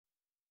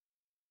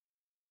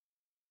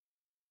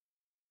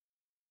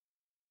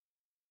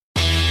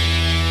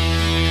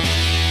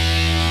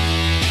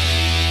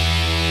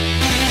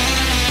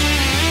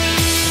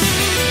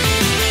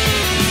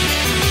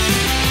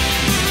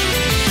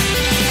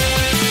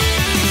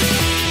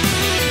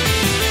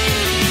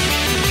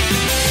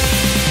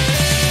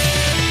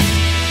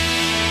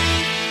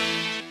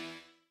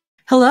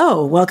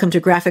Hello, welcome to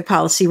Graphic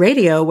Policy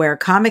Radio, where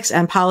comics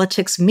and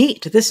politics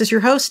meet. This is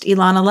your host,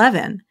 Elana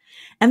Levin.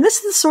 And this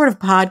is the sort of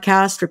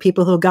podcast for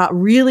people who got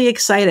really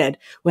excited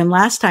when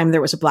last time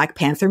there was a Black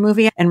Panther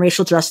movie and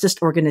racial justice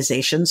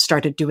organizations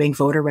started doing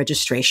voter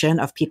registration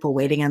of people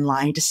waiting in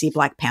line to see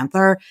Black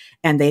Panther.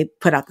 And they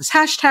put out this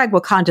hashtag,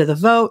 Wakanda the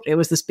Vote. It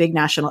was this big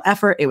national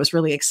effort. It was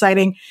really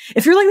exciting.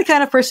 If you're like the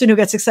kind of person who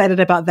gets excited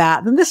about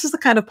that, then this is the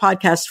kind of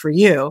podcast for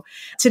you.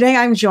 Today,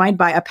 I'm joined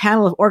by a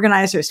panel of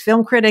organizers,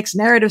 film critics,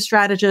 narrative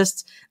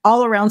strategists,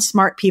 all around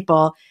smart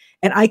people.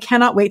 And I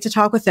cannot wait to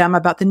talk with them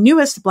about the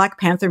newest Black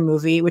Panther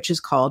movie, which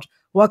is called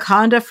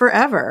Wakanda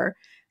Forever.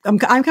 I'm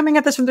coming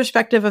at this from the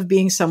perspective of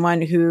being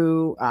someone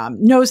who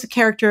knows the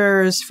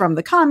characters from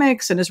the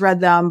comics and has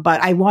read them,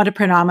 but I want to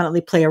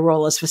predominantly play a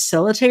role as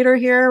facilitator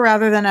here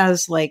rather than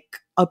as like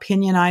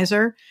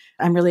opinionizer.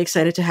 I'm really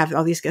excited to have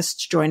all these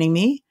guests joining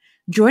me.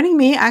 Joining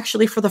me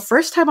actually for the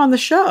first time on the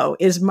show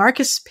is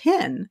Marcus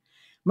Pinn.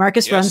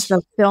 Marcus runs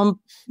the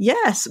film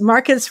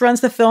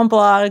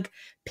blog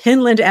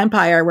Pinland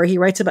Empire, where he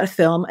writes about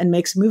film and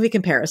makes movie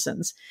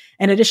comparisons.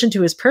 In addition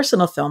to his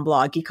personal film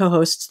blog, he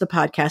co-hosts the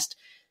podcast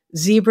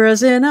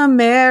Zebras in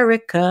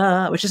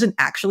America, which isn't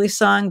actually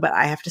sung, but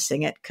I have to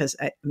sing it because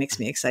it makes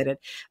me excited.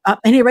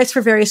 And he writes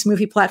for various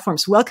movie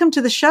platforms. Welcome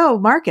to the show,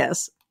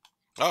 Marcus.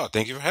 Oh,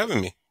 thank you for having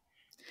me.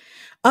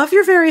 Of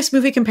your various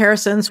movie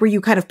comparisons where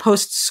you kind of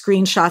post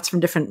screenshots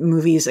from different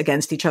movies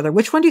against each other,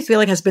 which one do you feel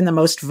like has been the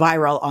most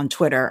viral on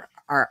Twitter,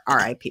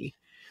 RIP?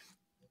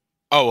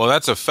 Oh, well,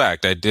 that's a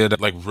fact. I did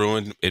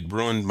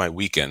ruined my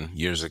weekend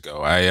years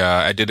ago.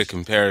 I did a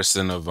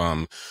comparison of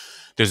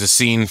there's a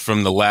scene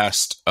from the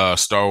last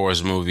Star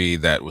Wars movie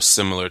that was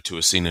similar to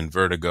a scene in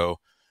Vertigo,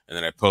 and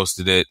then I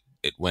posted it.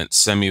 It went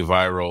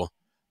semi-viral.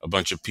 A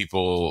bunch of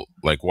people,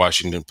 like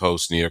Washington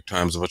Post, New York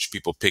Times, a bunch of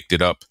people picked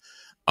it up,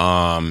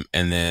 and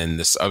then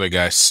this other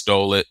guy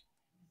stole it,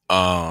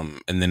 and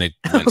then it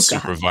went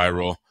super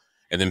viral.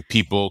 And then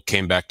people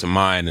came back to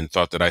mine and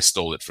thought that I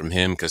stole it from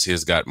him because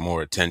his got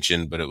more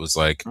attention. But it was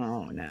like,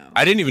 oh no,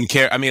 I didn't even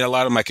care. I mean, a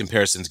lot of my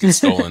comparisons get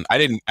stolen. I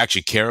didn't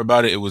actually care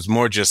about it. It was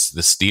more just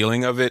the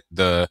stealing of it.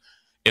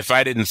 If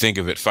I didn't think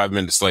of it 5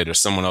 minutes later,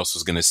 someone else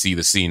was going to see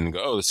the scene and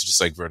go, oh, this is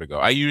just like Vertigo.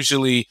 I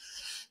usually,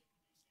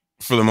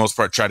 for the most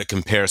part, try to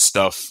compare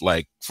stuff.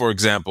 Like, for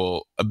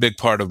example, a big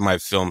part of my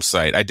film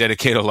site,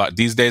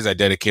 these days, I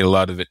dedicate a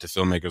lot of it to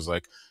filmmakers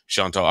like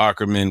Chantal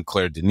Akerman,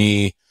 Claire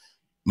Denis,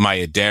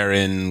 Maya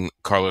Deren,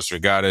 Carlos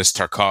Regatas,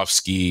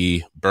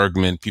 Tarkovsky,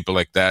 Bergman, people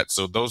like that.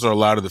 So those are a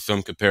lot of the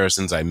film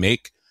comparisons I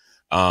make.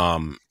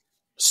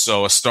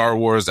 So a Star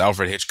Wars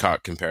Alfred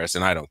Hitchcock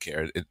comparison, I don't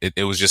care.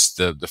 It was just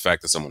the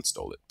fact that someone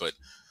stole it. But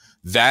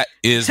that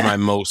is my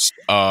most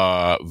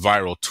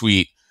viral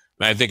tweet.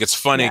 And I think it's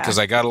funny because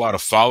I got a lot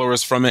of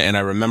followers from it. And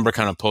I remember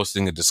kind of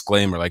posting a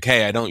disclaimer like,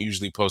 hey, I don't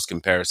usually post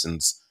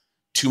comparisons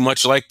too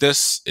much like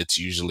this. It's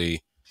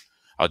usually,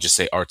 I'll just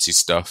say artsy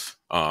stuff.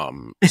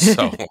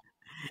 So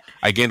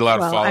I gained a lot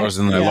of followers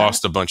and I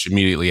lost a bunch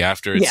immediately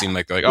after. It seemed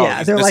like they're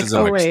like, this like,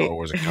 isn't like a Star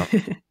Wars account.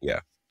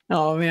 Yeah.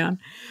 Oh, man.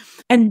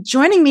 And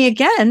joining me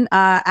again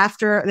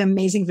after the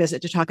amazing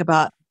visit to talk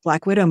about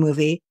Black Widow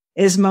movie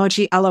is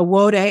Moji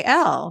Alawode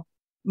L.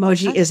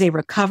 Moji is a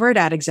recovered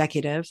ad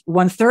executive,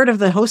 1/3 of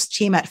the host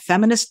team at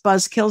Feminist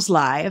Buzzkills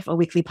Live, a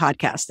weekly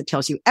podcast that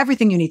tells you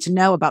everything you need to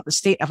know about the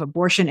state of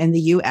abortion in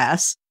the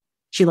U.S.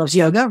 She loves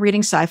yoga,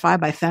 reading sci-fi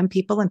by femme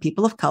people and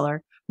people of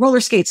color, roller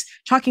skates,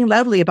 talking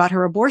loudly about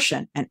her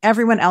abortion and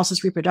everyone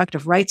else's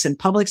reproductive rights in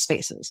public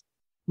spaces.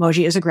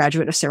 Moji is a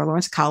graduate of Sarah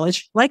Lawrence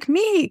College, like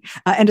me,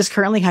 and is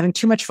currently having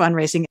too much fun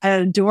raising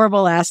an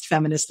adorable-ass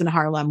feminist in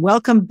Harlem.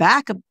 Welcome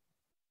back.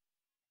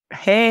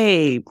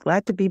 Hey,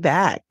 glad to be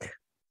back.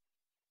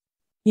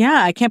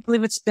 Yeah, I can't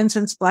believe it's been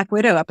since Black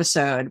Widow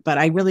episode, but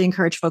I really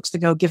encourage folks to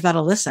go give that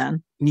a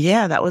listen.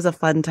 Yeah, that was a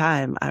fun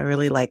time. I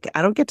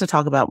don't get to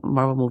talk about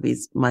Marvel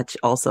movies much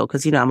also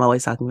because, I'm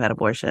always talking about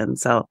abortion.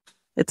 So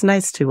it's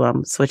nice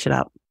to switch it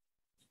up.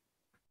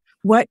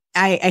 What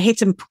I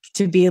hate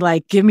to be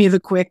like, give me the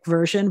quick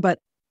version, but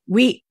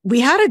we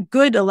had a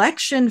good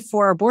election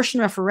for abortion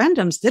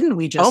referendums, didn't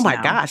we? Oh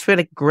my gosh, we had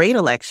a great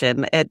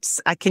election.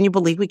 Can you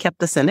believe we kept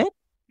the Senate?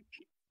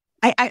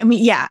 I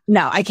mean, yeah,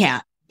 no, I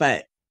can't,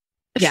 but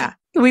yeah.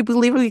 Can we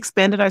believe we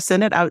expanded our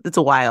Senate? It's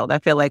wild. I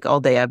feel like all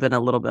day I've been a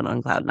little bit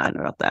on cloud nine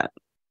about that.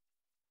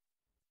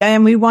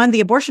 And we won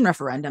the abortion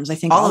referendums. I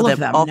think all of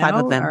them. All 5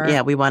 of them.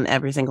 Yeah, we won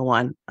every single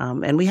one.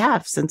 And we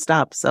have since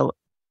up. So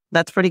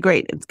that's pretty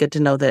great. It's good to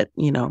know that,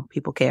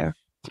 people care.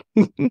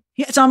 Yeah,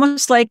 it's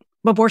almost like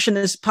abortion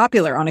is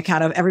popular on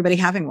account of everybody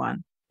having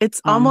one. It's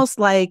almost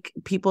like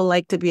people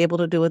like to be able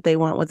to do what they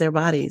want with their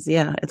bodies.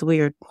 Yeah, it's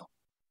weird.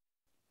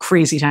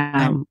 Crazy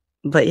time.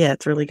 But yeah,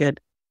 it's really good.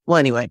 Well,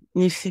 anyway,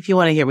 if you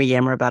want to hear me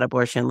yammer about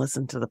abortion,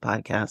 listen to the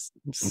podcast.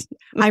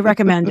 I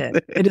recommend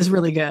it. It is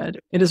really good.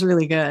 It is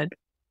really good.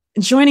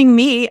 Joining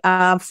me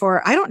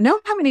for, I don't know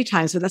how many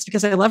times, but that's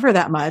because I love her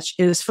that much,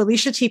 is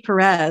Felicia T.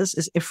 Perez,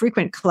 is a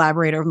frequent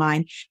collaborator of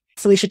mine.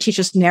 Felicia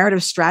teaches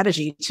narrative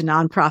strategy to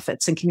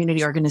nonprofits and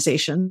community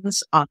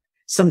organizations.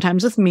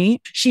 sometimes with me.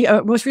 She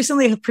most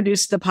recently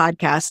produced the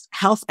podcast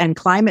Health and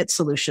Climate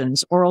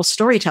Solutions Oral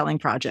Storytelling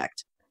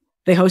Project.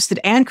 They hosted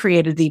and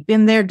created the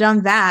Been There,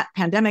 Done That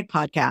pandemic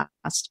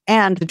podcast.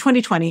 And in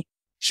 2020,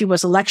 she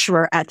was a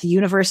lecturer at the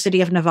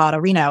University of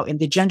Nevada, Reno in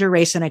the Gender,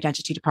 Race, and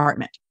Identity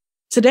Department.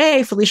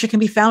 Today, Felicia can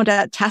be found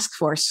at Task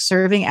Force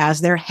serving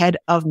as their head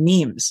of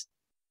memes.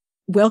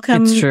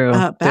 Welcome. It's true.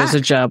 Back. There's a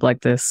job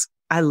like this.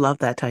 I love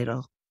that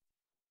title.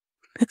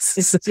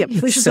 Felicia's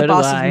So the do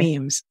boss I. of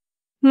memes.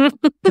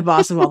 The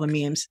boss of all the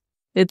memes.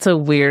 It's a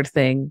weird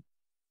thing.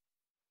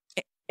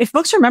 If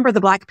folks remember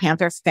the Black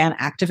Panther fan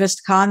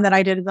activist con that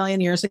I did a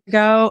million years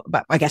ago,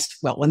 but I guess,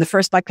 well, when the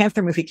first Black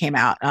Panther movie came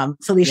out,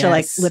 Felicia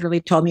Yes. literally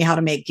told me how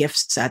to make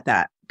GIFs at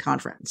that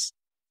conference.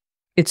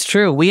 It's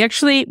true. We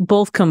actually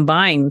both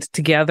combined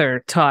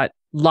together taught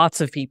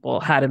lots of people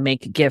how to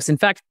make GIFs. In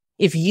fact,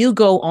 if you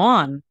go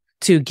on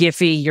to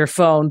Giphy, your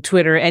phone,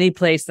 Twitter, any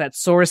place that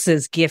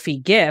sources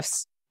Giphy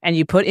GIFs, and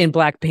you put in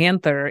Black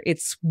Panther,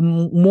 it's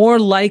more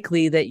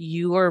likely that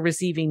you are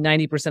receiving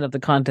 90% of the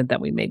content that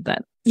we made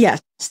then.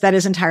 Yes, that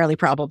is entirely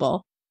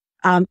probable.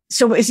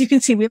 So as you can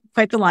see, we have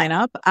quite the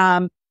lineup.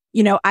 I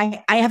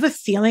have a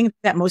feeling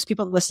that most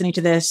people listening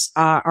to this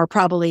are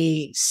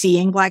probably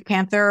seeing Black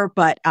Panther,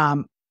 but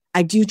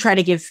I do try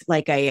to give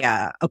like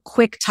a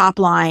quick top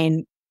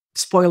line,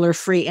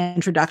 spoiler-free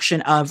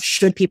introduction of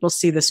should people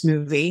see this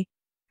movie.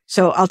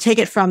 So I'll take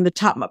it from the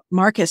top.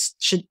 Marcus,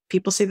 should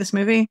people see this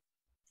movie?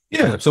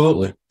 Yeah,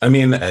 absolutely. I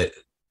mean,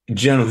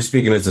 generally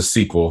speaking, it's a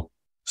sequel.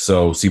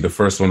 So see the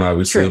first one,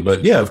 obviously. True.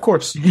 But yeah, of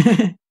course.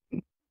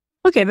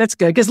 Okay, that's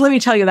good. Because let me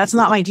tell you, that's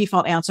not my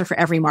default answer for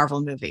every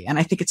Marvel movie. And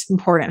I think it's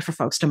important for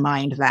folks to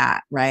mind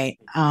that, right?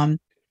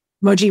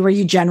 Moji, were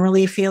you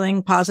generally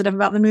feeling positive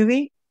about the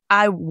movie?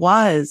 I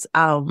was.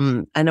 I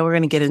know we're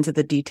going to get into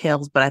the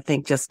details, but I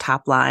think just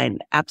top line,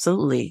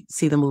 absolutely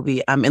see the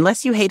movie.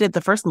 Unless you hated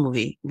the first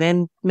movie,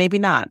 then maybe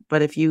not.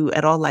 But if you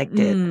at all liked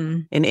it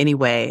in any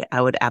way,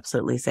 I would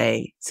absolutely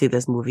say see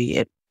this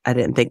movie. I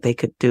didn't think they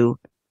could do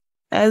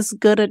as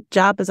good a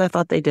job as I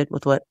thought they did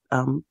with what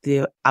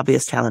the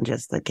obvious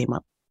challenges that came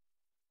up.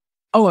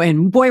 Oh,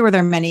 and boy, were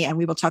there many. And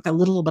we will talk a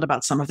little bit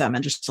about some of them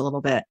in just a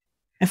little bit.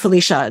 And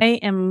Felicia. I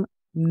am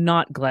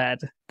not glad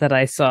that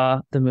I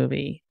saw the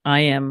movie. I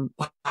am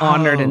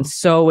honored and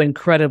so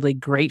incredibly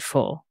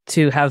grateful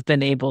to have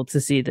been able to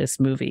see this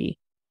movie.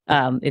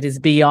 It is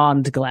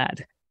beyond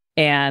glad.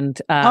 And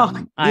you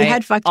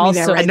had fucked me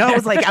there. Right? I know.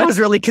 I was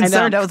really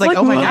concerned. I was like,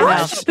 oh my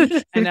gosh.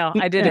 I know.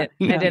 I did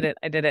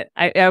it.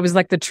 I was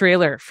like the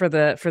trailer for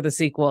the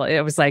sequel.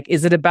 It was like,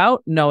 is it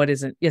about? No, it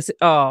isn't. Yes.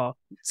 Oh,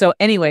 so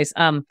anyways,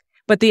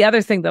 but the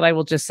other thing that I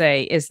will just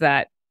say is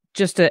that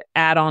just to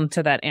add on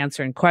to that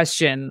answer and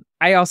question,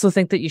 I also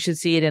think that you should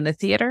see it in a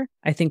theater.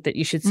 I think that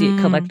you should see it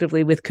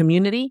collectively with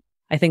community.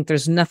 I think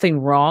there's nothing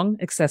wrong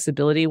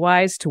accessibility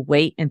wise to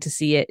wait and to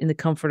see it in the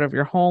comfort of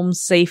your home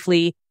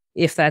safely,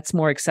 if that's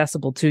more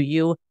accessible to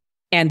you.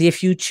 And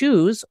if you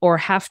choose or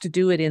have to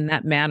do it in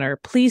that manner,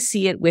 please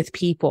see it with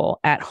people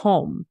at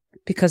home,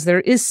 because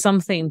there is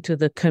something to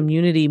the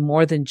community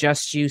more than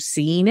just you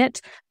seeing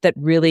it that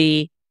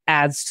really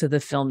adds to the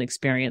film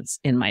experience,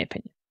 in my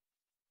opinion.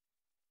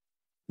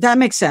 That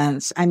makes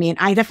sense. I mean,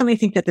 I definitely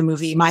think that the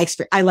movie,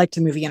 I liked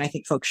the movie and I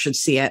think folks should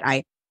see it.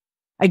 I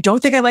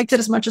don't think I liked it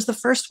as much as the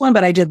first one,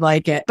 but I did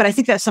like it. But I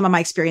think that some of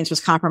my experience was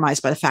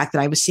compromised by the fact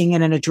that I was seeing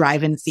it in a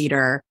drive-in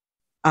theater,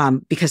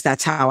 because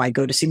that's how I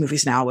go to see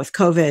movies now with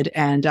COVID.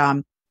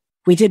 And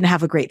we didn't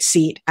have a great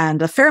seat.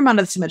 And a fair amount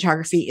of the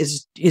cinematography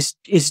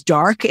is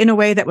dark in a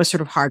way that was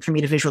sort of hard for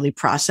me to visually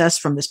process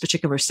from this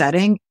particular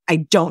setting. I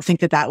don't think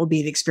that will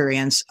be the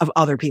experience of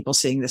other people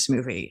seeing this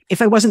movie.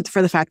 If it wasn't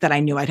for the fact that I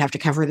knew I'd have to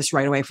cover this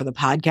right away for the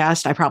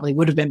podcast, I probably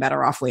would have been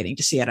better off waiting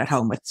to see it at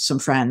home with some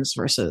friends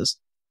versus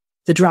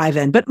the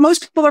drive-in. But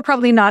most people are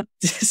probably not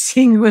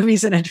seeing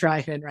movies in a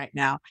drive-in right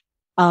now.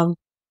 I'll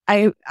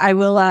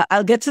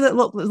get to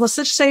the, let's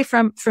just say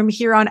from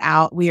here on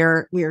out, we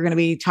are going to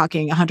be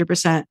talking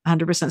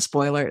 100%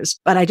 spoilers,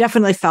 but I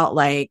definitely felt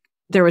like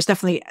there was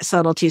definitely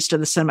subtleties to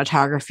the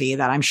cinematography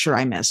that I'm sure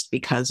I missed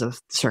because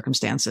of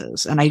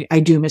circumstances. And I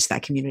do miss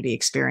that community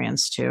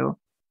experience too.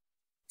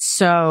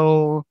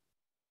 So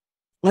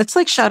let's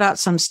shout out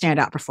some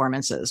standout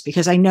performances,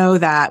 because I know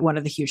that one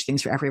of the huge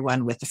things for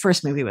everyone with the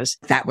first movie was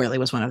that really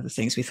was one of the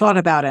things we thought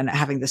about, and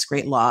having this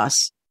great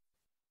loss,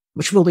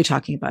 which we'll be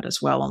talking about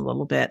as well in a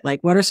little bit.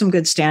 Like, what are some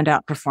good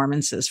standout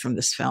performances from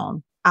this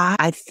film?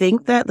 I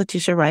think that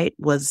Letitia Wright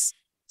was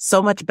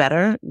so much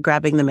better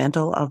grabbing the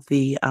mantle of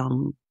the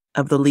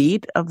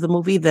lead of the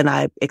movie than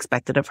I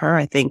expected of her.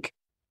 I think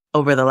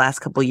over the last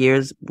couple of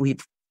years,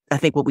 I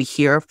think what we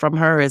hear from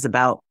her is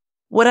about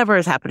whatever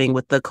is happening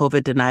with the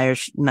COVID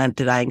deniers, not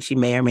denying she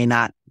may or may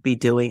not be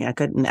doing. I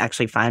couldn't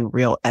actually find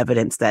real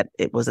evidence that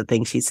it was a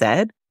thing she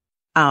said.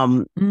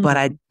 But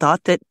I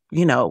thought that,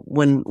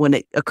 when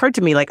it occurred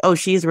to me, like, oh,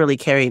 she's really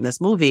carrying this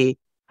movie,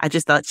 I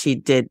just thought she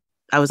did.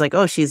 I was like,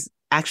 oh, she's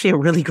actually a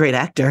really great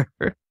actor.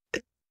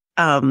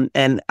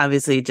 And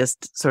obviously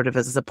just sort of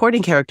as a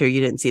supporting character,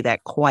 you didn't see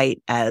that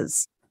quite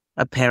as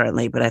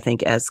apparently, but I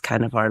think as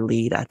kind of our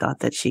lead, I thought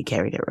that she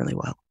carried it really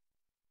well.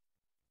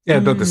 Yeah, I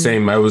thought the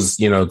same. I was,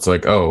 it's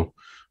like, oh,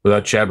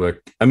 without Chadwick.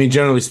 I mean,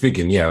 generally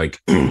speaking, yeah, like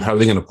how are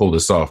they going to pull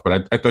this off?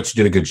 But I thought she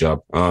did a good job.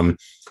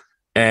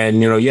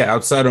 And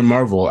outside of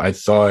Marvel, I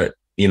thought,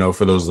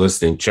 for those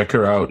listening, check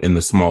her out in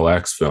the Small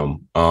Axe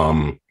film.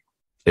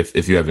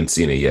 If you haven't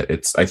seen it yet,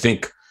 I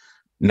think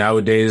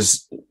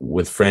nowadays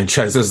with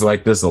franchises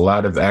like this, a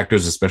lot of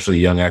actors, especially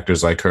young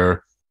actors like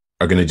her,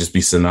 are going to just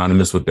be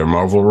synonymous with their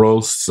Marvel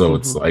roles. So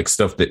it's like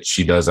stuff that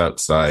she does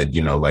outside,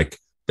 like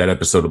that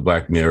episode of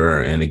Black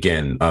Mirror. And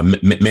again,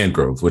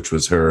 Mangrove, which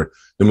was the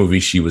movie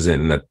she was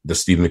in, the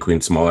Steve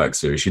McQueen Small Axe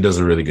series. She does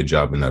a really good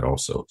job in that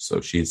also.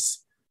 So she's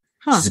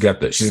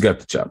got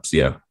the chops.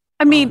 Yeah.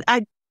 I mean,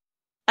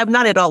 I'm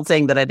not at all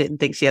saying that I didn't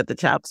think she had the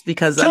chops,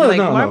 because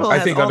Marvel I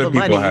has think all other the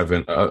people money.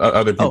 haven't.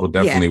 Other people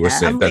definitely were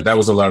saying that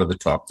was a lot of the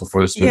talk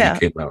before this movie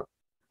came out.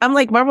 I'm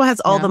like, Marvel has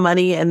all the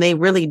money, and they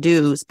really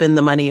do spend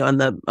the money on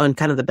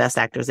kind of the best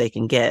actors they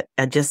can get.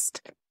 And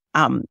just,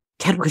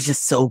 Chadwick was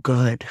just so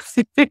good.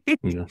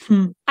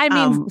 I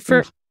mean,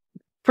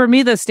 for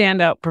me, the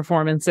standout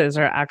performances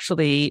are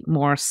actually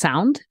more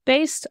sound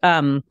based.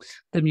 The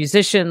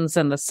musicians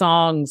and the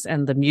songs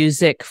and the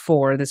music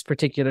for this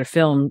particular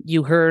film,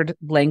 you heard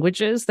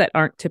languages that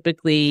aren't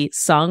typically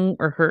sung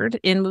or heard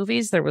in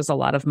movies. There was a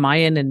lot of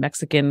Mayan and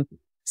Mexican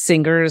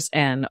singers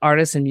and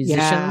artists and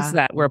musicians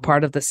that were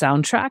part of the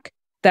soundtrack.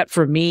 That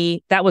for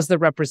me, that was the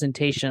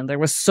representation. There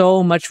was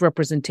so much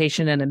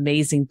representation and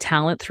amazing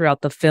talent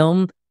throughout the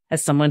film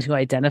as someone who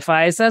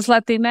identifies as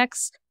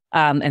Latinx.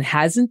 And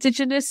has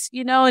indigenous,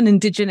 and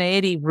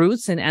indigeneity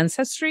roots and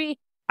ancestry.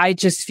 I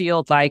just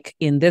feel like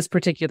in this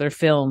particular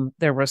film,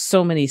 there were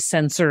so many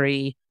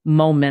sensory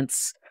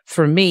moments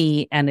for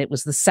me, and it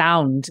was the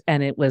sound,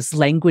 and it was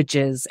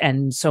languages,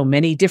 and so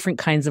many different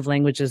kinds of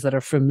languages that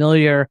are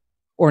familiar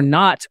or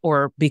not,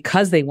 or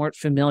because they weren't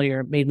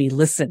familiar, made me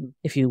listen,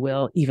 if you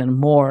will, even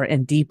more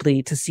and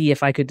deeply to see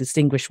if I could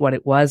distinguish what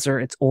it was or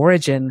its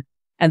origin.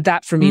 And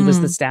that for me was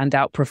the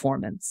standout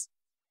performance.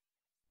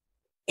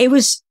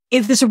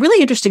 There's a really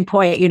interesting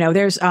point,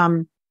 there's,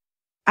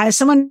 as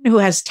someone who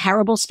has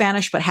terrible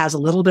Spanish, but has a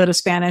little bit of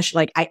Spanish,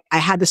 like I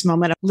had this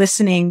moment of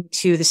listening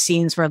to the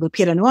scenes where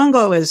Lupita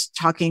Nyong'o is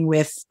talking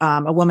with,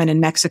 a woman in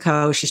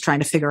Mexico. She's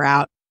trying to figure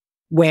out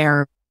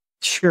where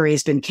Shuri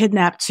has been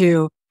kidnapped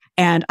to.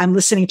 And I'm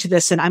listening to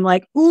this and I'm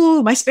like,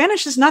 ooh, my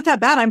Spanish is not that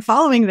bad. I'm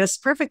following this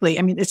perfectly.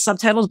 I mean, it's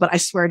subtitles, but I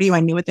swear to you, I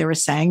knew what they were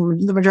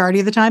saying the majority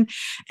of the time.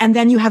 And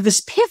then you have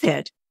this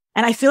pivot.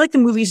 And I feel like the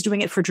movie's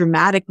doing it for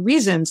dramatic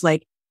reasons.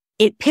 Like,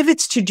 it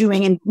pivots to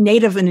doing in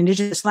native and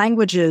indigenous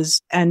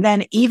languages. And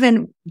then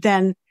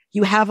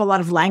you have a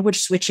lot of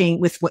language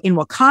switching in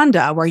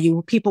Wakanda,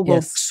 where people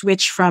will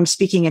switch from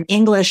speaking in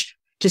English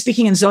to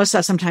speaking in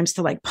Xhosa sometimes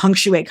to like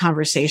punctuate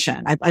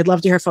conversation. I'd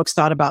love to hear folks'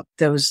 thought about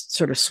those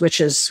sort of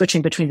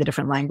switching between the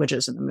different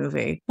languages in the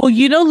movie. Well,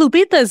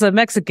 Lupita is a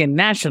Mexican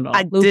national.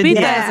 Lupita is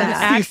an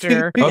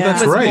actor who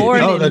was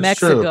born in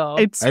Mexico.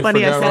 True. It's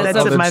funny. I said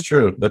that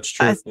to That's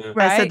true.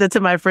 I said that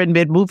to my friend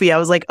mid-movie. I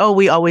was like, oh,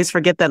 we always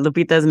forget that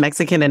Lupita is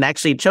Mexican, and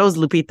actually chose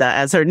Lupita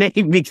as her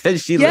name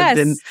because she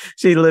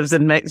lives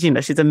in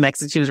Mexico. She's a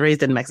Mexican. She was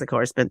raised in Mexico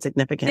or spent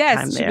significant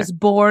time there. She was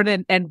born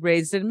and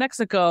raised in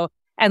Mexico.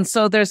 And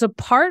so there's a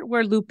part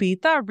where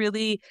Lupita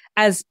really,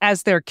 as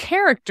their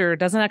character,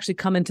 doesn't actually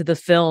come into the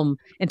film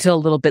until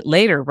a little bit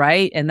later,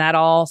 right? And that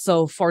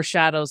also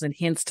foreshadows and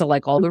hints to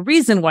like all the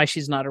reason why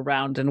she's not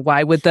around, and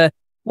why would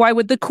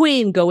the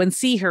queen go and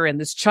see her,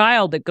 and this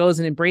child that goes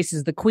and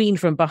embraces the queen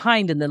from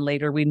behind, and then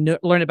later we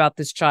learn about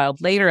this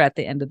child later at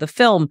the end of the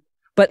film.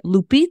 But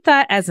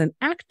Lupita as an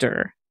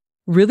actor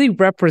really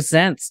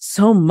represents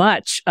so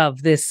much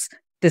of this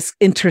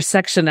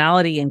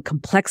intersectionality and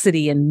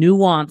complexity and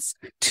nuance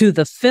to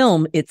the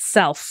film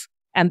itself.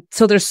 And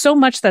so there's so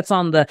much that's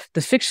on the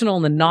fictional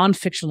and the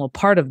non-fictional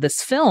part of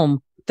this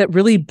film that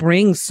really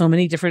brings so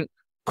many different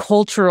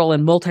cultural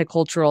and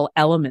multicultural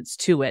elements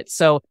to it.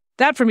 So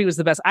that for me was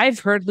the best.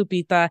 I've heard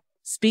Lupita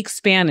speak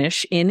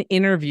Spanish in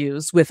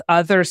interviews with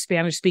other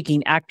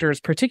Spanish-speaking actors,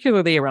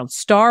 particularly around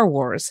Star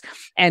Wars.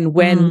 And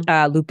when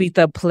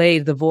Lupita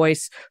played the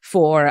voice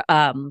for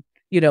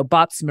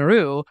Bots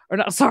Maru, or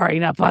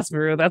not Bots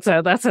Maru. That's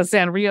a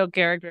Sanrio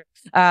character.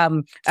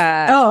 I'm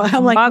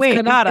like, wait,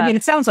 Canada. I mean,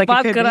 it sounds like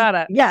Bots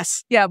Canada.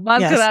 Yes. Yeah,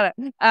 Bots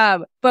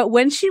Canada. But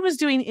when she was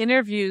doing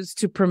interviews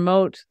to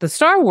promote the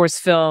Star Wars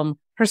film,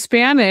 her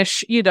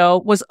Spanish,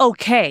 was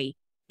okay.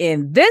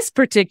 In this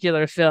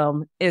particular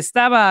film,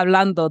 estaba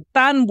hablando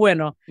tan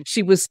bueno.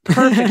 She was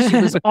perfect.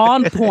 She was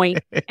on point,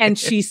 and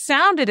she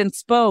sounded and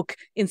spoke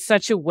in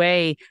such a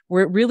way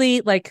where it really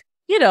like,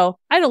 I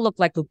don't look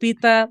like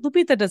Lupita.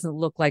 Lupita doesn't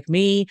look like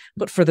me.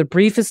 But for the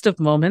briefest of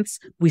moments,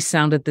 we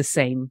sounded the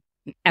same.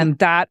 And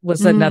that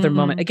was another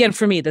moment. Again,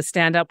 for me, the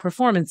standout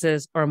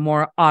performances are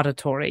more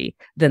auditory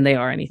than they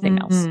are anything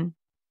else.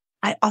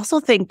 I also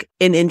think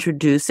in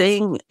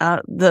introducing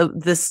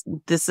this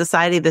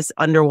society, this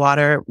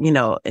underwater,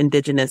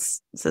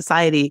 indigenous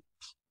society,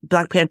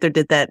 Black Panther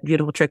did that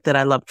beautiful trick that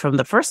I loved from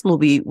the first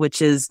movie,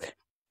 which is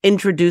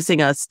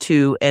introducing us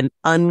to an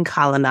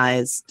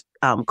uncolonized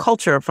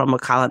culture from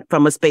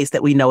a space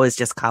that we know is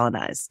just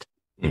colonized.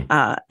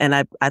 And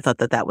I thought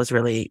that was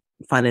really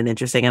fun and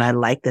interesting. And I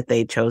like that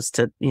they chose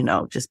to,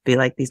 just be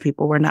like, these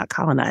people were not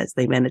colonized.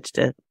 They managed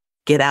to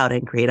get out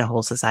and create a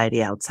whole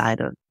society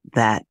outside of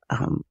that.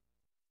 And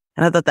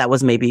I thought that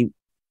was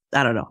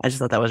I don't know. I just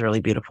thought that was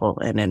really beautiful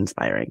and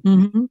inspiring.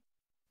 Mm-hmm.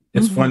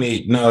 It's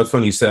funny. No, it's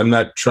funny you said, I'm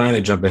not trying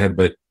to jump ahead,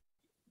 but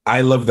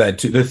I love that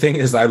too. The thing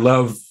is, I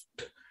love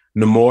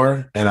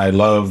Namor and I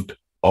loved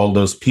all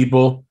those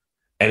people.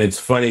 And it's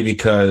funny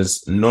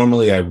because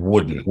normally I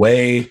wouldn't.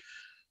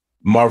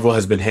 Marvel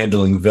has been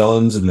handling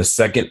villains in the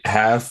second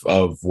half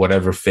of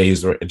whatever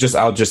phase, or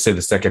I'll just say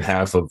the second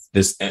half of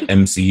this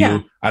MCU. Yeah.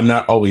 I'm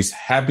not always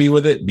happy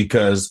with it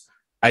because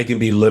I can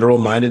be literal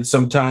minded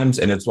sometimes.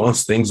 And it's one of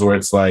those things where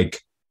it's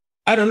like,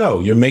 I don't know,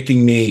 you're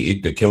making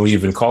me, can we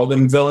even call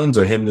them villains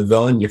or him the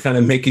villain? You're kind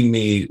of making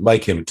me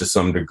like him to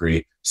some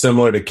degree,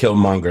 similar to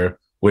Killmonger,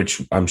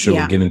 which I'm sure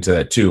we'll get into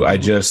that too.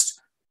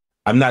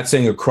 I'm not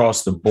saying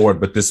across the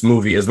board, but this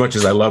movie, as much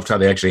as I loved how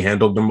they actually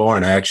handled Namor,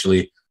 and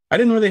I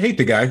didn't really hate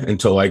the guy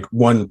until like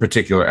one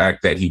particular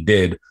act that he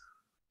did,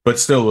 but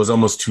still it was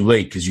almost too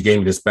late because you gave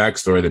me this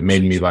backstory that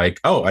made me like,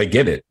 oh, I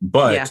get it.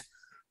 But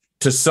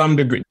to some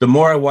degree, the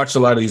more I watch a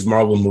lot of these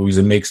Marvel movies,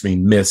 it makes me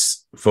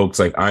miss folks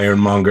like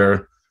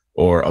Ironmonger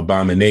or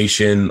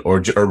Abomination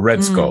or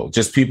Red Skull,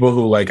 just people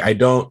who like, I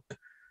don't.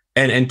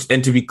 And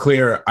to be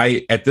clear,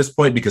 at this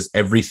point, because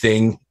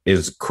everything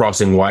is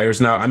crossing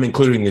wires now, I'm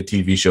including the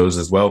TV shows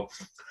as well.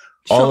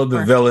 Sure. All of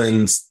the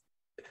villains,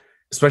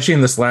 especially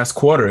in this last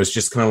quarter, is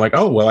just kind of like,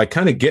 oh, well, I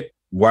kind of get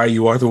why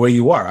you are the way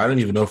you are. I don't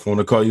even know if I want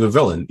to call you a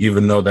villain,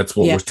 even though that's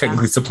what we're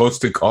technically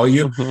supposed to call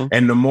you. Mm-hmm.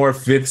 And Namor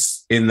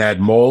fits in that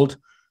mold,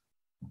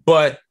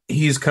 but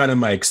he's kind of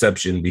my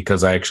exception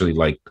because I actually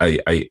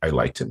I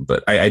liked him.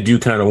 But I do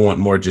kind of want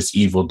more just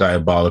evil,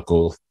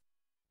 diabolical,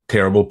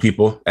 terrible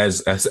people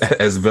as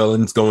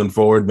villains going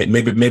forward.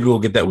 Maybe we'll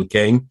get that with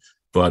Kang,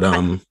 but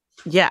I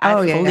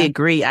fully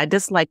agree. I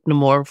disliked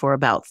Namor for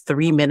about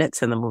 3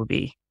 minutes in the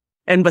movie,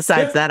 and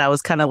besides that, I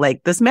was kind of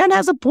like, this man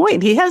has a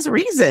point. He has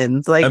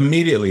reasons. Like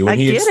immediately when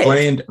he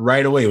explained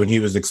right away when he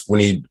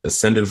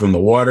ascended from the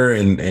water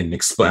and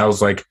explained, I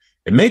was like,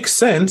 it makes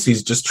sense.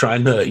 He's just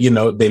trying to,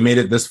 they made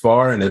it this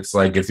far, and it's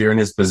like if you're in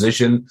his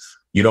position,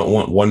 you don't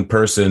want one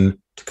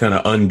person to kind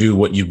of undo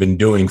what you've been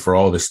doing for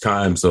all this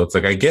time. So it's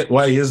like, I get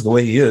why he is the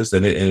way he is.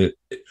 And it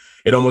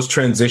almost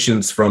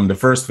transitions from the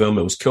first film.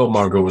 It was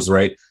Killmonger was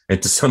right.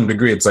 And to some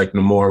degree, it's like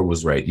Namor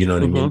was right. You know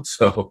what I mean?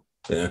 So,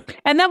 yeah.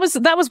 And that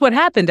was what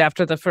happened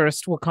after the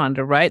first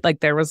Wakanda, right? Like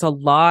there was a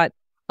lot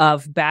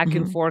of back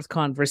and forth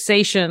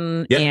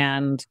conversation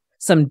and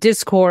some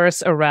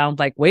discourse around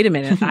like, wait a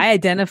minute, I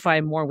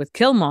identify more with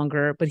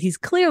Killmonger, but he's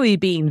clearly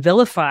being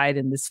vilified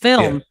in this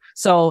film. Yeah.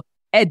 So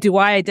do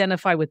I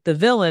identify with the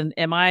villain?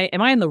 Am I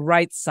on the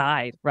right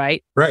side?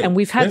 Right. And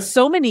we've had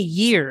so many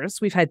years,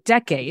 we've had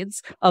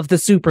decades of the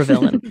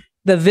supervillain,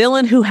 the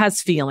villain who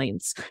has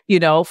feelings,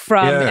 and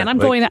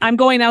I'm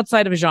going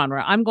outside of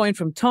genre. I'm going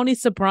from Tony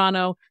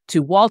Soprano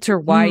to Walter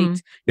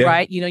White,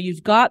 right?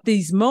 You've got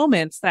these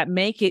moments that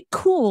make it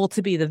cool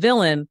to be the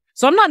villain.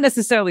 So I'm not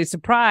necessarily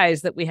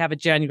surprised that we have a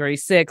January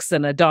 6th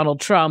and a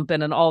Donald Trump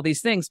and all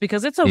these things,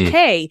 because it's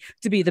okay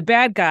to be the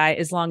bad guy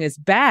as long as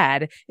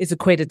bad is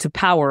equated to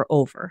power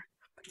over.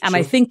 And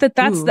I think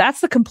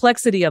that's the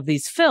complexity of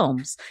these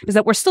films, is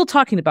that we're still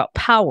talking about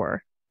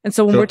power. And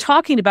so when we're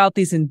talking about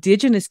these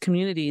indigenous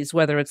communities,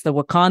 whether it's the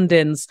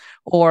Wakandans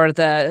or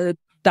the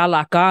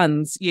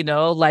Dalakans,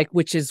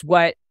 which is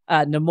what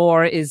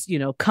Namor is,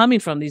 coming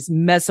from, these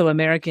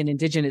Mesoamerican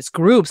indigenous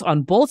groups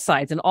on both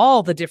sides and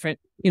all the different,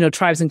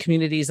 tribes and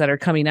communities that are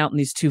coming out in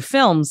these two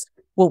films.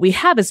 What we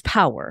have is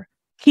power,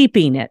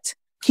 keeping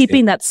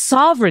that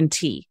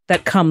sovereignty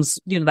that comes,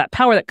 that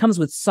power that comes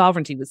with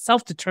sovereignty, with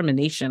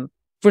self-determination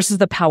versus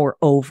the power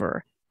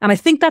over. And I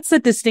think that's the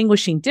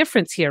distinguishing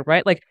difference here,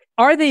 right? Like,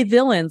 are they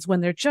villains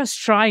when they're just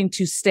trying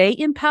to stay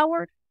in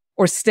power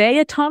or stay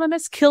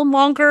autonomous?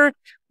 Killmonger,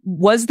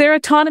 was there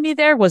autonomy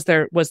there? Was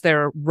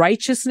there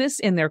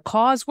righteousness in their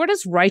cause? Where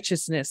does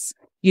righteousness,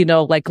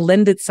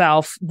 lend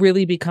itself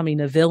really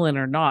becoming a villain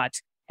or not?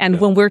 And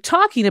when we're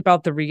talking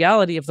about the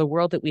reality of the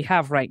world that we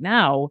have right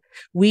now,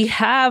 we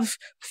have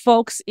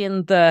folks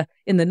in the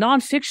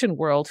nonfiction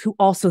world who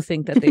also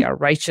think that they are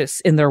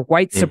righteous in their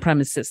white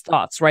supremacist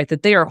thoughts, right?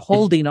 That they are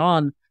holding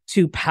on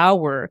to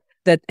power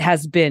that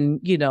has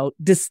been,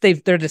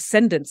 they're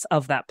descendants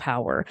of that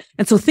power.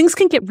 And so things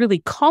can get really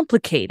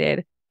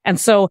complicated. And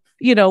so,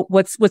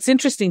 what's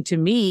interesting to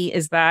me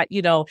is that,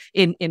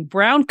 in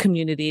brown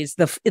communities,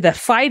 the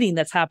fighting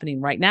that's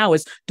happening right now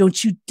is,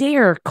 don't you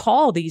dare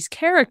call these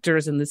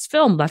characters in this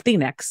film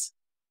Latinx.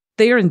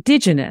 They are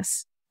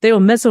indigenous. They are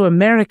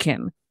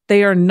Mesoamerican.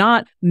 They are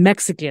not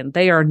Mexican.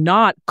 They are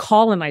not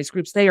colonized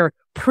groups. They are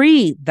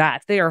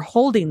that. They are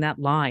holding that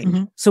line.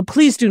 Mm-hmm. So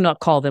please do not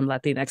call them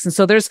Latinx. And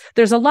so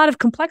there's a lot of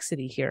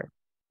complexity here.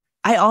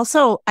 I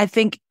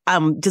think,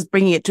 just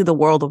bringing it to the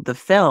world of the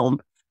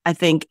film, I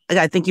think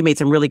you made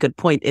some really good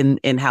point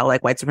in how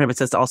like white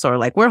supremacists also are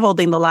like, we're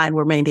holding the line,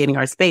 we're maintaining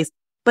our space.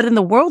 But in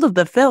the world of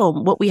the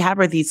film, what we have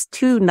are these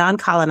two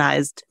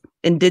non-colonized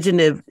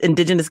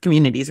indigenous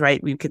communities,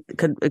 right? We could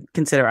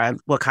consider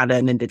Wakanda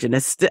an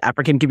indigenous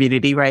African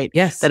community, right?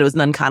 Yes. That it was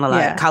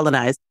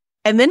colonized.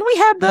 And then we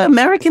have the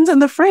Americans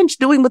and the French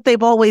doing what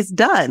they've always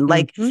done.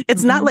 Like,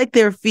 it's not like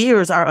their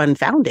fears are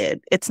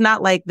unfounded. It's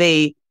not like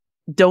they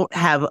don't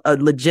have a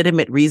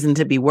legitimate reason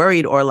to be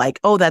worried or like,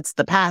 oh, that's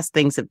the past,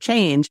 things have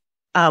changed.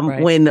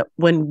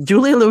 When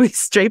Julia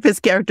Louis-Dreyfus'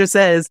 character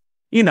says,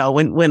 you know,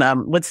 when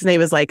what's his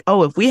name is like,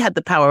 oh, if we had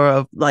the power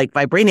of like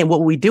vibranium, what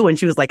would we do? And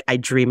she was like, I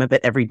dream of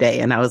it every day.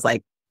 And I was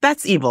like,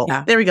 that's evil.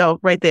 Yeah. There we go.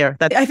 Right there.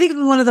 I think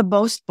one of the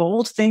most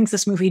bold things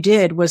this movie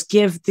did was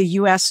give the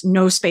U.S.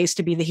 no space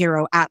to be the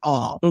hero at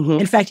all.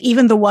 In fact,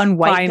 even the one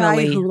white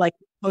guy who like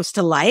supposed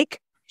to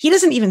like, he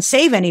doesn't even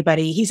save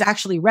anybody. He's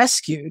actually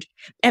rescued.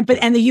 And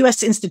the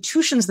U.S.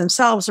 institutions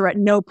themselves are at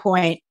no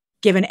point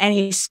given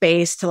any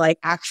space to like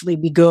actually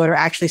be good or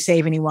actually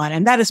save anyone.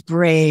 And that is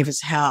brave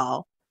as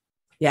hell.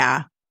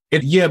 Yeah.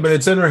 But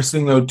it's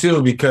interesting though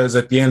too, because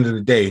at the end of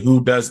the day,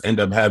 who does end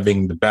up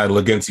having the battle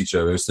against each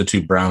other? It's the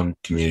two brown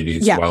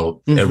communities,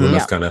 while everyone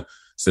else kind of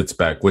sits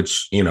back,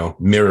 which, you know,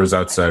 mirrors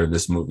outside of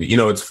this movie. You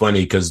know, it's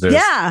funny because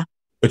there's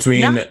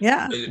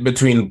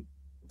between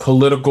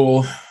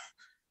political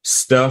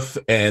stuff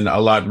and a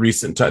lot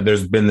recent time,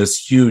 there's been this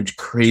huge,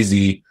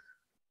 crazy,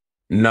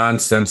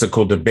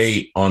 nonsensical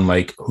debate on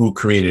like who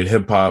created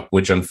hip hop,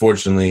 which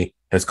unfortunately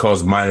has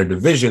caused minor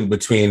division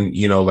between,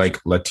 you know, like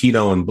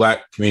Latino and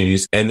Black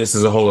communities. And this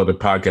is a whole other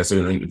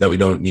podcast that we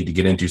don't need to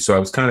get into. So I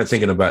was kind of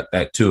thinking about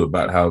that too,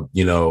 about how,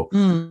 you know,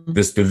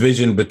 this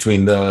division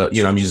between the,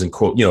 you know, I'm using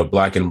quote, you know,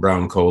 Black and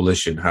brown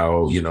coalition,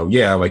 how, you know,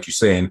 like you're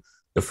saying,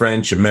 the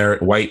French,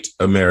 white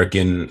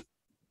American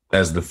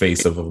as the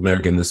face of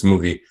America in this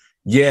movie.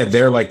 Yeah,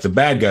 they're like the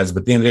bad guys,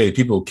 but at the end of the day,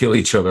 people who kill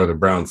each other are the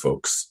brown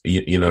folks.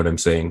 You know what I'm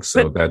saying?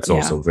 So that's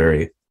also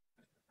very...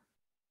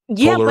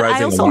 Yeah, but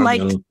I also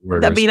liked.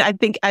 I mean, I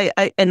think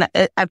I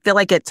feel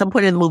like at some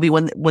point in the movie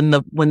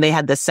when they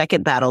had the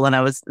second battle,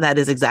 and that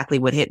is exactly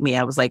what hit me.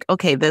 I was like,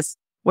 okay,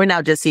 we're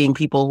now just seeing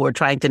people who are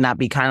trying to not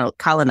be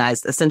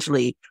colonized,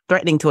 essentially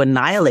threatening to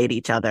annihilate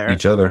each other.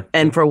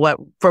 And for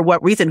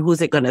what reason?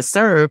 Who's it going to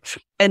serve?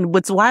 And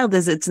what's wild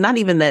is it's not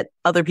even that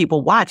other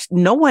people watched.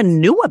 No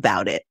one knew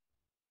about it.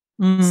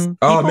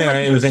 Oh man,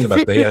 I didn't even think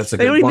about that. Yeah, that's a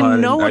good one. They don't even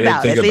know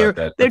about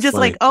it. They're just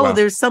funny. Like, oh,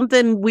 there's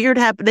something weird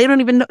happening. They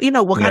don't even know. You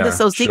know, Wakanda's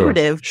so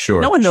secretive.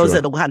 Sure. No one knows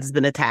that Wakanda's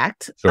been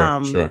attacked.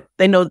 Sure.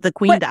 They know that the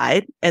queen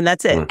died, and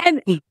that's it.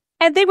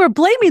 And they were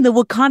blaming the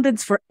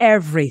Wakandans for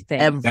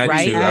everything,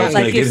 right?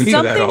 Like if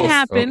something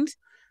happened.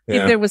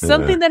 If there was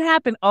something that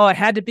happened, it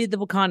had to be the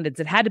Wakandans.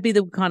 It had to be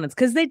the Wakandans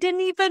because they didn't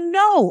even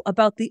know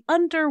about the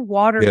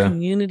underwater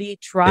community,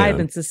 tribe,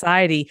 and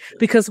society.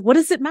 Because what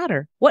does it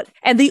matter?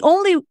 And the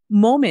only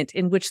moment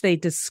in which they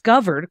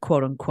discovered,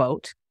 quote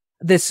unquote,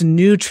 this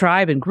new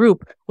tribe and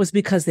group was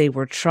because they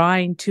were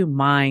trying to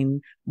mine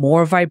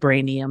more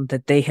vibranium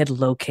that they had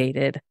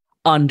located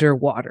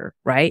underwater,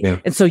 right? Yeah.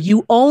 And so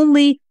you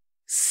only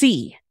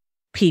see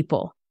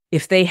people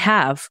if they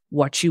have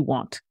what you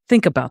want.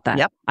 Think about that.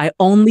 Yep. I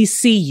only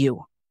see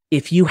you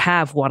if you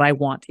have what I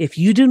want. If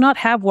you do not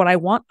have what I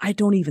want, I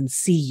don't even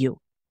see you.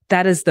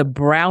 That is the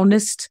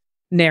brownest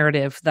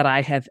narrative that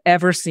I have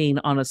ever seen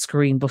on a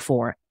screen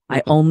before.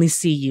 I only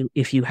see you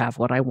if you have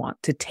what I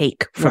want to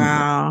take from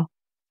you.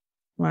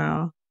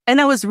 Wow.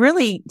 And I was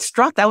really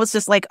struck. I was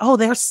just like,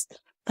 there's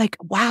like,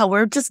 wow,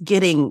 we're just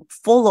getting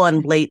full on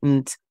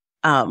blatant,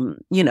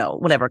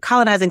 whatever.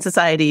 Colonizing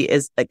society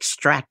is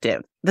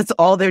extractive. That's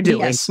all they're doing.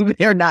 Yes.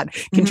 They're not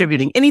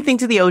contributing anything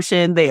to the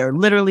ocean. They are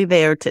literally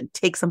there to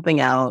take something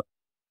out.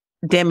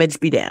 Damage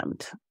be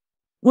damned.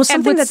 Well,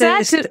 something that's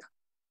sad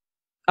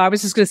I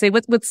was just going to say,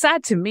 what's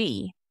sad to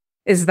me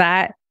is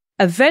that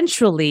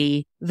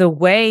eventually the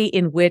way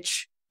in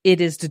which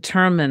it is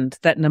determined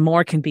that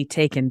Namor can be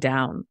taken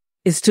down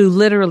is to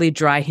literally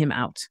dry him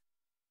out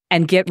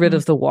and get rid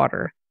of the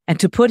water and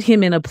to put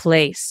him in a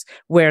place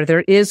where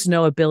there is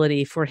no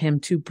ability for him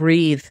to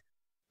breathe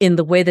in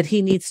the way that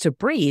he needs to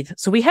breathe.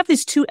 So we have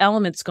these two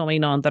elements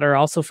going on that are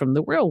also from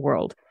the real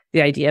world.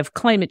 The idea of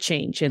climate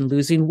change and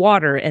losing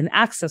water and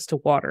access to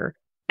water.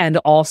 And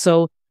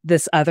also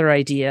this other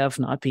idea of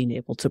not being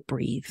able to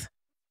breathe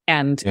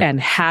and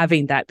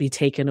having that be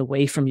taken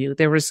away from you.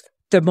 There was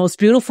the most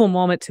beautiful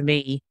moment to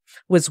me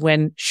was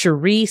when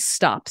Shuri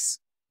stops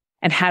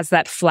and has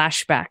that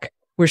flashback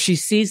where she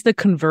sees the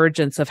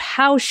convergence of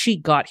how she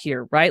got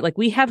here, right? Like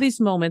we have these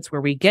moments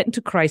where we get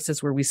into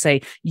crisis where we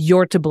say,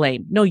 you're to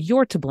blame. No,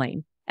 you're to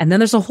blame. And then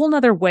there's a whole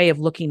nother way of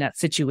looking at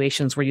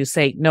situations where you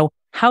say, no,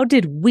 how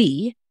did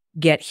we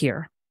get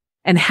here?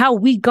 And how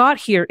we got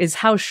here is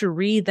how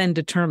Shuri then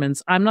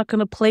determines, I'm not going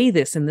to play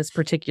this in this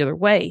particular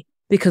way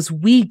because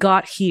we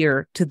got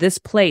here to this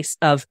place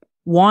of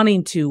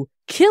wanting to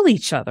kill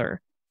each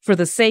other for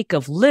the sake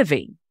of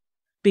living,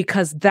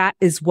 because that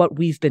is what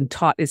we've been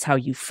taught is how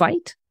you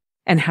fight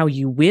and how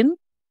you win.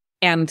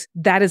 And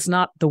that is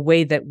not the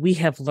way that we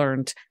have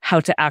learned how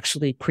to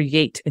actually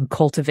create and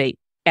cultivate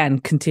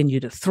and continue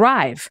to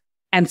thrive.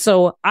 And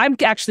so I'm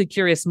actually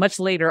curious much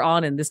later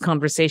on in this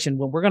conversation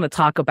when we're going to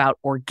talk about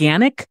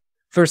organic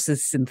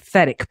versus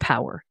synthetic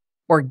power,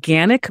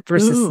 organic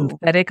versus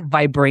synthetic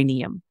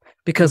vibranium.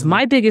 Because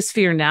my biggest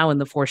fear now in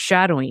the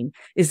foreshadowing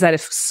is that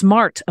if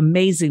smart,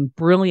 amazing,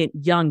 brilliant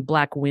young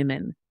Black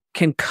women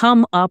can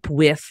come up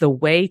with the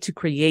way to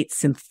create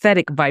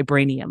synthetic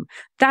vibranium,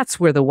 that's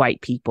where the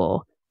white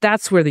people,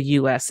 that's where the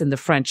US and the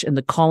French and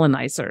the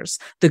colonizers,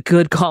 the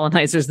good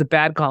colonizers, the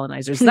bad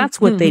colonizers,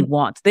 that's what they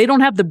want. They don't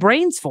have the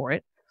brains for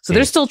it, so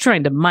they're still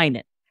trying to mine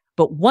it.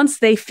 But once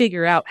they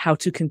figure out how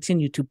to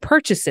continue to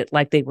purchase it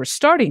like they were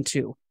starting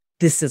to,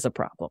 this is a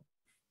problem.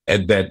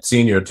 And that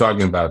scene you're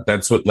talking about,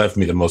 that's what left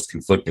me the most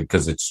conflicted,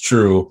 because it's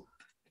true.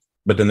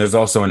 But then there's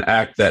also an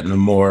act that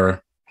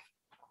Namor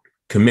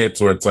commits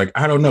where it's like,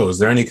 I don't know, is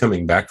there any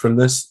coming back from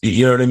this?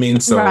 You know what I mean?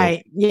 So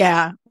right.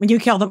 Yeah. When you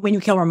kill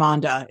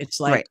Ramonda, it's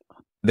like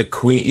the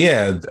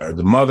queen, or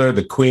the mother,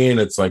 the queen,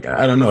 it's like,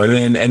 I don't know.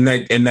 And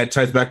then and that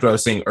ties back to what I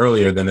was saying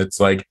earlier. Then it's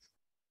like,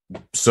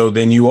 so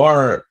then you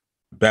are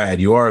bad,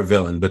 you are a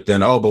villain, but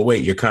then, but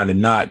wait, you're kind of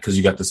not, because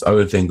you got this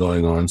other thing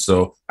going on.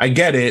 So I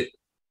get it.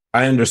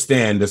 I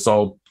understand this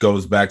all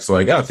goes back to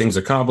like, things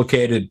are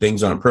complicated,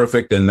 things aren't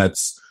perfect, and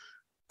that's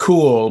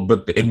cool,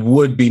 but it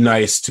would be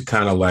nice to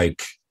kind of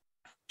like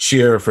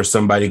cheer for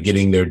somebody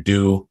getting their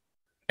due.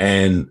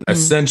 And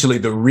essentially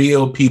the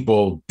real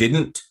people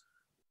didn't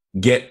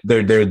get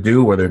their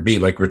due, whether it be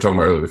like we were talking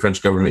about earlier, the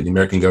French government, the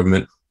American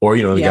government, or,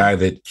 the guy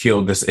that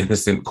killed this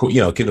innocent,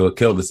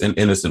 killed this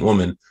innocent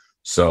woman.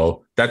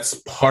 So that's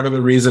part of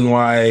the reason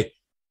why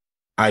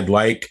I'd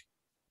like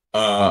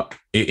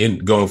in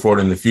going forward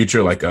in the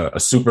future, like a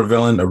super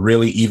villain, a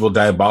really evil,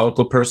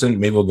 diabolical person.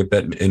 Maybe we'll get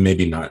that, and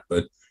maybe not.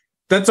 But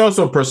that's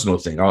also a personal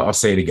thing. I'll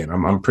say it again.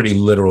 I'm pretty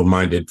literal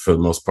minded for the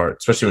most part,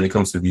 especially when it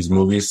comes to these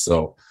movies.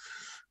 So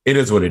it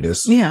is what it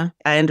is. Yeah,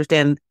 I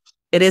understand.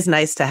 It is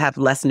nice to have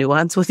less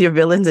nuance with your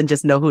villains and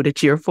just know who to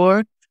cheer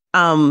for.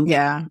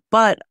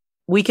 But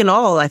we can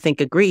all, I think,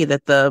 agree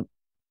that the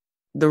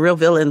real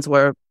villains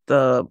were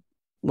the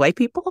white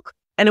people,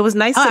 and it was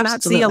nice to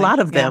not see a lot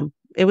of them.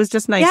 It was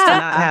just nice to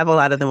not have a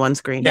lot of them on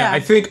screen. Yeah, I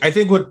think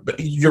what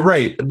you're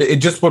right. It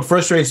just, what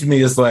frustrates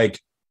me is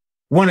like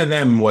one of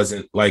them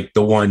wasn't like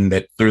the one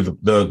that threw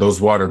those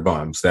water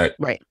bombs that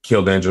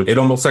killed Angela. It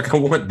almost like I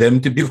want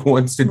them to be the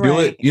ones to do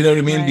it. You know what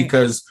I mean? Right.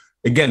 Because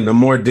again,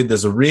 Namor did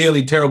this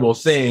really terrible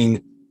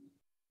thing,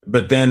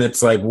 but then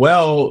it's like,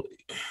 well,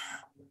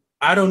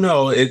 I don't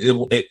know.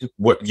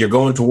 What you're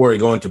going to war, you're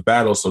going to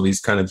battle, so these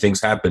kind of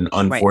things happen,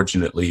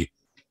 unfortunately. Right.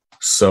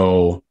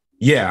 So.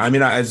 Yeah, I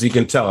mean, as you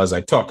can tell, as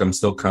I talk, I'm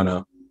still kind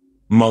of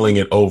mulling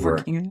it over.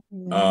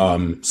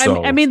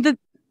 So I mean,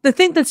 the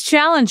thing that's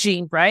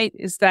challenging, right,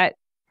 is that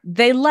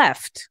they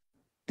left.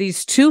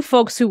 These two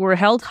folks who were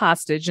held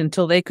hostage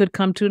until they could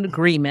come to an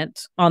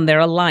agreement on their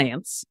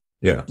alliance.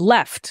 Yeah,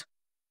 left,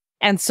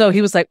 and so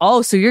he was like,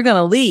 "Oh, so you're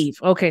gonna leave?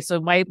 Okay,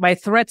 so my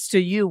threats to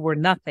you were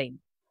nothing."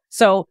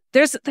 So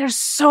there's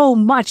so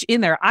much in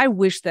there. I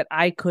wish that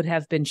I could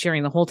have been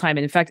sharing the whole time.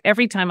 And in fact,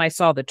 every time I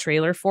saw the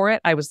trailer for it,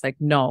 I was like,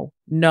 no,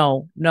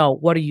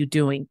 what are you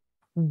doing?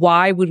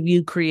 Why would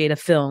you create a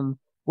film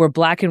where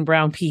Black and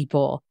brown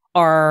people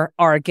are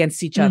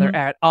against each other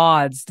at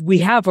odds? We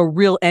have a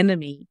real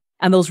enemy,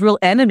 and those real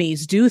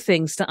enemies do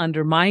things to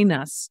undermine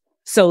us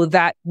so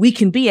that we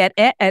can be at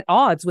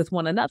odds with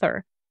one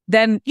another.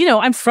 Then,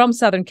 I'm from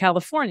Southern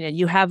California.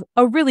 You have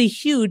a really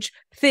huge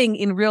thing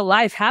in real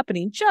life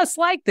happening just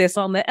like this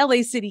on the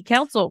LA City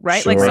Council,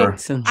 right?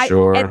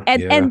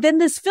 And then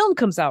this film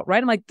comes out, right?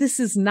 I'm like, this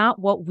is not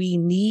what we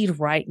need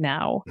right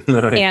now.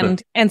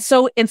 and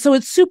so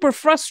it's super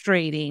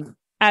frustrating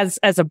as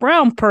a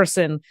brown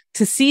person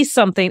to see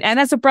something, and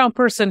as a brown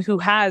person who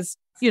has,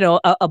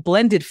 a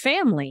blended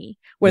family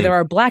where there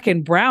are Black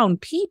and brown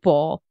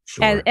people.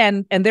 Sure.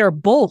 And they're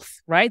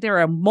both, right? There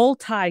are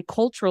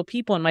multicultural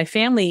people in my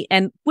family.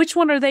 And which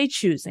one are they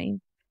choosing?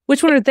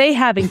 Which one are they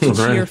having to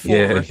cheer for?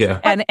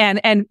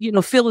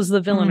 And Phil is the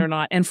villain or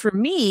not? And for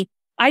me,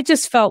 I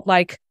just felt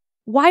like,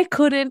 why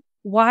couldn't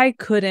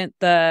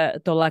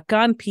the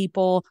Lakan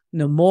people,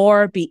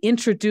 Namor, be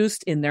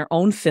introduced in their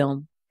own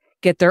film,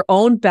 get their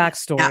own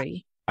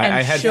backstory? Yeah.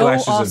 I had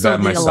flashes of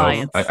that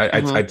myself.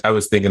 I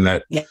was thinking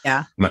that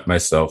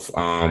myself.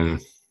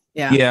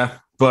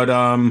 But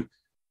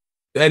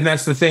and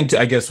that's the thing too.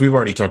 I guess we've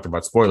already talked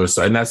about spoilers,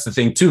 and that's the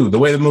thing too. The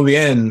way the movie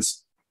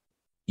ends,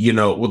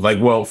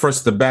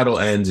 first the battle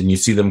ends and you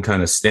see them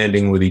kind of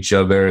standing with each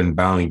other and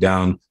bowing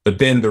down. But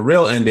then the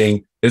real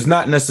ending is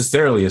not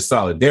necessarily a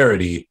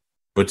solidarity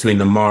between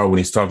Namor when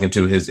he's talking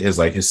to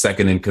his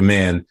second in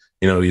command.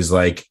 He's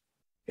like,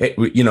 hey,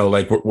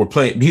 we're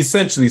playing. He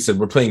essentially said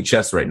we're playing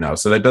chess right now.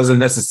 So that doesn't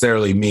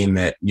necessarily mean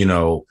that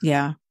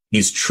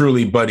he's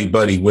truly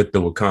buddy with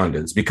the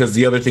Wakandans. Because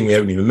the other thing we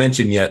haven't even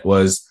mentioned yet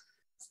was,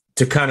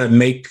 to kind of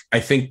make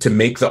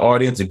the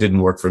audience, it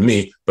didn't work for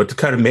me, but to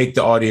kind of make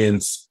the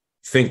audience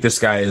think this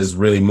guy is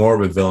really more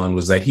of a villain,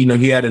 was that, he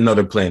had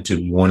another plan too.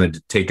 He wanted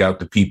to take out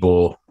the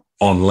people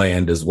on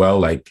land as well.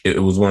 Like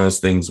it was one of those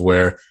things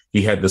where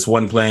he had this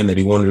one plan that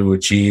he wanted to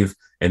achieve.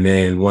 And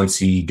then once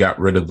he got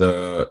rid of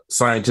the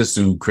scientists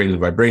who created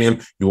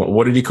vibranium,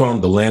 what did he call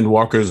them? The land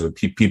walkers, or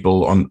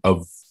people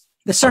of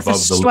the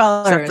surface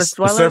dwellers.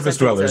 The surface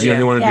dwellers. Yeah,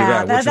 he wanted to do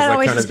that. That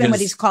always has been what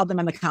he's called them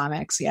in the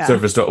comics. Yeah,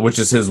 which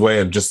is his way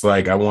of just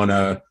like, I want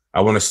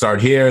to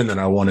start here, and then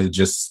I want to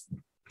just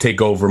take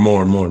over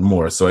more and more and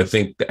more. So I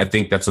think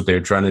that's what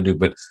they're trying to do.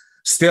 But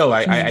still,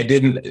 I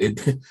didn't.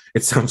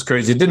 It sounds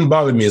crazy. It didn't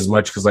bother me as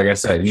much because, like I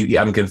said,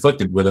 I'm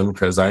conflicted with him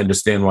because I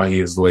understand why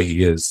he is the way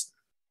he is.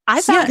 I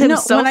found him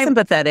so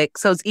sympathetic.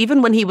 So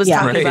even when he was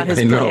talking about his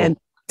plan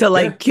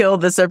to kill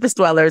the surface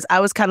dwellers, I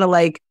was kind of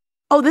like,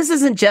 oh, this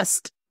isn't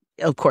just,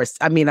 of course,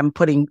 I mean, I'm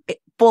putting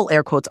full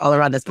air quotes all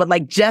around this, but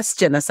like just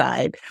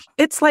genocide.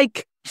 It's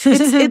like,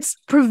 it's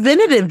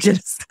preventative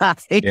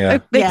genocide.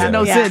 It makes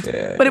no sense.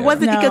 But it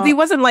wasn't because he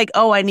wasn't like,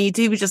 oh, I need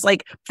to. He was just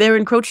like, they're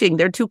encroaching.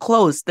 They're too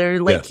close.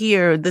 They're like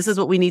here. This is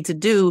what we need to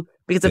do.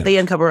 Because if they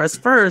uncover us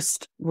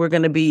first, we're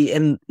going to be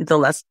in the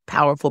less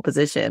powerful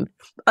position.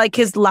 Like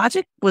his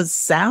logic was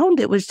sound.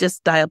 It was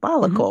just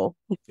diabolical.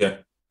 Yeah.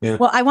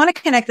 Well, I want to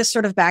connect this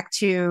sort of back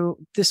to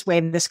this way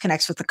this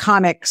connects with the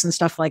comics and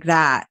stuff like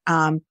that.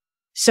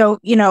 So,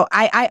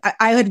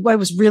 I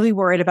was really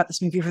worried about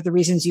this movie for the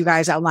reasons you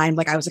guys outlined.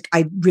 Like, I was like,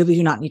 I really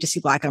do not need to see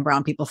Black and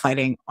brown people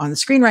fighting on the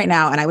screen right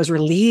now. And I was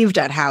relieved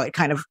at how it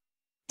kind of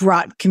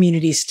brought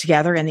communities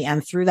together in the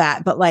end through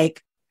that. But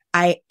like,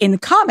 in the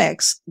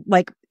comics,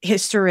 like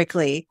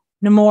historically,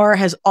 Namor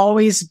has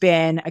always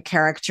been a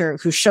character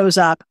who shows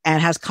up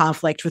and has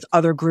conflict with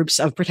other groups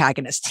of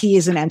protagonists. He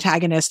is an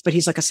antagonist, but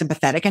he's like a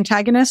sympathetic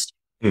antagonist.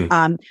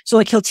 So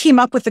like he'll team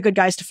up with the good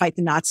guys to fight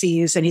the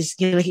Nazis, and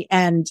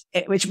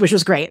which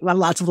was great.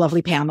 Lots of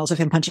lovely panels of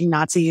him punching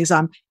Nazis.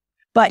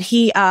 But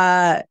he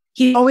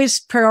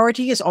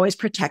priority is always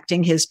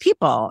protecting his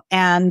people,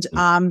 and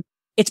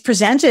it's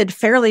presented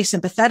fairly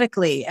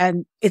sympathetically,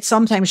 and it's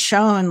sometimes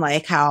shown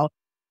like how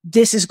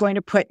this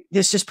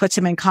just puts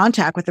him in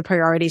contact with the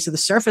priorities of the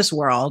surface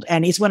world.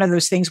 And he's one of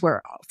those things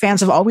where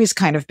fans have always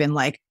kind of been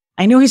like,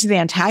 I know he's the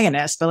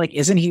antagonist, but like,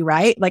 isn't he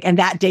right? Like, and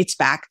that dates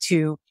back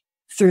to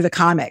through the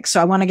comics. So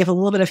I want to give a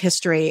little bit of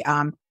history.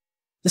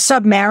 The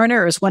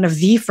Submariner is one of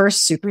the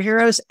first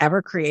superheroes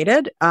ever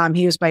created.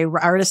 He was by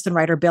artist and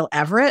writer Bill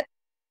Everett.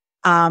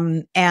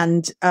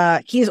 And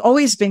he has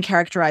always been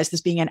characterized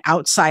as being an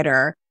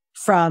outsider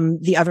from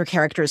the other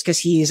characters because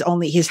he's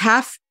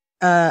half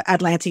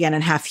Atlantean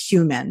and half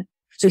human.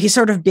 So he's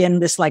sort of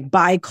been this like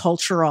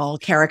bicultural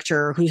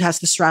character who has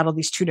to straddle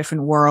these two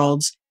different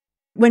worlds.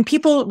 When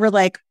people were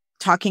like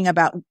talking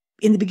about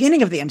in the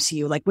beginning of the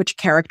MCU, like which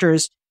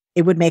characters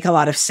it would make a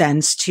lot of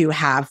sense to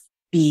have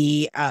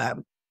be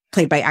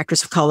played by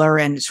actors of color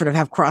and sort of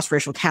have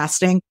cross-racial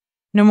casting,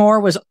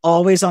 Namor was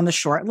always on the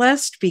short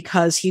list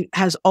because he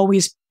has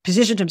always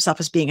positioned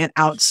himself as being an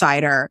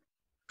outsider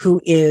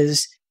who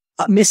is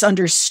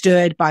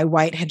misunderstood by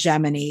white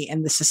hegemony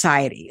in the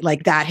society.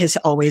 Like that has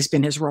always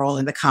been his role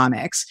in the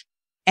comics.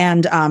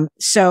 And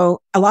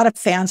so a lot of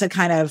fans had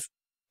kind of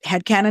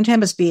headcanoned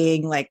him as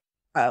being like,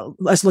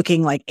 as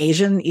looking like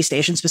East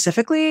Asian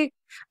specifically.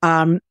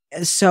 But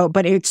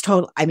it's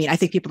total. I mean, I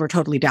think people are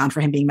totally down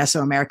for him being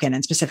Mesoamerican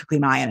and specifically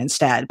Mayan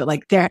instead. But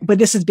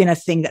this has been a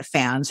thing that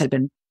fans had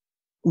been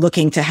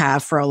looking to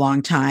have for a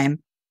long time.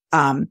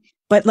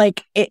 But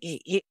like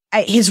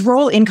his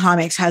role in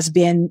comics has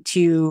been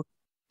to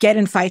get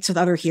in fights with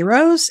other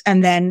heroes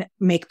and then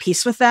make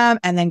peace with them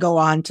and then go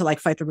on to like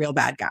fight the real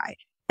bad guy.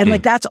 And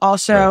like that's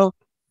also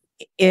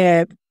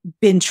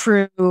been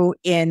true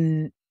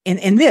in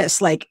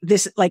this, when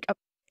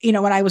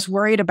I was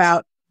worried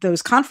about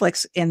those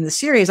conflicts in the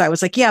series, I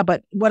was like, yeah,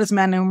 but what does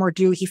Man No More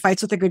do? He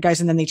fights with the good guys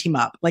and then they team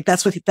up. Like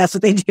that's what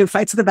they do.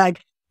 Fights with the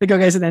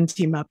good guys and then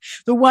team up.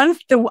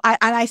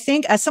 I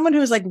think as someone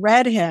who's like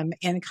read him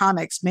in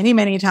comics many,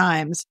 many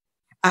times,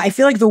 I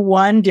feel like the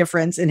one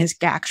difference in his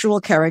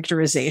actual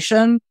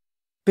characterization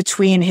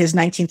between his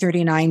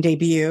 1939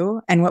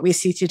 debut and what we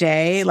see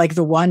today, like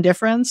the one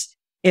difference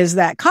is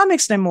that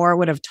comics Namor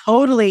would have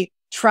totally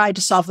tried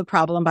to solve the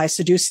problem by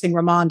seducing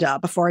Ramonda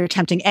before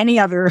attempting any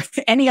other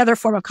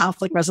form of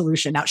conflict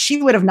resolution. Now,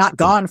 she would have not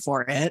gone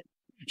for it.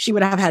 She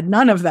would have had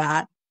none of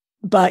that.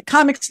 But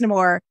comics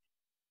Namor,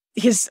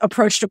 his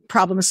approach to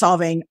problem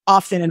solving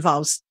often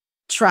involves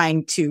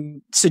trying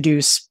to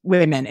seduce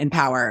women in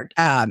power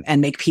and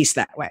make peace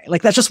that way.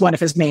 Like that's just one of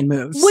his main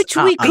moves. Which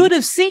we could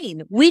have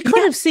seen. We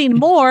could have seen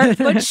more,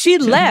 but she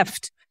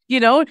left.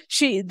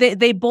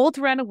 They both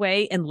ran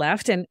away and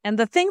left. And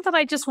the thing that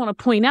I just want to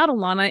point out,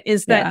 Elana,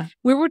 is that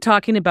we were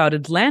talking about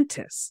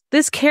Atlantis.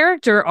 This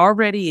character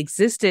already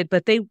existed,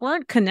 but they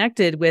weren't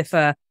connected with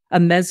a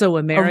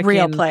Mesoamerican, a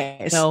real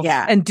place,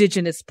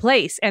 indigenous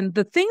place. And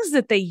the things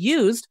that they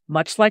used,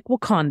 much like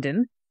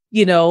Wakandan,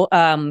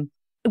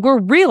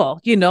 were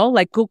real,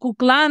 like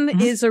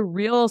Coogler is a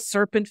real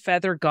serpent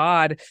feather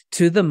god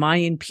to the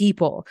Mayan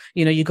people.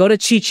 You go to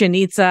Chichen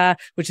Itza,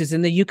 which is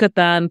in the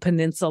Yucatan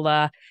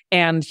Peninsula,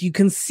 and you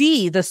can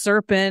see the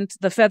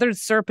feathered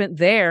serpent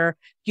there,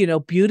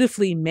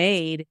 beautifully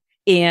made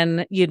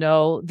in,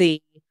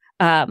 the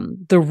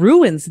the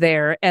ruins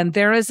there, and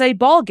there is a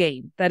ball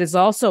game that is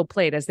also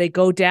played as they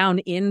go down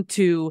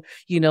into,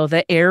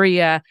 the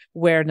area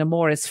where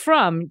Namor is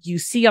from. You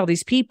see all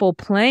these people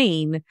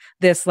playing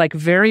this like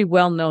very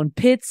well-known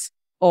pits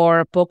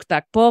or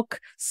pok-tak-pok,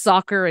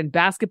 soccer and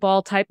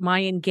basketball type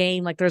Mayan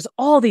game. Like there's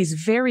all these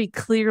very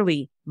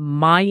clearly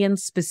Mayan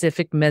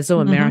specific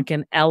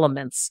Mesoamerican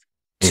elements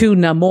to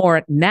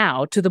Namor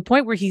now, to the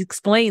point where he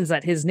explains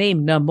that his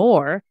name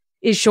Namor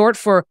is short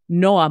for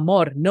no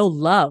amor, no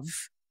love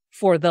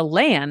for the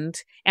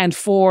land and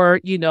for,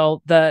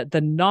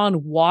 the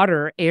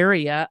non-water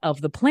area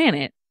of the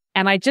planet.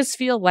 And I just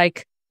feel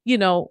like,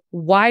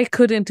 why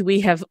couldn't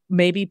we have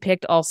maybe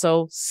picked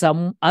also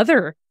some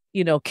other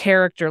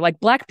character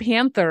like Black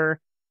Panther,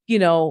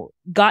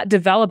 got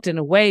developed in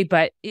a way,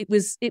 but it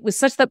was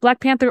such that Black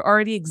Panther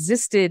already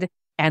existed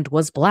and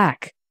was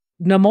Black.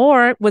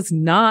 Namor was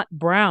not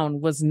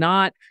brown, was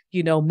not,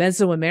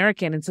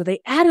 Mesoamerican. And so they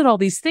added all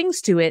these things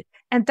to it.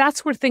 And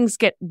that's where things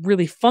get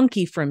really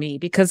funky for me,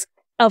 because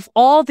of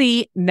all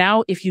the,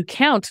 now, if you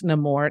count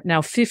Namor,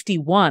 now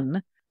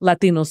 51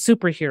 Latino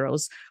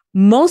superheroes,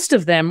 most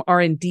of them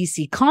are in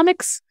DC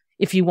Comics.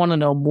 If you want to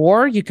know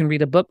more, you can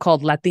read a book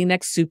called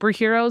Latinx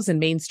Superheroes in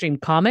Mainstream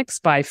Comics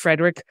by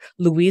Frederick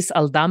Luis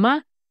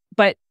Aldama.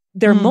 But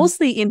they're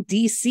mostly in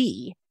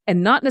DC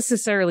and not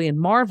necessarily in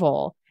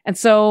Marvel. And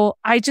so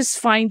I just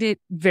find it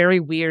very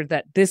weird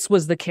that this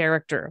was the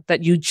character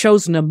that you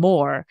chose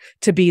Namor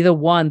to be the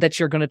one that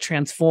you're going to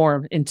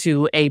transform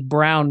into a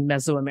brown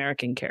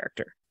Mesoamerican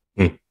character.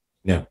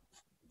 Yeah.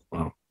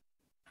 Wow.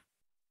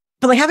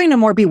 But like having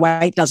Namor be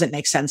white doesn't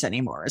make sense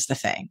anymore is the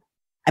thing.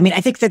 I mean,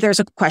 I think that there's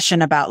a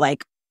question about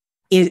like,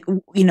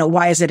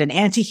 why is it an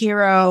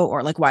anti-hero,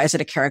 or like, why is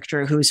it a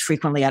character who's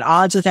frequently at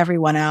odds with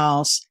everyone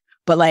else?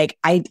 But like,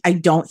 I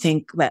don't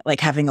think that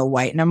like having a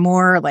white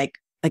Namor, like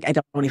I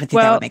don't even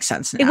think that would make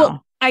sense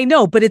now. I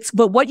know, but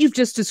what you've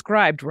just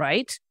described,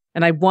 right?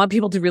 And I want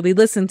people to really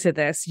listen to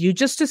this. You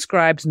just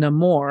described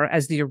Namor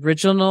as the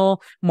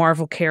original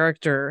Marvel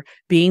character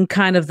being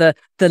kind of the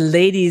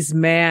ladies'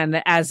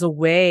 man as a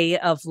way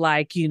of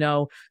like,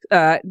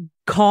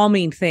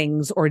 calming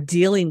things or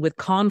dealing with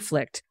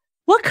conflict.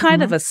 What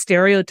kind of a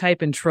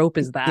stereotype and trope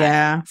is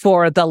that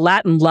for the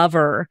Latin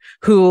lover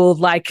who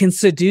like can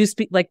seduce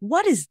people? Like,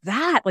 what is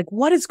that? Like,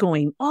 what is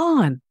going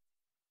on?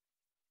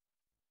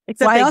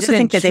 Except I also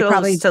think that they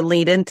probably to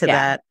lead into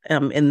that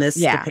in this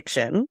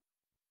depiction.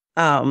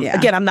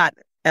 Again, I'm not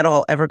at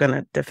all ever going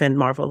to defend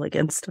Marvel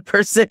against a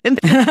person,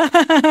 but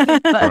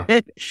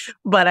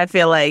I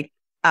feel like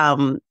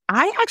I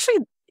actually,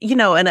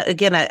 and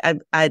again,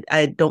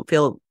 I don't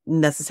feel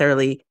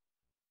necessarily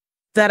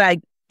that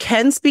I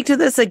can speak to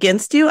this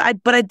against you.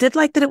 But I did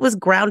like that it was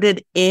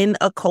grounded in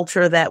a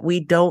culture that we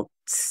don't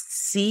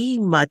see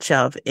much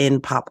of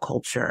in pop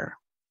culture.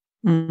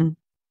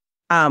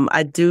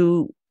 I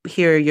do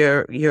hear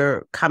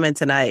your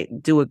comments, and I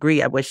do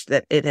agree. I wish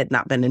that it had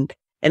not been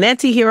an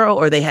anti-hero,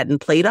 or they hadn't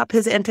played up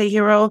his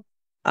anti-hero.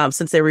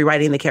 Since they're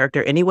rewriting the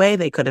character anyway,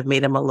 they could have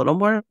made him a little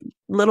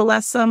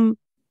less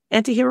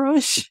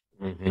anti-hero-ish.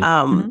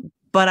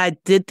 But I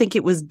did think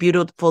it was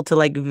beautiful to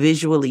like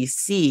visually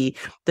see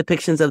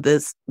depictions of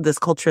this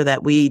culture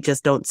that we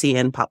just don't see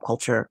in pop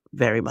culture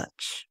very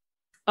much.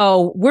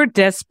 Oh, we're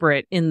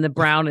desperate in the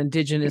brown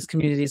indigenous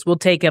communities. We'll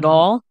take it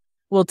all.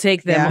 We'll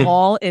take them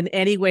all in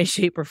any way,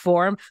 shape, or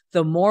form.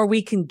 The more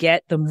we can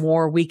get, the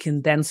more we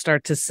can then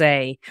start to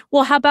say,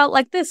 well, how about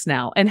like this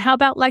now? And how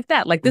about like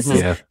that? Like this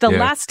is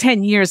last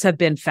 10 years have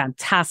been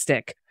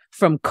fantastic.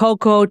 From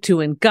Coco to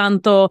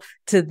Encanto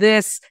to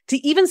this, to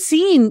even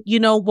seeing,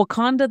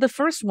 Wakanda, the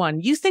first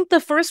one. You think the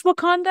first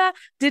Wakanda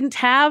didn't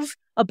have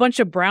a bunch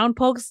of brown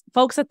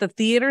folks at the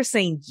theater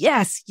saying,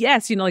 yes,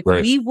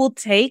 we will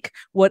take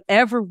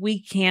whatever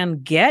we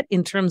can get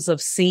in terms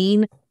of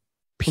seeing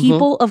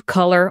people of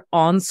color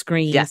on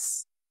screen,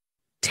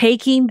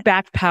 taking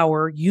back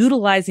power,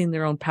 utilizing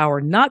their own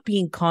power, not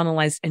being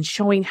colonized, and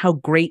showing how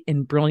great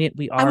and brilliant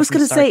we are. I was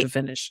going to say, to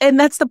finish. And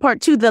that's the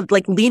part too, the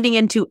like leaning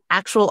into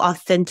actual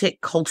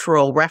authentic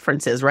cultural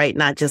references, right?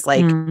 Not just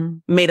like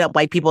made up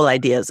white people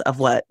ideas of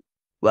what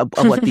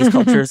these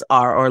cultures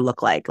are or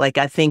look like. Like,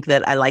 I think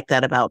that I like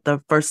that about the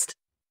first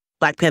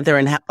Black Panther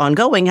and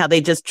ongoing, how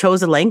they just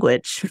chose a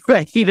language,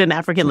 right? An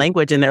African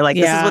language. And they're like,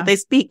 this is what they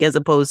speak, as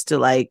opposed to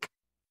like,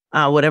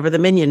 whatever the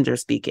minions are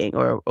speaking,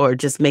 or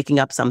just making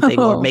up something,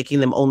 or making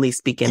them only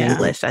speak in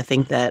English. I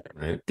think that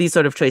these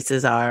sort of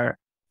choices are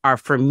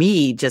for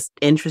me just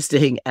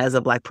interesting as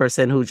a Black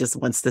person who just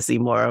wants to see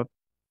more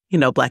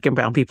of, Black and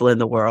brown people in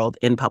the world,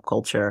 in pop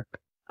culture,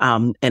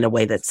 in a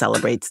way that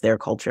celebrates their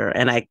culture.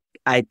 And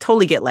I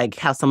totally get like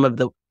how some of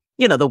the,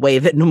 the way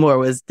that Namor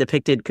was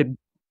depicted could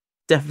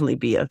definitely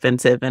be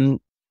offensive, and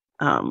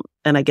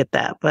I get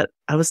that, but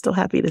I was still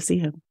happy to see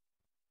him.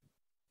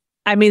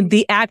 I mean,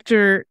 the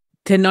actor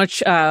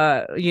Tenoch,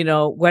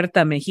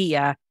 Huerta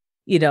Mejia,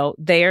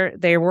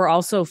 they were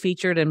also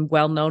featured and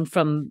well known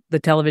from the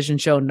television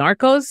show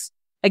Narcos.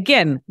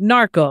 Again,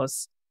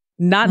 Narcos,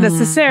 not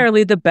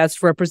necessarily the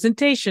best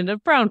representation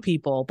of brown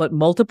people, but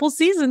multiple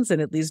seasons,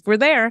 and at least we're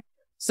there.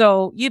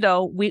 So,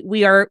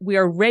 we are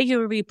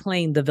regularly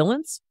playing the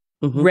villains,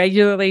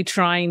 regularly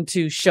trying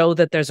to show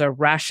that there's a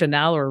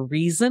rationale or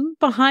reason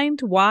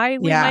behind why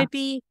we might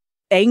be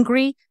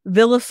angry,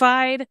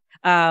 vilified,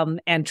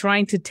 and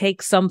trying to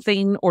take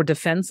something or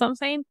defend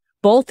something.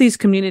 Both these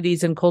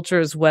communities and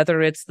cultures,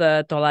 whether it's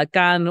the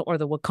Tolacan or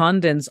the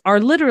Wakandans, are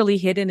literally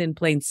hidden in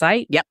plain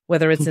sight. Yep.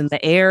 Whether it's in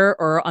the air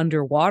or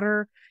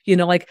underwater.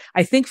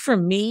 I think for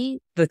me,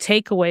 the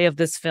takeaway of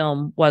this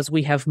film was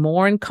we have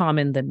more in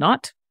common than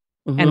not.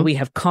 And we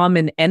have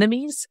common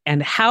enemies,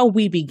 and how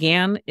we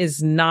began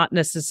is not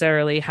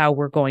necessarily how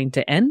we're going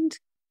to end.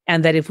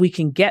 And that if we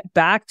can get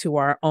back to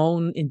our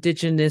own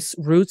indigenous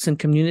roots and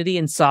community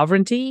and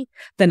sovereignty,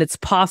 then it's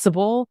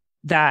possible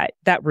that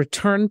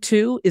return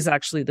to is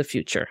actually the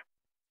future.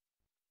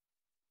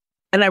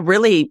 And I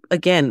really,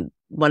 again,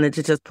 wanted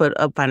to just put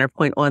a finer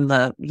point on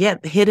the,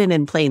 hidden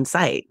in plain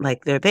sight.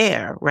 Like they're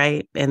there,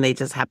 right? And they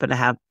just happen to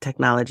have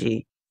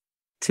technology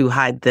to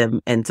hide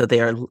them. And so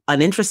they are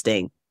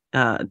uninteresting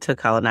to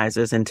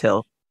colonizers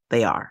until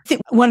they are. I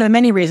think one of the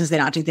many reasons they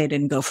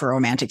didn't go for a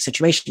romantic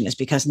situation is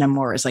because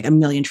Namor is like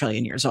 1,000,000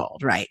 trillion years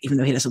old, right? Even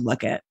though he doesn't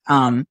look it.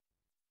 And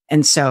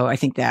so I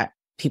think that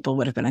people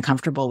would have been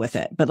uncomfortable with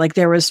it. But like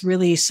there was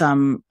really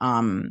some,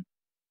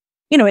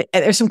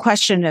 there's some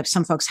question that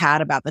some folks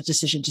had about the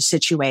decision to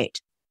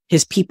situate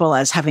his people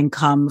as having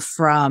come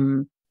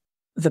from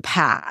the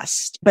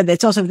past. But they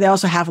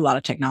also have a lot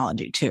of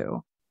technology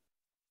too.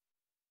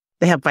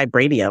 They have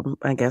vibranium,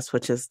 I guess,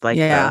 which is like,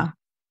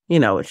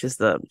 which is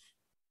the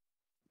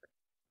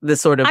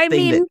sort of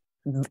thing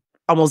that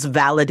almost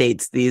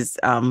validates these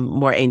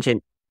more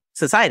ancient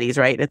societies,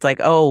 right? It's like,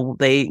 oh,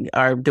 they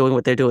are doing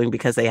what they're doing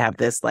because they have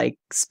this like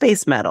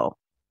space metal.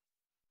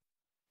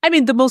 I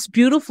mean, the most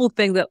beautiful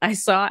thing that I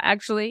saw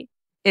actually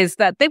is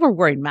that they were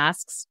wearing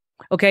masks.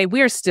 Okay,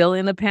 we are still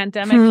in a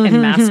pandemic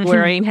and mask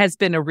wearing has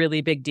been a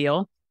really big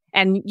deal.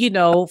 And,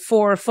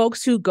 for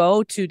folks who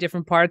go to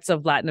different parts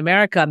of Latin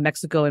America,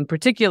 Mexico in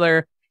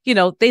particular,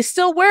 they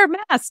still wear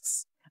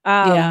masks.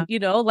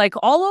 Like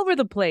all over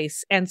the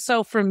place. And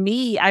so for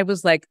me, I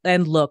was like,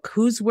 and look,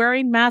 who's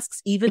wearing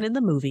masks even in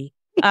the movie?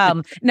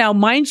 Now,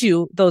 mind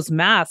you, those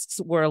masks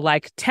were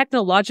like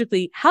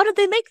technologically, how did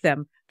they make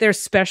them? They're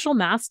special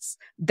masks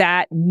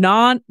that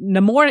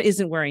Namor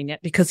isn't wearing it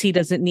because he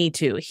doesn't need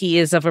to. He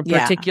is of a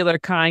particular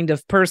kind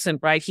of person,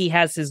 right? He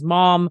has his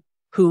mom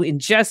who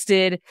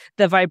ingested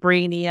the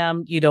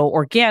vibranium,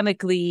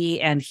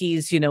 organically, and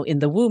he's, in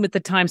the womb at the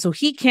time. So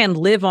he can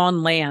live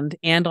on land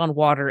and on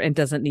water and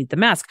doesn't need the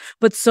mask.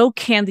 But so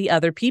can the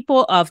other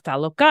people of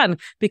Talocan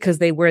because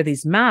they wear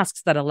these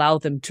masks that allow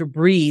them to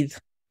breathe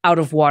out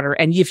of water.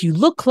 And if you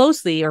look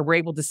closely or we're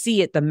able to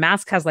see it, the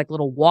mask has like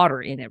little water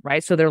in it,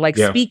 right? So they're like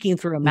speaking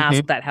through a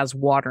mask that has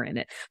water in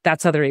it.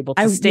 That's how they're able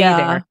to stay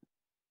there.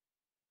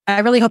 I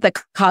really hope that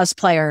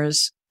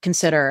cosplayers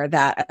consider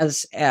that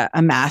as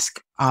a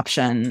mask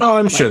option. Oh,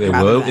 I'm sure they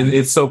will.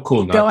 It's so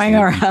cool not going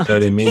around. You know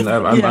what I mean?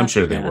 I'm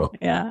sure they will.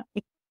 Yeah.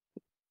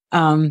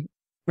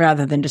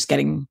 Rather than just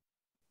getting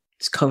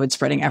COVID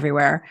spreading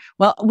everywhere.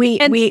 Well,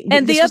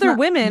 the other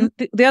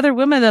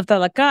women of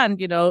Talocan,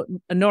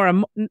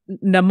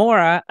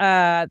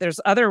 Namora. There's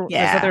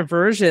other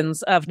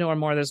versions of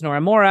Namora. There's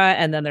Noramora,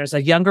 and then there's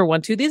a younger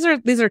one too. These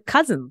are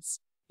cousins.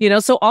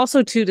 So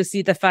also too to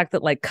see the fact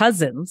that like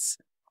cousins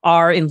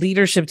are in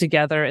leadership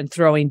together and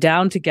throwing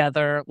down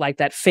together like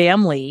that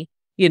family.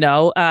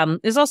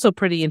 Is also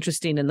pretty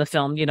interesting in the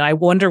film. I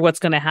wonder what's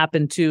going to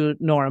happen to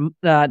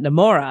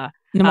Namora.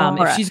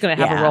 If she's going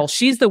to have a role.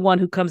 She's the one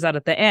who comes out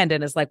at the end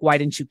and is like, why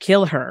didn't you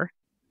kill her?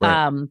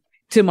 Right.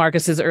 To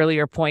Marcus's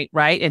earlier point,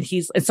 right? And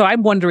so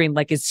I'm wondering,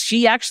 like, is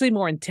she actually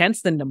more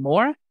intense than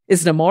Namora?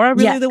 Is Namora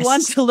really the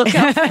one to look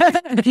out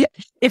for?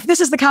 If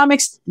this is the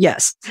comics,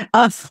 yes.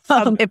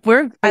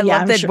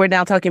 We're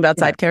now talking about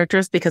side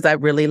characters because I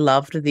really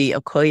loved the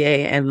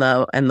Okoye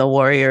and the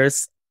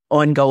Warriors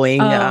ongoing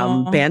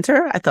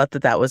banter. I thought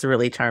that was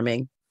really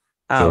charming.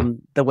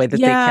 The way that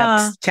they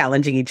kept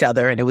challenging each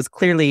other, and it was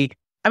clearly,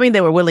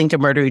 they were willing to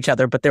murder each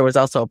other, but there was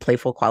also a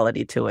playful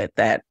quality to it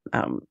that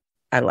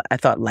I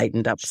thought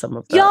lightened up some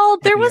of the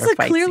there was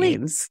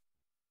scenes.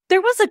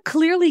 There was a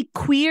clearly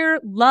queer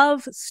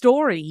love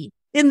story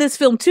in this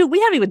film too. We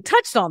haven't even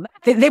touched on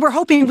that. They were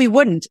hoping we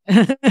wouldn't.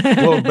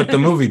 Well, but the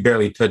movie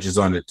barely touches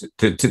on it.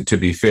 To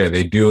be fair,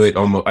 they do it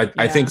almost.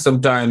 I think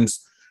sometimes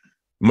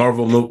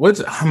Marvel.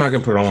 I'm not gonna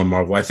put it on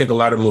Marvel. I think a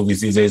lot of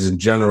movies these days, in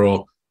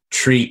general,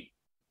 treat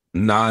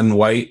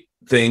non-white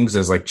things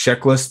as like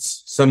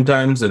checklists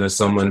sometimes, and as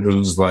someone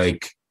who's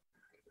like,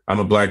 I'm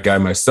a Black guy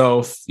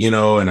myself,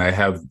 and I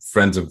have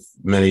friends of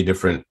many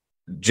different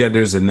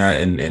genders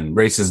and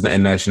races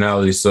and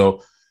nationalities.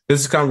 So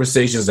this is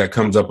conversations that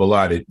comes up a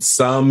lot.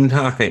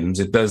 Sometimes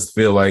it does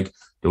feel like,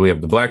 do we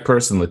have the Black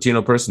person,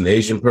 Latino person, the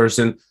Asian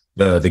person,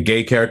 the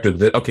gay character?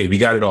 Okay, we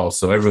got it all.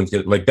 So everyone's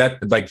like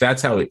that. Like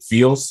that's how it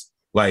feels.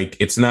 Like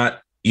it's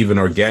not even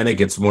organic.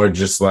 It's more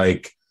just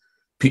like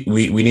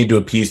we need to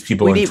appease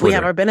people on Twitter. We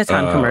have our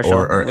Benetton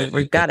commercial.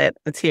 We've got it.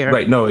 It's here.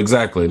 Right. No,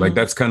 exactly. Like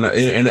that's kind of,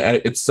 and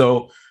it's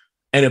so,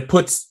 and it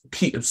puts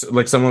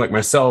like someone like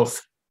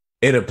myself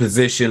in a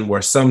position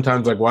where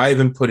sometimes like, why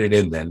even put it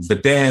in then?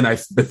 But then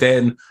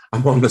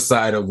I'm on the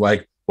side of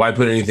like, why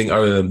put anything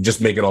other than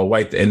just make it all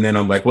white? And then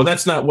I'm like, well,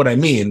 that's not what I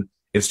mean.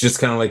 It's just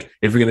kind of like,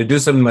 if you're going to do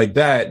something like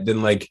that,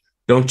 then like,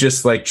 don't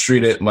just like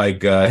treat it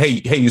like,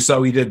 hey, you saw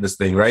we did this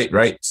thing, right?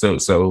 Right.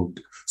 So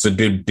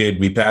did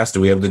we pass?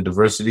 Do we have the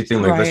diversity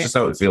thing? Like, that's just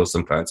how it feels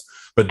sometimes.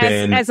 But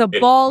then as a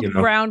bald,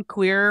 brown,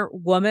 queer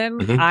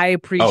woman, I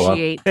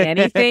appreciate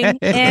anything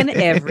and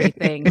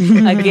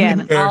everything.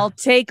 Again, I'll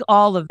take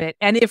all of it.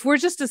 And if we're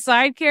just a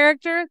side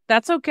character,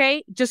 that's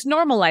okay. Just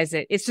normalize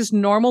it. It's just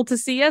normal to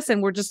see us,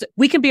 and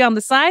we can be on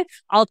the side.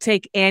 I'll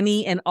take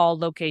any and all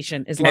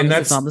location as long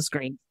as it's on the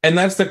screen. And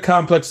that's the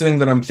complex thing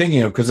that I'm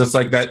thinking of, because it's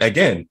like that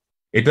again.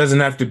 It doesn't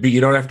have to be.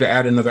 You don't have to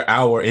add another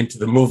hour into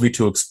the movie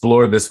to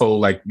explore this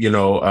whole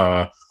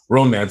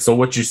romance. So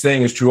what you're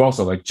saying is true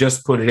also. Like,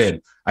 just put it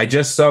in. I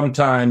just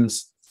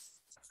sometimes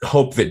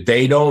hope that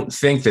they don't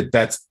think that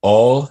that's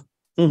all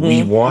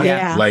we want.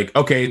 Yeah. Like,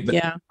 okay,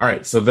 all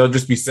right. So they'll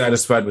just be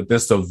satisfied with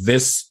this. So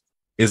this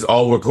is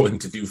all we're going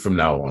to do from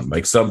now on.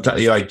 Like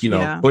sometimes,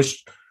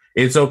 push.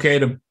 It's okay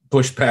to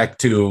push back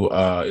to.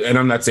 And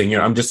I'm not saying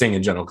I'm just saying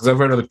in general, because I've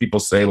heard other people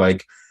say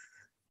like,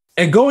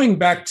 and going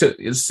back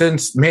to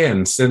since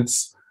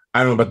I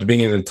don't know about the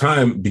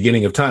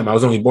beginning of time. I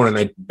was only born in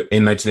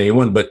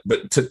 1981, but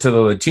to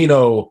the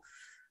Latino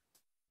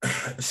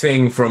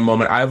thing for a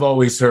moment, I've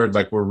always heard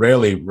like we're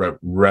rarely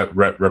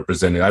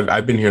represented.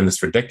 I've been hearing this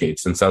for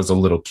decades, since I was a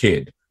little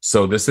kid.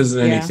 So this isn't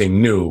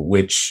anything new,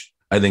 which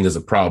I think is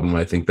a problem.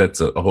 I think that's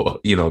a whole,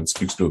 it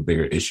speaks to a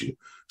bigger issue.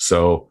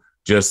 So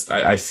just,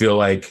 I feel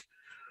like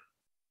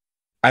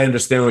I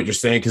understand what you're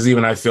saying, because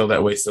even I feel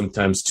that way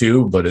sometimes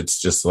too, but it's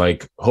just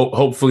like,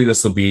 hopefully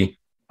this will be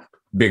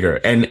bigger.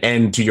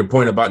 And to your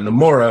point about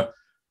Namora,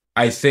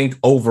 I think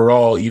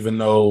overall, even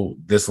though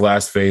this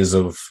last phase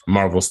of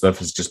Marvel stuff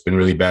has just been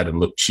really bad and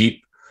looked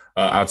cheap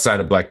outside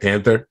of Black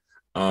Panther,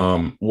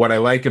 what I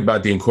like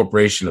about the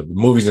incorporation of the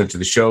movies into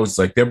the shows,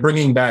 like they're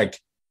bringing back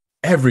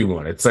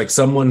everyone. It's like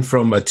someone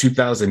from a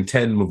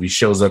 2010 movie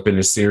shows up in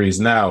a series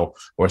now,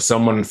 or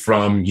someone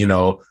from,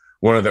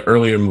 one of the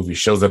earlier movies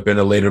shows up in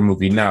a later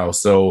movie now.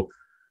 So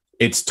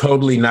it's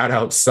totally not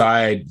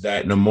outside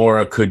that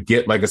Namora could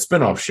get like a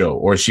spinoff show,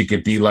 or she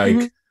could be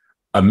like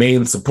a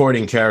main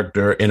supporting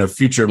character in a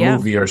future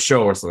movie or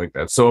show or something like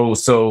that.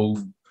 So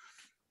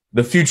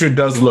the future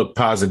does look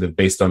positive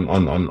based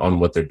on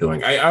what they're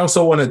doing. I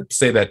also want to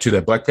say that too,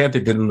 that Black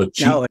Panther didn't look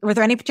cheap. No. Were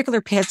there any particular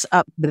bits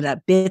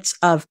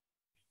of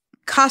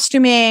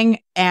costuming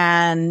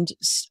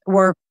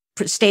or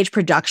stage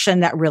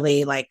production that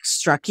really like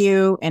struck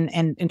you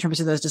in terms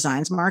of those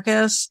designs,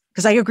 Marcus?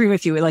 Because I agree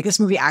with you. Like, this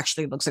movie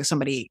actually looks like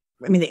somebody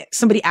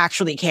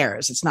actually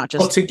cares. It's not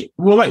just to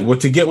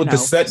get with the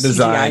set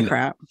design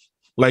crap.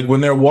 Like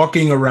when they're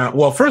walking around.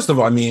 Well, first of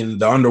all, I mean,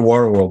 the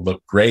underwater world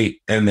looked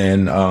great, and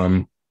then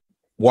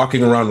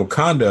walking around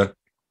Wakanda,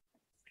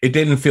 it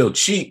didn't feel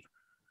cheap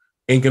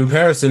in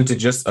comparison to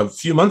just a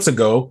few months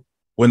ago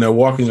when they're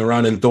walking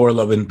around in Thor: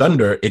 Love and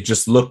Thunder. It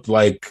just looked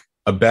like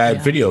a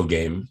bad video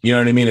game. You know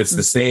what I mean? It's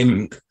the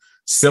same,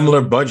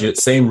 similar budget,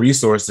 same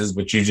resources,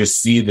 but you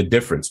just see the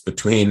difference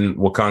between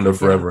Wakanda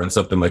Forever and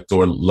something like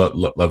Thor: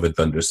 Love and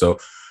Thunder. So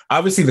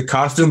obviously the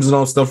costumes and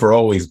all stuff are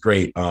always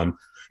great.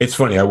 It's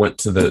funny. I went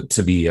to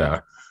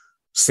the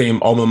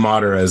same alma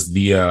mater as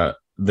the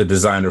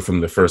designer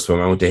from the first film.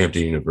 I went to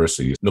Hampton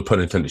University. No pun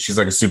intended. She's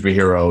like a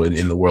superhero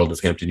in the world of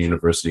Hampton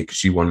University, because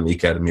she won the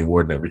Academy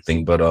Award and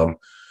everything. But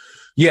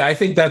I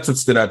think that's what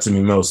stood out to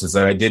me most, is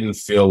that I didn't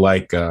feel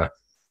like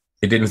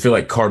it didn't feel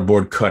like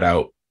cardboard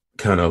cutout,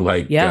 kind of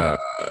like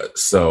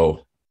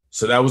so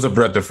that was a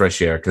breath of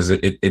fresh air, because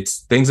it's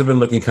things have been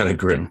looking kind of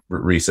grim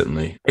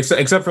recently,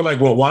 except for like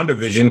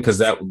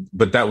WandaVision,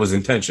 but that was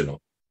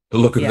intentional. The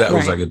look of that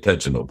was like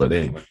intentional. But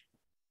anyway,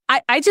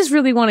 I just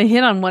really want to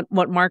hit on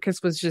what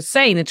Marcus was just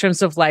saying in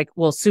terms of like,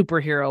 well,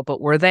 superhero,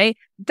 but were they?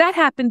 That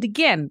happened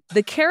again.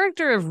 The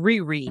character of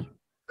Riri,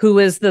 who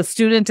is the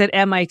student at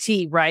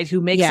MIT, right?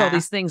 Who makes all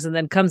these things and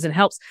then comes and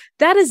helps.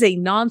 That is a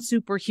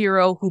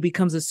non-superhero who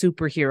becomes a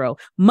superhero,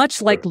 much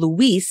like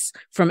Luis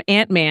from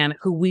Ant-Man,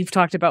 who we've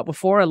talked about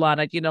before,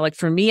 Elana. Like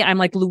for me, I'm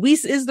like,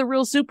 Luis is the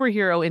real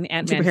superhero in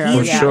Ant-Man.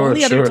 He's the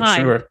only other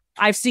time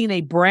I've seen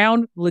a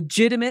brown,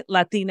 legitimate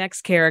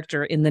Latinx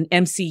character in the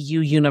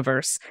MCU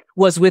universe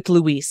was with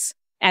Luis.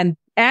 And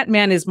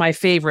Ant-Man is my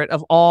favorite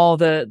of all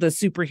the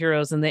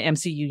superheroes in the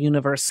MCU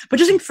universe. But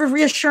just for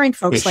reassuring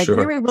folks,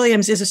 Riri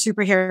Williams is a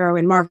superhero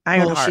in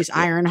Marvel. She's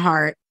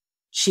Ironheart.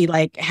 She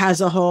like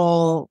has a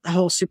whole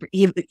super.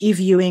 Eve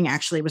Ewing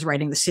actually was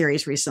writing the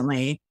series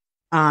recently.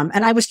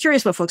 And I was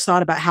curious what folks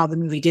thought about how the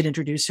movie did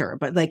introduce her.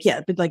 But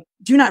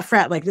do not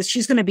fret. Like this,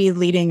 she's going to be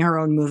leading her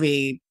own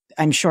movie,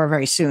 I'm sure,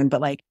 very soon.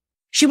 But like,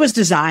 she was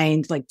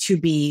designed like to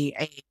be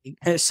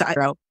a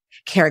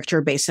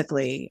character,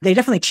 basically. They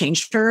definitely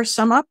changed her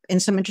some up in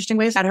some interesting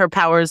ways. Had her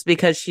powers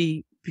because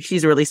she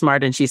she's really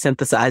smart and she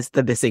synthesized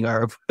the missing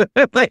herb.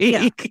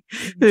 The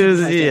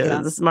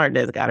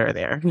smartness got her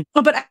there.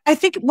 Oh, but I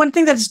think one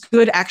thing that's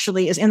good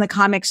actually is in the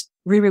comics,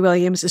 Riri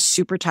Williams is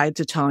super tied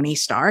to Tony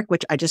Stark,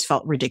 which I just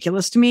felt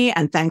ridiculous to me.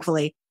 And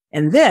thankfully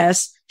in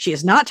this, she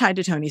is not tied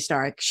to Tony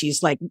Stark.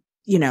 She's like,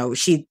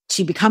 she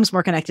becomes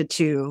more connected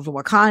to the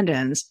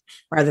Wakandans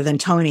rather than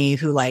Tony,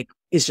 who like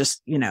is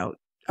just,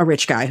 a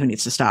rich guy who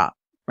needs to stop.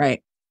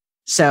 Right.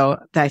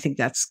 So I think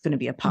that's going to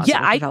be a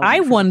positive. Yeah, I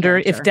wonder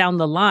if down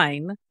the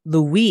line,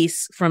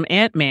 Luis from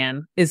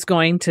Ant-Man is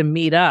going to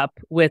meet up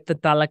with the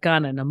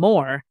Talakan and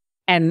Namor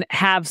and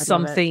have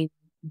something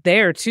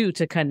there too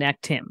to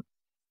connect him.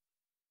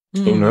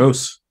 Who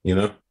knows?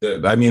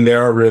 I mean,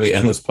 there are really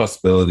endless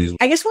possibilities.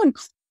 I guess one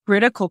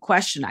critical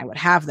question I would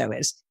have though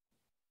is,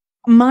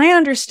 my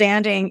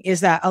understanding is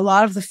that a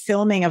lot of the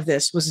filming of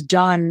this was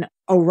done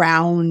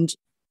around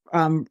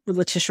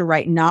Letitia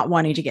Wright not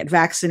wanting to get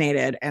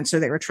vaccinated, and so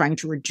they were trying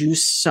to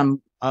reduce some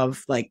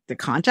of like the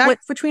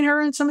contact between her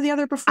and some of the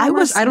other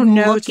performers. I don't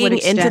know looking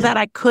into that.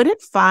 I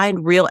couldn't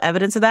find real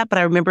evidence of that, but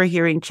I remember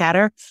hearing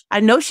chatter.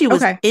 I know she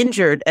was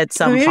injured at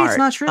some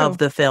part of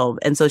the film,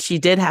 and so she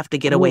did have to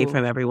get away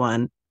from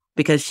everyone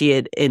because she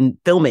had in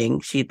filming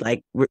she'd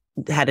like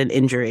had an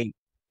injury,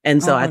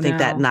 and so I think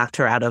that knocked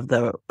her out of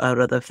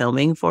the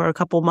filming for a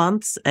couple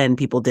months, and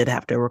people did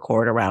have to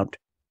record around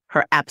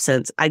her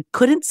absence. I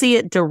couldn't see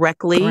it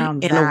directly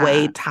in a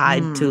way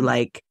tied to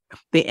like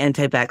the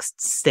anti-vax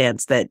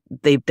stance that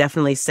they've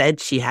definitely said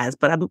she has.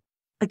 But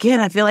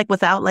I feel like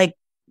without like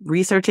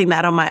researching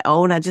that on my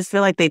own, I just feel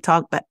like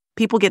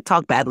people get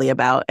talked badly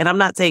about. And I'm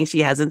not saying she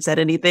hasn't said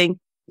anything.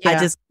 I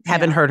just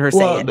haven't heard her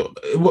say it.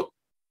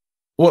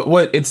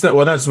 It's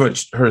not so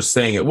much her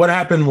saying it. What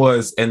happened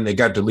was, and they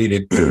got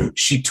deleted,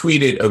 she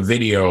tweeted a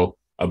video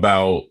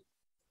about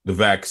the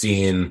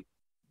vaccine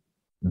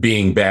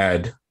being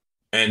bad.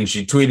 And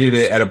she tweeted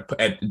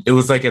it it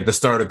was like at the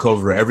start of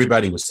COVID,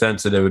 everybody was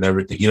sensitive and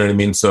everything, you know what I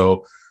mean?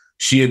 So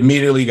she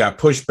immediately got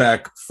pushed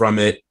back from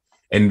it.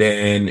 And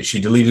then she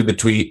deleted the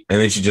tweet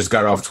and then she just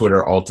got off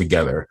Twitter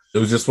altogether. It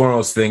was just one of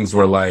those things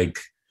where like,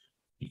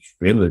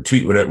 you're able to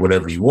tweet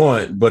whatever you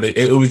want, but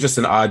it was just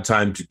an odd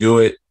time to do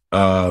it.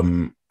 I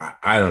don't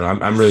know.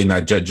 I'm really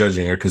not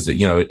judging her because,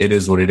 it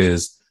is what it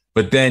is.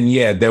 But then,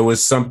 there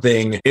was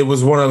something. It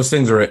was one of those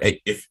things where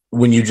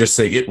when you just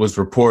say it was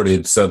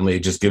reported, suddenly it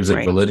just gives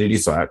it validity.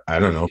 So I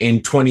don't know.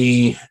 In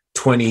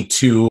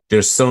 2022,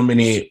 there's so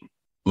many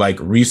like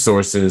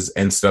resources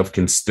and stuff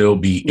can still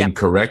be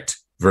incorrect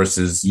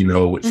versus,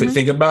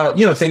 think about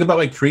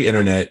like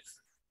pre-internet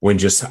when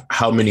just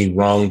how many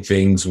wrong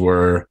things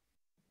were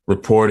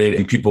reported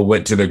and people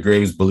went to their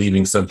graves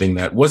believing something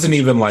that wasn't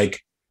even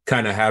like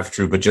kind of half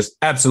true, but just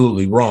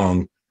absolutely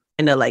wrong.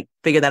 And to like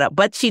figure that out.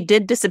 But she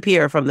did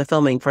disappear from the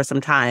filming for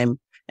some time.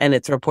 And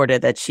it's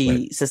reported that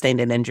she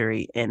sustained an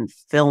injury in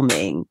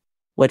filming,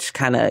 which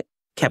kind of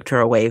kept her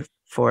away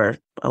for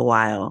a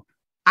while.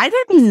 I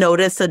didn't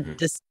notice a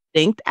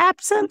distinct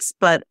absence,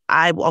 but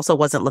I also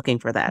wasn't looking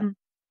for that.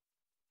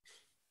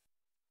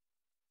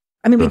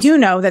 I mean, we do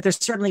know that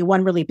there's certainly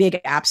one really big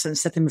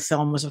absence that the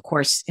film was, of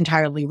course,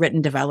 entirely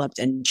written, developed,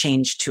 and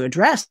changed to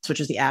address, which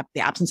is the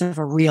absence of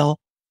a real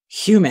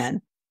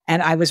human.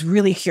 And I was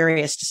really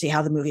curious to see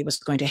how the movie was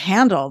going to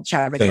handle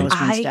Chadwick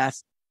Boseman's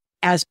death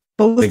as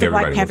both the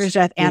Black Panther's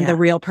death and the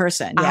real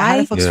person. How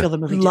do folks feel the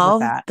movie did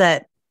with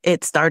that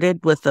it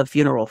started with a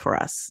funeral for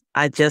us.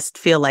 I just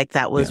feel like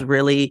that was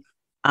really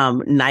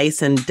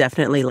nice and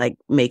definitely like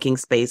making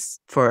space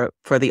for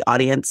the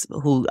audience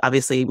who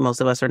obviously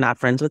most of us are not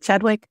friends with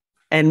Chadwick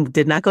and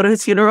did not go to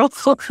his funeral.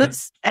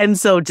 And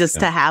so just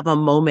to have a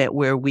moment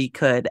where we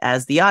could,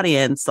 as the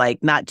audience,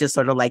 like not just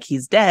sort of like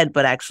he's dead,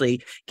 but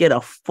actually get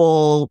a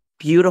full,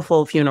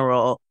 beautiful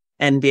funeral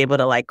and be able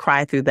to like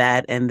cry through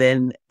that. And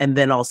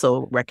then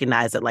also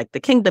recognize that like the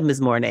kingdom is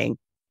mourning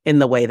in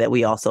the way that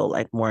we also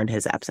like mourn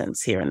his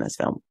absence here in this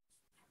film.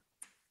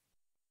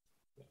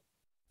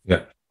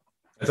 Yeah.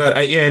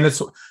 And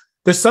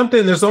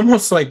there's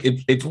almost like,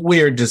 it's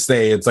weird to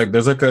say, it's like,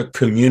 there's like a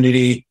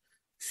community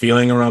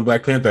feeling around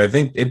Black Panther. I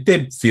think it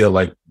did feel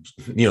like,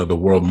 the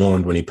world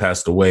mourned when he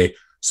passed away.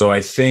 So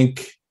I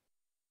think,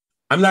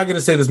 I'm not going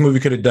to say this movie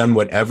could have done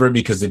whatever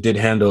because it did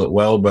handle it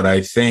well, but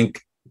I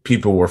think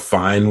people were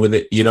fine with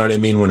it. You know what I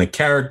mean? When a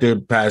character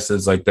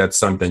passes, like that's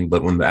something,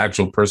 but when the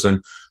actual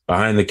person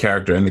behind the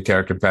character and the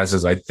character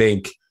passes, I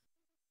think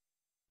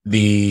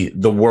the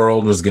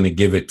world was going to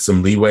give it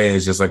some leeway. And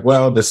it's just like,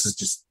 well, this is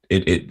just,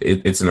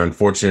 it's an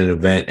unfortunate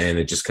event and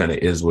it just kind of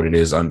is what it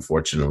is,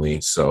 unfortunately.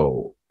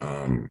 So,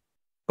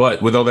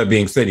 but with all that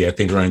being said, I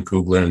think Ryan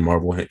Coogler and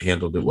Marvel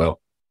handled it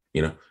well,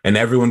 and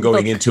everyone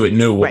going into it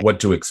knew what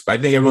to expect.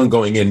 I think everyone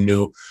going in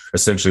knew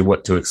essentially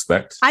what to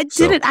expect. I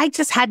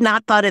just had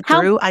not thought it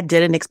through. I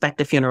didn't expect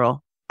a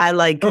funeral. I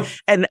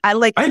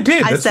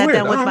sat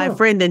down with my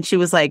friend and she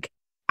was like,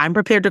 I'm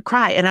prepared to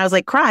cry. And I was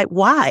like, cry?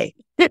 Why?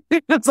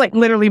 It's like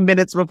literally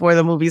minutes before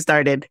the movie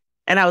started.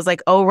 And I was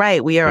like, oh,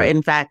 right. We are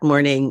in fact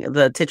mourning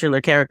the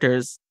titular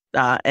characters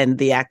and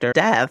the actor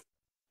death.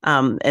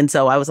 And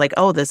so I was like,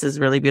 oh, this is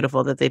really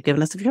beautiful that they've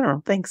given us a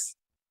funeral. Thanks.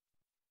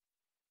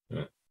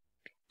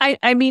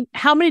 I mean,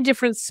 how many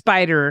different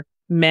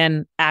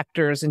Spider-Men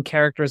actors and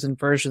characters and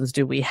versions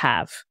do we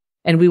have?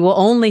 And we will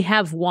only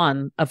have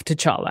one of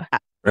T'Challa.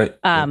 Right.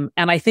 And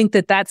I think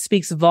that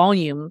speaks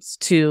volumes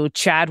to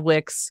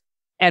Chadwick's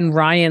and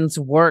Ryan's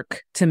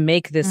work to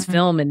make this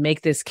film and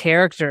make this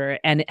character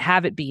and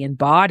have it be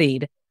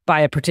embodied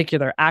by a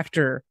particular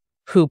actor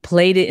who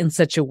played it in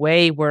such a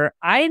way where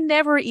I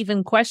never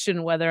even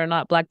questioned whether or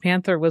not Black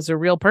Panther was a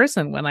real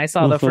person when I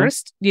saw the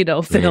first,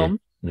 film.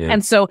 Yeah.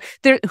 And so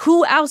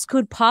who else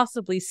could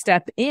possibly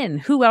step in?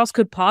 Who else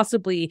could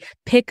possibly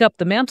pick up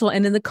the mantle?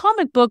 And in the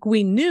comic book,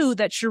 we knew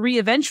that Shuri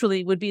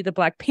eventually would be the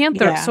Black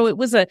Panther. Yeah. So it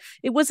was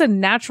a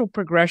natural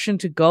progression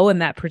to go in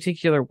that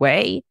particular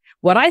way.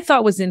 What I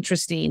thought was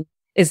interesting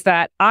is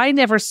that I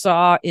never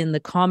saw in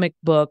the comic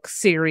book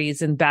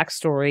series and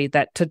backstory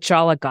that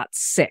T'Challa got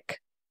sick,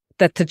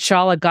 that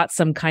T'Challa got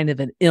some kind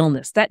of an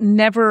illness. That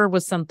never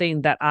was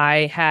something that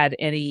I had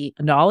any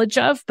knowledge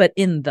of. But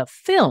in the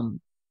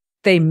film,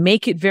 they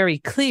make it very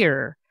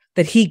clear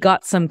that he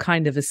got some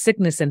kind of a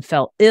sickness and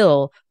felt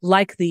ill,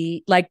 like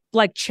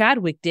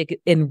Chadwick did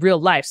in real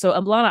life. So,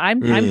 Elana,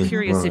 I'm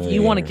curious if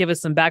you want to give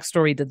us some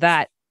backstory to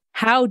that.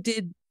 How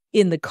did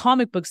in the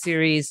comic book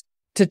series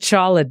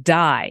T'Challa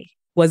die?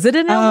 Was it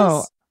an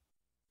illness?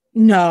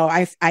 No,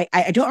 I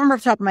don't remember off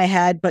the top of my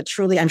head, but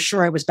truly, I'm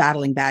sure I was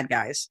battling bad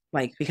guys,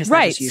 because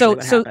that's usually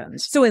what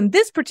happens. So in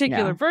this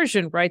particular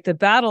version, right, the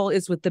battle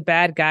is with the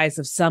bad guys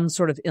of some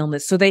sort of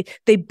illness. So they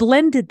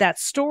blended that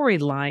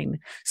storyline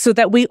so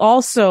that we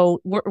also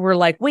were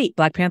like, wait,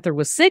 Black Panther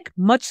was sick,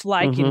 much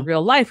like in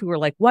real life. We were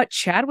like, what?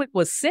 Chadwick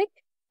was sick?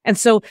 And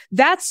so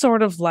that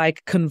sort of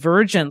like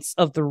convergence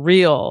of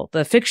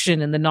the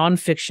fiction and the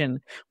nonfiction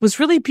was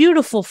really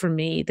beautiful for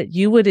me, that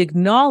you would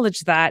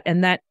acknowledge that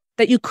and that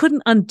you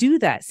couldn't undo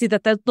that. See,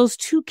 that those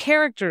two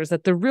characters,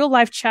 that the real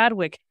life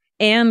Chadwick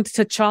and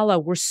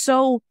T'Challa were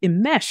so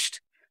enmeshed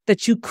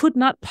that you could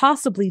not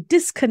possibly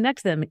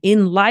disconnect them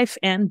in life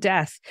and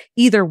death,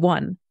 either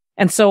one.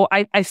 And so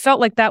I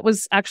felt like that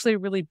was actually a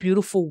really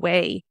beautiful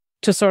way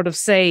to sort of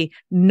say,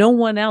 no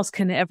one else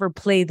can ever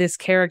play this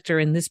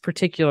character in this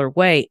particular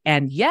way.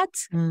 And yet,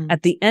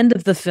 at the end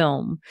of the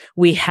film,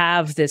 we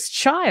have this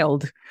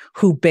child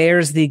who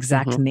bears the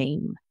exact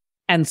name.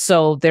 And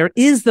so there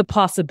is the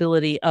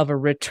possibility of a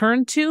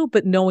return to,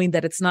 but knowing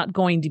that it's not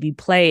going to be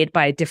played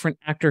by a different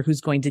actor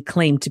who's going to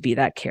claim to be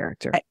that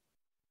character.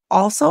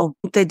 Also,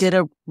 they did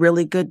a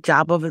really good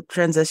job of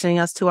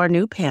transitioning us to our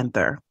new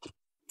Panther.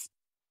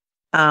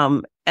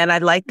 And I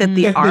like that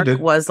the arc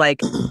was like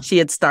she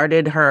had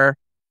started her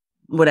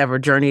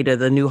journey to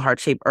the new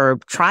heart-shaped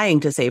herb,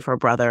 trying to save her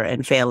brother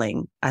and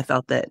failing. I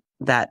felt that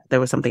there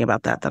was something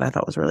about that I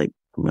thought was really,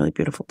 really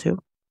beautiful too.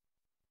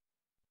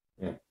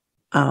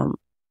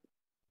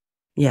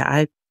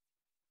 I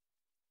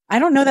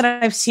don't know that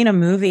I've seen a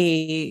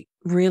movie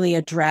really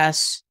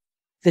address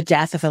the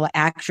death of an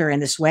actor in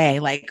this way.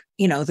 Like,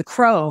 The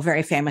Crow,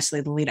 very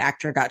famously, the lead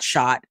actor got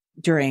shot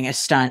during a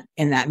stunt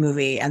in that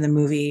movie. And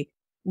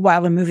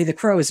while the movie The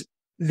Crow is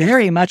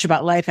very much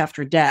about life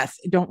after death,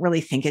 I don't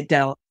really think it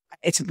dealt.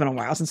 It's been a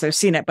while since I've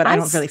seen it, but I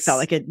don't really felt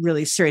like it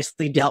really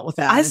seriously dealt with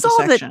that. I saw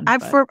that.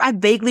 I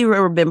vaguely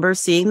remember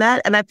seeing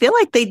that, and I feel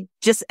like they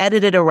just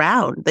edited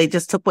around. They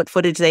just took what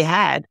footage they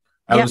had.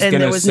 And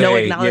there was no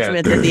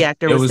acknowledgement that the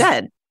actor was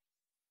dead.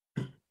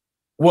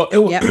 Well,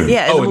 in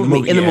the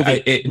movie.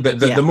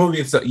 The movie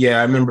itself. Yeah,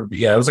 I remember.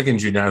 Yeah, it was like in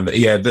junior high.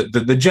 Yeah,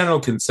 the general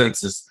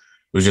consensus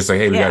was just like,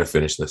 "Hey, we got to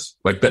finish this."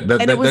 Like that.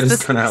 That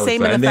is kind of how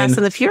same in the Fast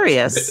and the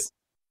Furious.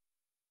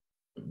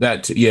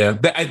 At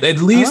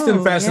least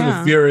in Fast and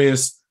the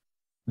Furious,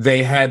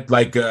 they had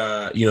like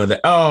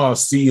I'll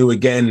see you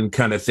again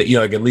kind of thing.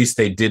 Like at least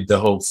they did the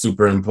whole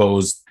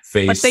superimposed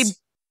face.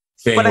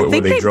 But I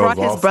think they brought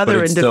his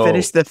brother in to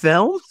finish the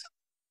film.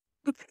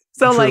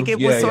 So true. Like it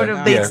was sort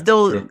of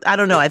true. I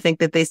don't know. I think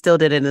that they still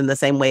did it in the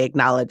same way,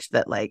 acknowledged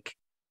that like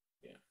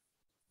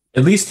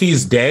at least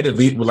he's dead. At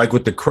least like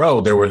with The Crow,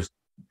 there were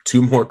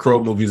 2 more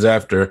Crow movies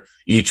after,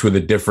 each with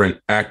a different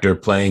actor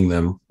playing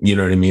them. You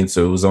know what I mean?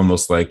 So it was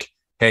almost like,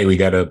 hey, we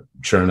got to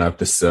churn out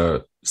this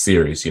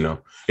series.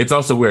 It's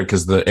also weird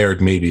because the Eric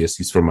Mabius,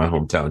 he's from my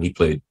hometown. He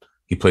played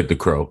the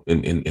Crow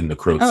in the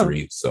Crow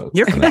 3. So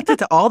you're connected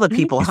to all the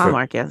people, huh,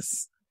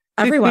 Marcus?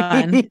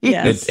 Everyone.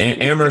 Yes.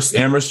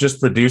 Amherst just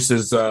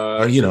produces,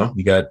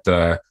 you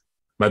got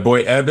my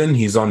boy Evan.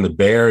 He's on The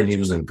Bear and he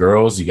was in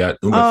Girls. You got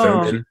Uma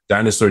Thurman,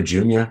 Dinosaur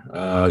Jr.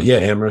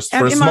 Amherst.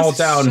 For a small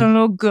town.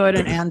 So good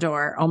in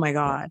Andor. Oh my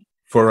God.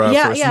 For a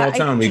small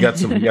town, we got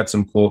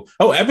some cool.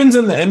 Oh, Evan's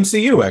in the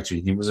MCU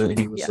actually. He was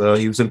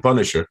in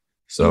Punisher.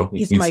 So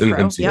he's in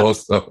MCU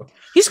also.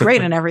 He's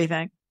great in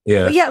everything.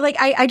 Yeah. But like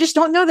I just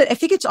don't know that. I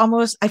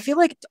feel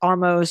like it's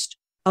almost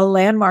a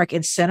landmark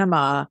in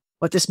cinema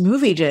what this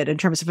movie did in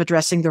terms of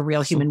addressing the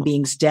real human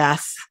being's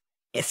death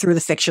through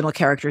the fictional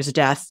character's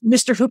death.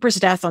 Mr. Hooper's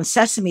death on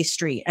Sesame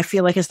Street, I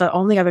feel like is the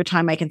only other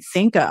time I can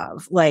think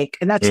of.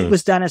 And that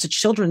was done as a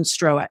children's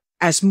show,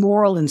 as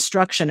moral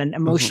instruction and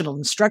emotional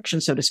instruction,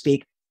 so to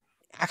speak,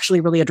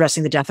 actually really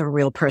addressing the death of a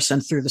real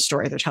person through the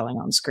story they're telling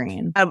on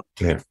screen.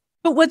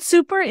 But what's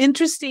super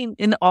interesting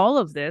in all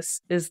of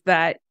this is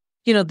that,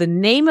 the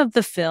name of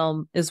the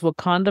film is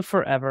Wakanda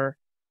Forever.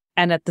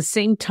 And at the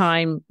same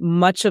time,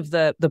 much of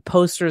the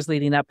posters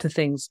leading up to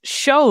things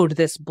showed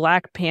this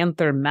Black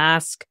Panther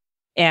mask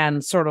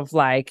and sort of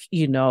like,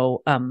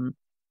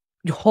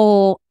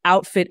 whole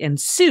outfit and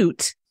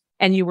suit.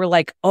 And you were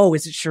like, oh,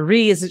 is it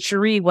Shuri? Is it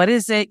Shuri? What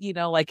is it?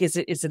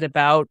 Is it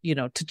about,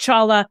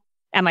 T'Challa?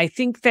 And I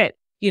think that,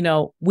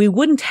 we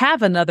wouldn't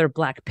have another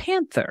Black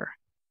Panther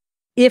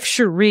if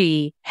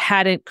Shuri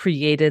hadn't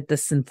created the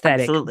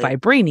synthetic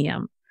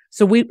vibranium.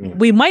 So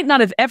we might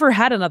not have ever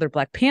had another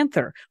Black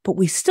Panther, but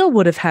we still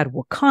would have had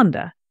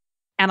Wakanda.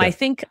 And I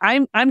think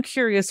I'm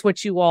curious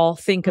what you all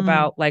think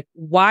about, like,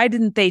 why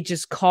didn't they they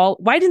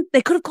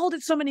could have called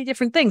it so many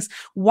different things.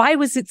 Why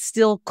was it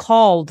still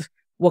called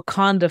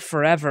Wakanda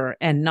Forever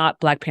and not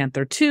Black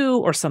Panther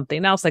 2 or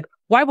something else? Like,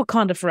 why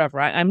Wakanda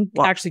Forever? I'm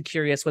actually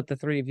curious what the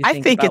three of you think.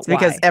 I think it's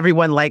because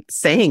everyone liked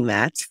saying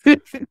that.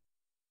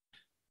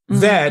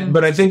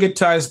 But I think it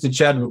ties to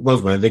Chadwick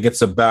Boseman. I think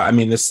it's about,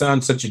 this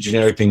sounds such a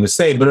generic thing to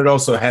say, but it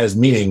also has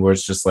meaning where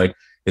it's just like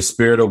his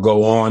spirit will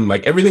go on.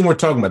 Like everything we're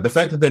talking about, the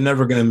fact that they're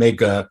never going to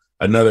make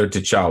another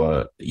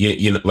T'Challa,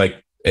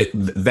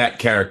 that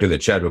character that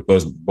Chadwick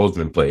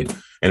Boseman played.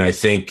 And I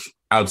think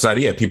outside,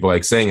 people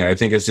like saying it, I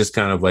think it's just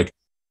kind of like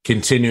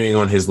continuing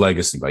on his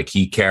legacy. Like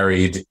he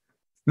carried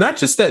not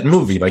just that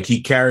movie, like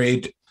he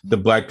carried the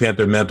Black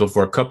Panther mantle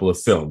for a couple of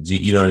films,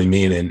 you know what I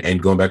mean?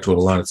 And going back to what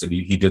Elana said,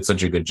 he did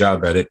such a good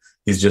job at it.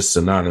 He's just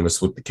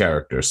synonymous with the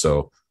character.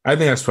 So I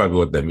think that's probably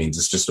what that means.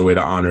 It's just a way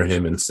to honor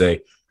him and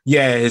say,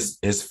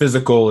 his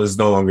physical is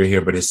no longer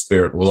here, but his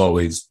spirit will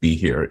always be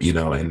here,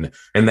 and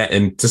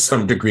to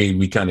some degree,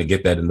 we kind of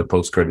get that in the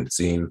post-credit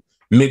scene,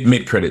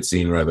 mid-credit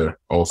scene rather.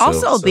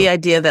 Also the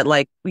idea that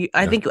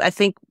I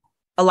think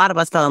a lot of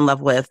us fell in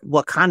love with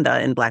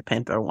Wakanda in Black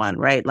Panther 1,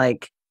 right?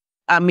 Like,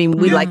 we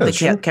like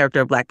the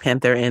character of Black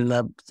Panther in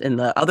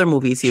the other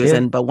movies he was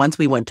in, but once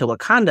we went to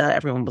Wakanda,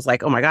 everyone was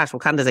like, "Oh my gosh,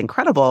 Wakanda's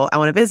incredible! I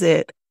want to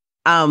visit."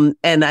 I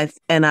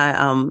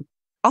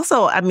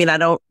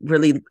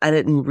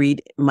didn't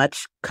read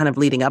much kind of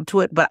leading up to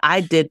it, but I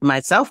did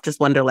myself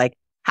just wonder, like,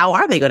 how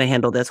are they going to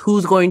handle this?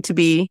 Who's going to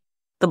be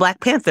the Black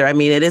Panther?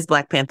 It is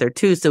Black Panther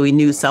 2, so we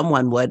knew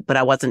someone would, but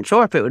I wasn't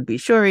sure if it would be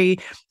Shuri,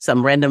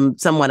 someone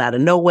out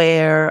of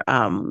nowhere,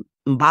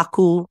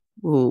 M'Baku,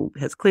 who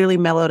has clearly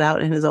mellowed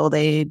out in his old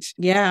age.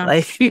 Yeah.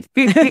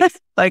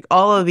 Like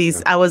all of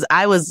these, I was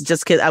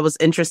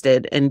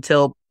interested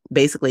until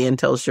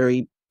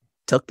Shuri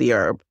took the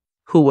herb,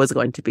 who was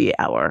going to be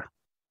our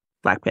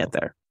Black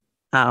Panther.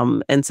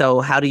 And so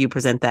how do you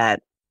present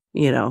that?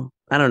 I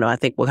don't know. I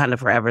think Wakanda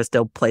Forever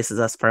still places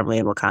us firmly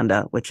in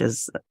Wakanda, which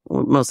is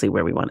mostly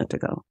where we wanted to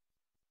go.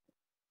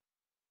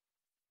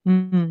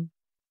 Mm-hmm.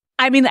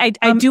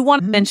 I do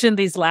want to mention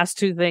these last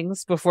two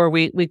things before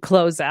we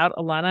close out,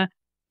 Elana.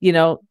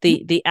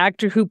 The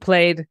actor who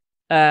played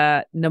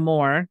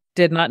Namor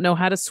did not know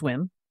how to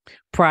swim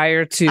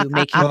prior to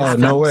making the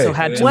film. No way. So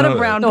had to, what a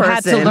brown person.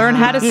 Had to learn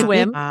how to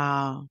swim.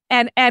 Oh.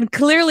 And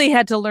clearly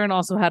had to learn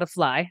also how to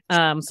fly. So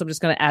I'm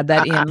just going to add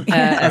that in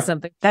as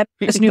something. That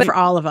is new for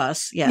all of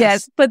us.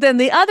 Yes. But then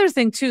the other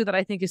thing too that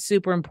I think is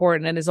super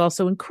important and is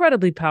also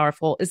incredibly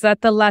powerful is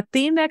that the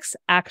Latinx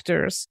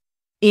actors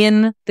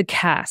in the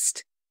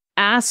cast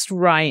asked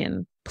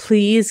Ryan,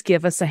 please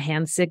give us a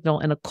hand signal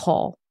and a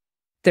call.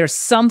 There's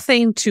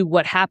something to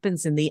what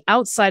happens in the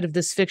outside of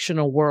this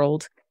fictional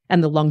world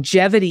and the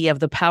longevity of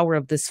the power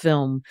of this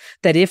film,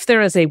 that if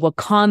there is a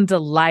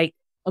Wakanda light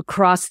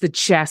across the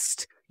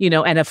chest,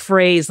 and a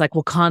phrase like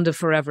Wakanda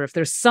Forever, if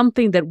there's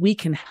something that we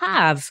can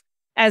have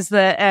as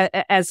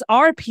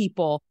our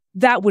people,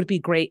 that would be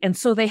great. And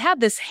so they have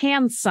this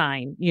hand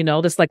sign,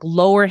 this like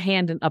lower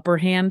hand and upper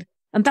hand.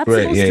 And that's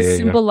supposed to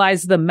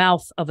symbolize the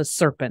mouth of a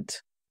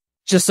serpent.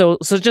 Just so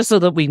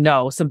that we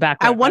know some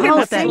background. I wondered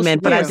what that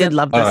meant, but I did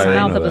love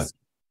this.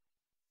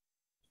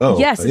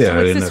 Yes, so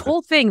it's this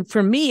whole thing.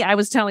 For me, I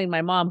was telling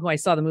my mom, who I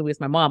saw the movie with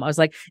my mom, I was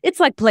like, it's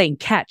like playing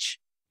catch.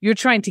 You're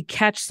trying to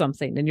catch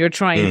something, and you're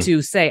trying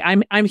to say,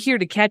 "I'm here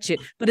to catch it,"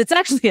 but it's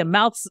actually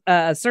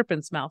a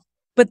serpent's mouth.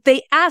 But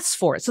they asked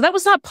for it, so that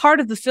was not part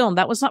of the film.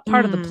 That was not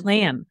part of the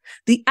plan.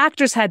 The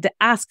actors had to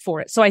ask for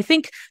it. So I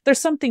think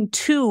there's something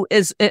too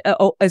as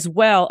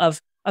well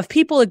of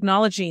people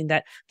acknowledging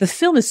that the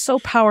film is so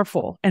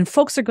powerful and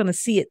folks are going to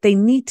see it. They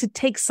need to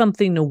take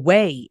something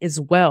away as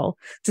well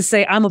to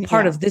say, I'm a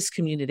part of this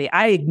community.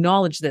 I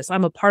acknowledge this.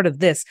 I'm a part of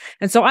this.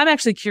 And so I'm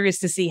actually curious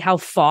to see how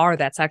far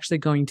that's actually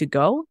going to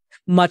go,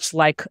 much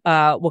like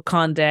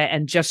Wakanda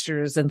and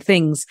gestures and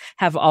things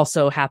have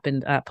also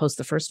happened post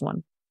the first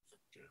one.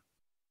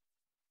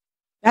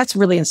 That's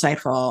really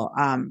insightful.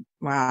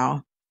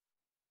 Wow.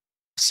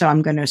 So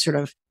I'm going to sort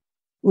of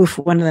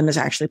one of them is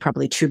actually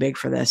probably too big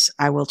for this.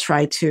 I will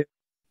try to.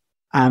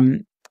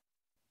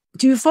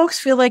 Do folks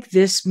feel like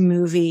this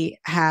movie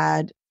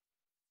had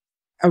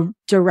a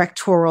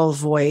directorial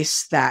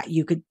voice that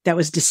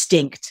was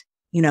distinct,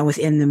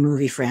 within the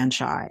movie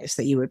franchise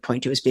that you would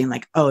point to as being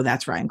like, oh,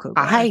 that's Ryan Coogler?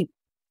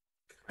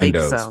 I think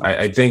so.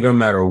 I think no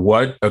matter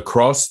what,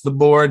 across the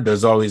board,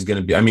 there's always going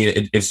to be. I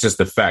mean, it's just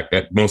the fact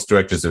that most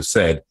directors have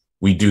said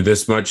we do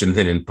this much, and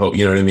then you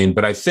know what I mean.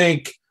 But I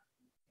think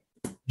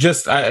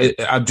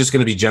I'm just going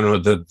to be general.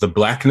 The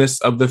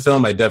blackness of the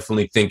film, I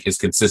definitely think, is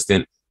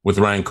consistent with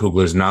Ryan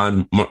Coogler's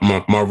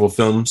non-Marvel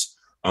films.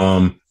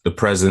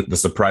 The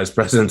surprise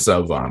presence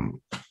of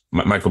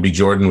Michael B.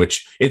 Jordan,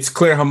 which it's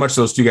clear how much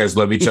those two guys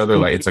love each other.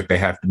 Like, it's like they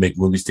have to make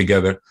movies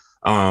together.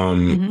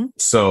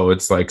 So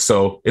it's like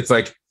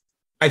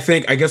I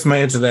guess my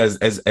answer to that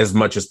is as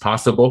much as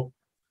possible,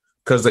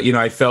 because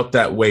I felt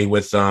that way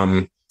with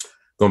going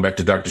back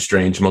to Doctor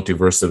Strange,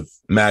 Multiverse of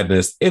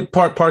Madness.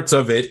 Parts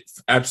of it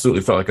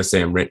absolutely felt like a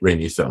Sam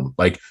Raimi film.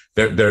 Like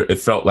it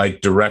felt like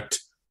direct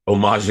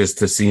homages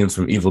to scenes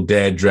from Evil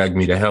Dead, Drag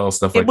Me to Hell,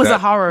 stuff like that. It was a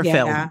horror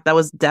film. That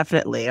was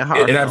definitely a horror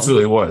film. It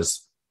absolutely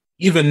was.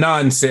 Even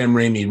non-Sam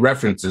Raimi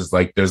references,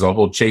 like there's a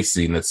whole chase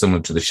scene that's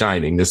similar to The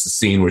Shining. There's a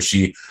scene where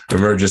she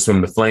emerges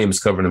from the flames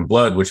covered in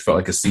blood, which felt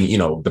like a scene,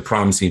 the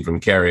prom scene from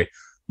Carrie.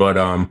 But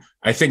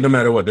I think no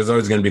matter what, there's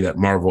always going to be that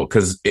Marvel,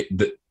 because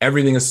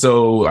everything is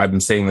so, I've been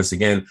saying this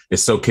again,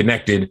 is so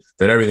connected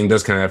that everything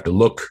does kind of have to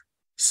look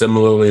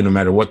similarly no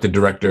matter what the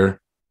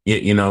director,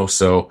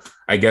 So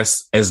I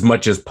guess as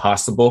much as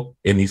possible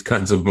in these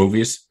kinds of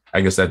movies,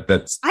 I guess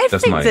that's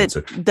my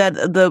answer. That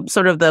the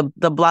sort of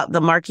the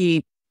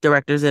marquee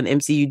directors in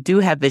MCU do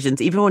have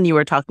visions. Even when you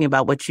were talking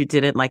about what you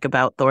didn't like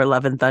about Thor: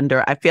 Love and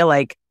Thunder, I feel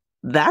like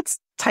that's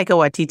Taika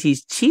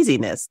Waititi's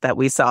cheesiness that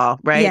we saw,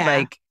 right? Yeah.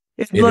 Like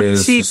it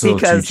looked cheap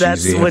because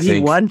that's what he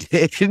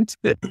wanted.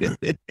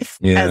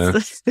 Yeah,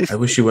 I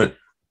wish he went,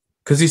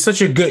 because he's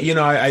such a good.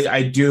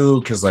 I do,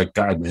 because like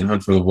God, man,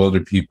 Hunt for the Wilder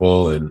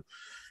People and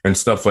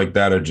stuff like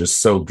that are just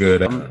so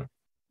good.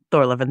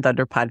 Thor: Love and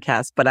Thunder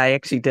podcast, but I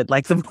actually did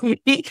like the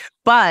movie.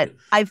 But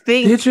I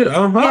think,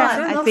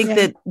 I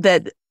think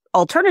that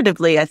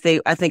alternatively, I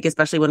think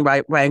especially when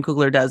Ryan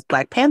Coogler does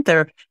Black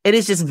Panther, it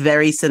is just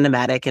very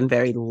cinematic and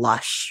very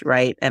lush,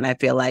 right? And I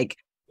feel like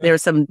there are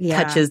some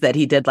touches that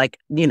he did, like,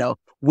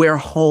 we're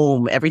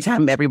home every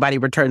time everybody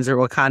returns to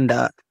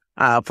Wakanda.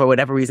 For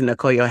whatever reason,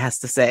 Okoye has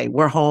to say,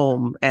 we're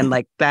home. And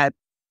like that,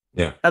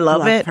 I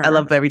love it. Her. I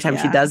love every time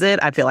she does it.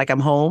 I feel like I'm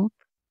home.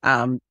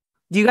 Do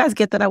you guys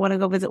get that I want to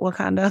go visit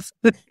Wakanda?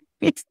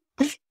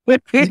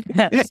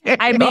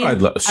 I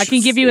mean, I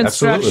can give you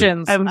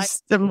instructions. I'm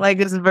like,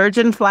 is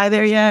Virgin fly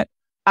there yet?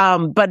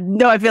 But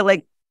no, I feel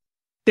like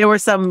there were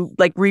some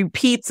like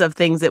repeats of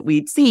things that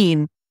we'd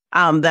seen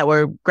that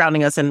were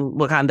grounding us in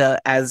Wakanda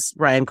as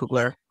Ryan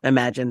Coogler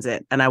imagines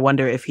it. And I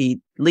wonder if he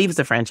leaves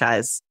the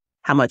franchise,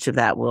 how much of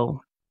that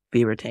will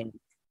be retained.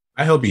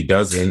 I hope he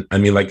doesn't. I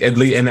mean, like, at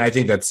least, and I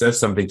think that says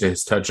something to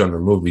his touch on the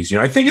movies.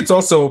 I think it's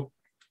also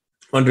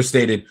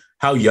understated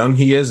how young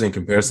he is in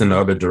comparison to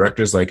other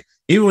directors. Like,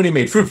 even when he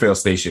made Fruitvale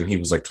Station, he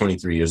was like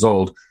 23 years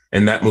old,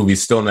 and that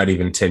movie's still not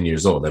even 10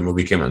 years old. That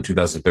movie came out in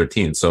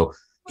 2013. So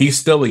he's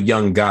still a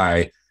young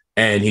guy,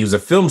 and he was a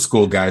film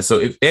school guy. So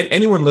if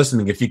anyone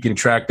listening, if you can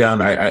track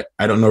down, I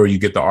don't know where you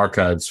get the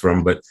archives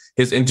from, but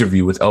his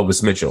interview with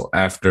Elvis Mitchell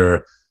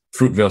after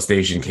Fruitvale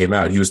Station came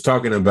out, he was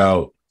talking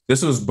about,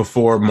 this was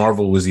before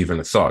Marvel was even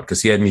a thought,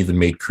 because he hadn't even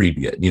made Creed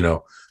yet,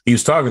 He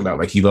was talking about,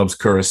 like, he loves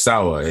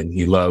Kurosawa and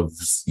he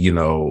loves,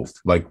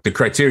 like the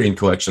Criterion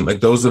Collection.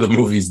 Like, those are the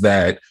movies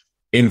that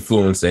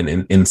influenced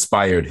and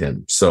inspired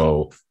him.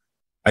 So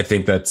I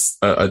think that's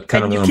a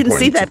kind of an important. You can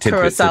see that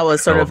Kurosawa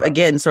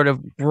sort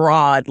of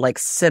broad, like,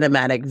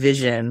 cinematic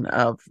vision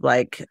of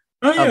like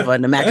of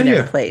an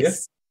imaginary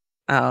place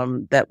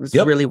that was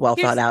really well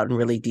thought out and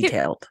really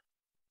detailed.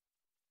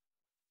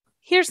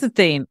 Here's the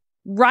thing.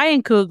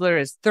 Ryan Coogler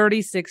is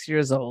 36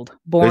 years old,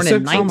 born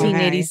in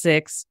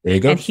 1986,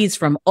 and he's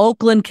from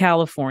Oakland,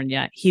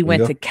 California. He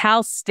went to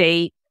Cal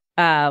State,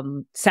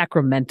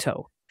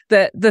 Sacramento.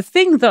 The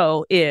thing,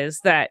 though, is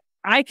that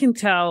I can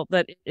tell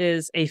that it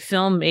is a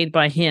film made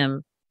by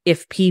him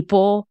if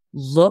people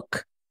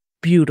look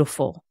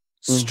beautiful,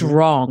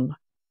 strong,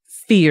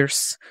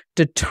 fierce,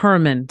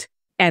 determined,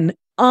 and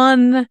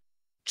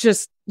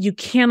you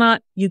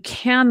cannot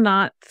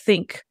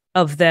think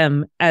of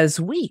them as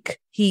weak.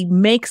 He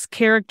makes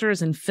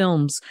characters in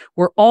films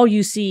where all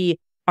you see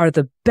are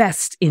the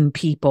best in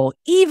people,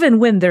 even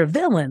when they're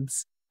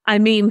villains. I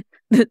mean,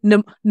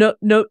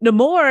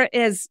 Namor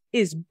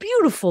is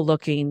beautiful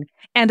looking.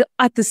 And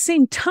at the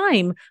same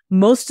time,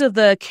 most of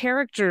the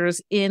characters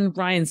in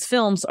Ryan's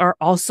films are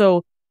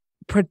also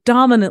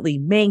predominantly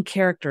main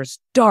characters,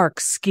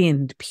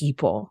 dark-skinned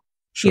people.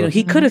 Sure.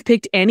 He could have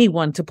picked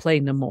anyone to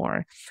play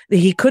Namor.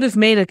 He could have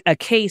made a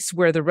case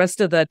where the rest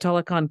of the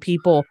Talokan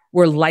people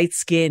were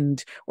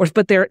light-skinned,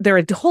 but they're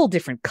a whole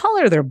different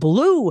color. They're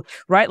blue,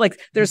 right? Like,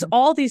 there's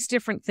all these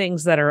different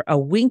things that are a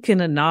wink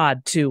and a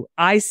nod to,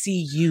 I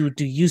see you.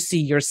 Do you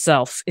see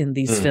yourself in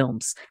these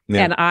films?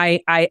 Yeah. And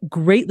I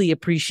greatly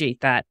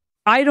appreciate that.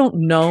 I don't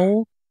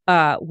know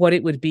what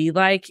it would be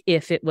like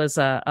if it was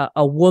a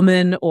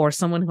woman or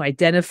someone who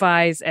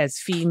identifies as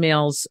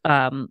females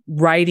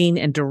writing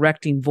and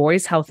directing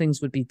voice, how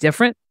things would be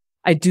different.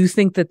 I do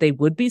think that they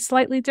would be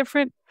slightly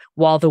different.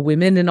 While the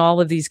women in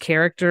all of these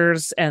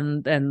characters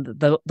and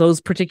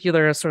those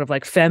particular sort of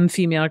like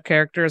female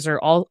characters are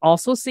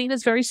also seen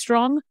as very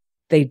strong,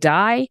 they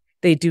die.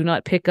 They do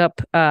not pick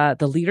up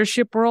the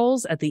leadership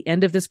roles at the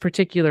end of this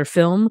particular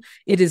film.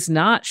 It is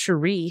not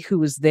Shuri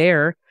who is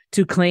there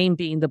to claim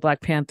being the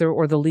Black Panther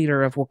or the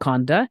leader of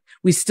Wakanda.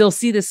 We still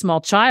see this small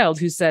child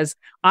who says,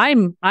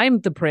 I'm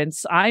the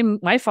prince.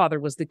 My father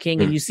was the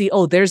king. And you see,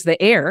 oh, there's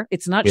the heir.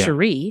 It's not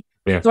Shuri.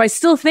 Yeah. So I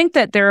still think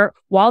that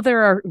while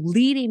there are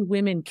leading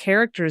women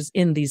characters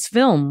in these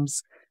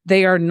films,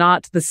 they are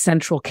not the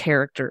central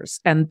characters.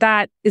 And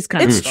that is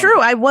kind of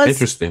true.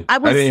 Interesting. I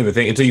didn't even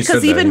think until you said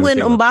that. Because even when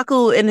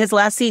M'Baku in his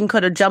last scene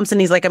could have jumps and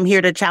he's like, I'm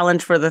here to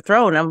challenge for the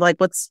throne. I'm like,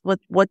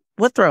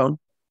 what throne?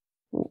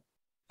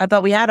 I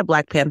thought we had a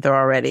Black Panther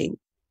already.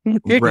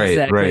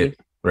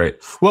 Right.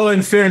 Well,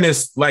 in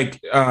fairness, like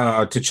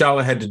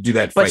T'Challa had to do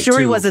that fight, but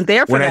Shuri wasn't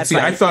there for that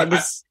fight. I thought,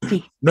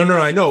 no,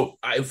 I know.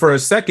 For a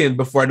second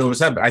before I know what was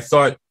happening, I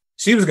thought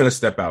she was going to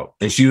step out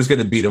and she was going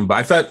to beat him. But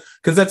I thought,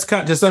 because that's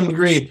kind of, to some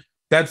degree,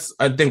 that's,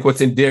 I think, what's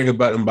endearing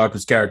about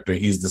M'Baku's character.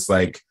 He's this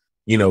like,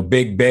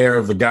 big bear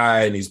of a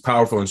guy, and he's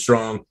powerful and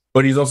strong,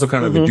 but he's also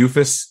kind of a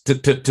doofus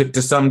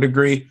to some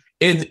degree.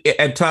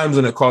 At times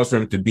when it calls for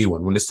him to be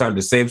one, when it's time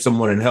to save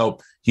someone and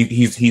help,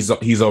 he's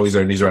always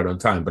there and he's right on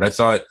time. But I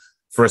thought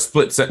for a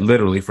split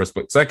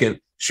second,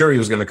 Shuri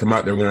was going to come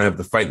out there, we're going to have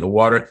the fight in the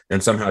water,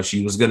 and somehow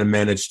she was going to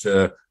manage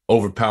to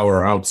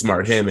overpower or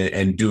outsmart him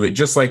and do it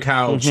just like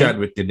how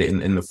Chadwick did it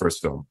in the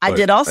first film. I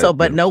did also,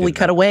 but no, we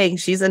cut away.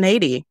 She's in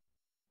Haiti.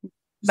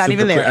 Not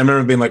even there. I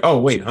remember being like, oh,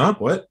 wait, huh?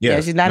 What?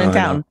 Yeah, she's not in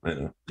town. I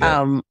know.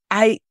 Yeah.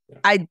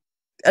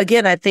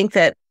 I think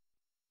that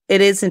it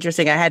is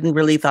interesting. I hadn't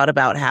really thought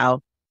about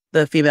how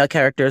the female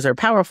characters are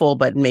powerful,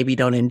 but maybe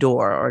don't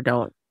endure or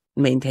don't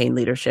maintain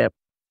leadership.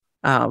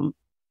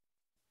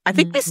 I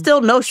think we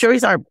still know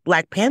Shuri's our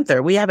Black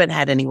Panther. We haven't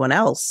had anyone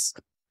else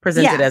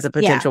presented as a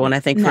potential one. I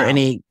think for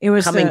any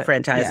coming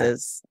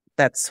franchises,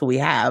 that's who we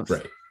have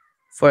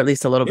for at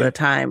least a little bit of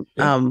time.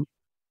 Yeah.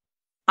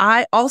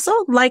 I also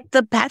like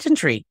the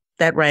pageantry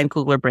that Ryan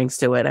Coogler brings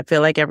to it. I feel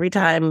like every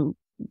time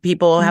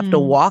people have to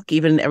walk,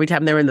 even every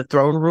time they're in the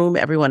throne room,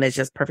 everyone is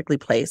just perfectly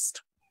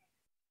placed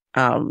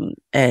and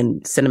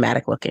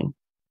cinematic looking.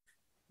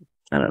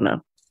 I don't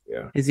know.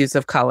 Yeah. His use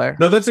of color.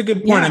 No, that's a good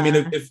point. Yeah. I mean,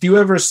 if you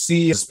ever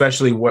see,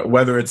 especially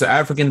whether it's an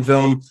African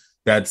film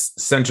that's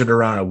centered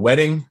around a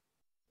wedding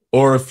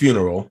or a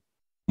funeral,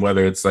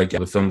 whether it's like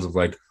the films of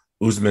like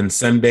Usman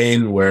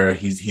Sembane, where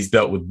he's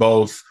dealt with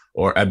both,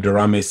 or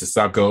Abdurrahman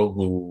Sissako,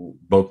 who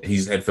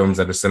he's had films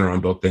that are centered on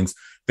both things.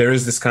 There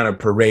is this kind of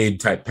parade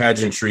type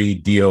pageantry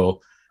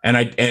deal.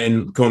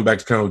 And going back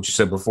to kind of what you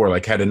said before,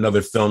 like had another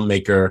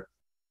filmmaker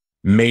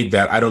made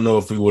that, I don't know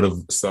if we would have.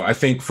 So I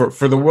think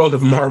for the world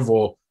of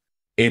Marvel,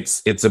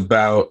 it's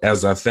about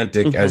as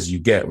authentic as you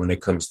get when it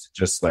comes to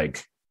just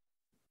like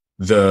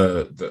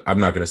the I'm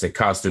not going to say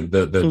costume,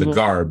 the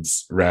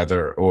garbs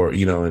rather, or,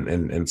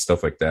 and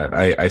stuff like that.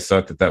 I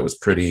thought that was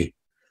pretty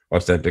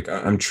authentic.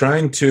 I'm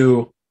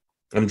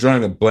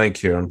drawing a blank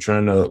here. I'm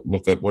trying to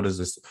look at, what is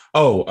this?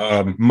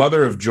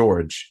 Mother of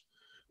George,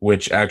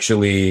 which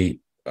actually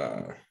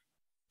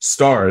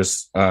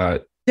stars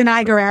Denai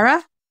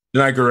Guerrera.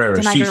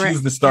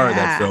 She's the star of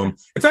that film.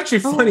 It's actually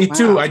funny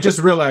too. I just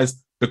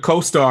realized the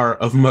co-star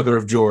of Mother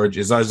of George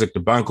is Isaac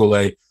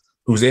Debankole,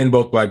 who's in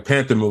both Black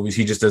Panther movies.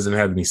 He just doesn't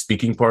have any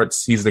speaking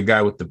parts. He's the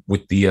guy with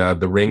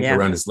the ring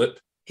around his lip.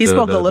 He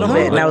spoke a little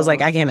bit, and I was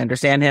like, I can't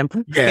understand him.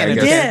 Yeah, can't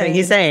understand anything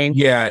he's saying.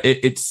 Yeah,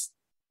 it's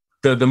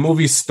the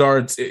movie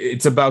starts.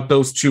 It's about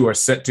those two are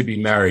set to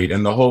be married,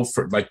 and the whole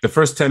the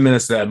first 10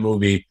 minutes of that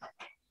movie.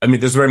 I mean,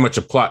 there's very much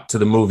a plot to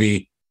the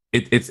movie.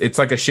 It's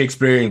like a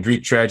Shakespearean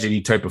Greek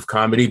tragedy type of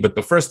comedy, but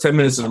the first 10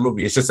 minutes of the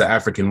movie, it's just an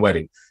African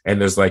wedding,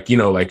 and there's like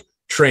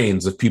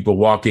trains of people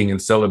walking and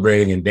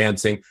celebrating and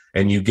dancing,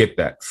 and you get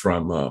that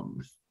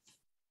from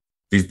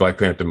these Black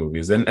Panther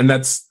movies, and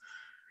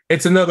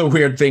it's another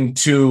weird thing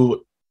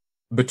too.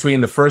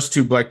 Between the first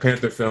two Black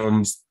Panther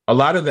films, a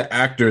lot of the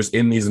actors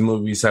in these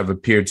movies have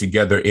appeared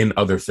together in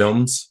other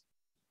films.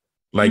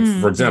 Like,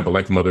 for example,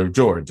 like Mother of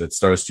George, that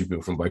stars two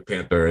people from Black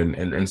Panther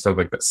and stuff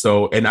like that.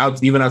 So,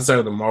 even outside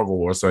of the Marvel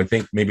War. So I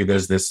think maybe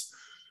there's this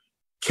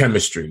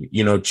chemistry,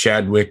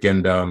 Chadwick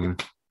and,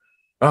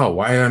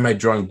 why am I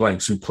drawing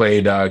blanks? Who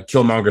played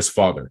Killmonger's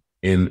father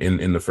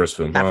in the first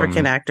film?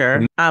 African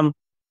actor.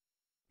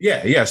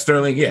 Yeah,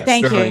 Sterling. Yeah,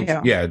 Thank Sterling.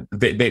 you. Yeah,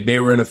 they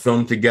were in a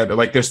film together.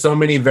 Like, there's so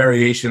many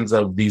variations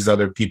of these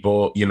other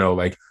people.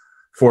 Like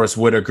Forrest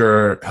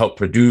Whitaker helped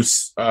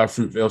produce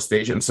Fruitvale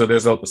Station. So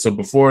so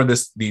before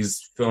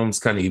these films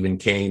kind of even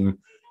came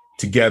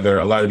together,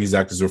 a lot of these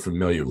actors were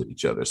familiar with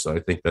each other. So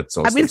I think that's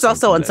also. I mean, it's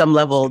also on some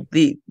level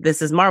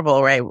this is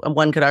Marvel, right?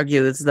 One could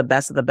argue this is the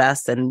best of the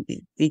best, and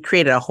he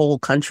created a whole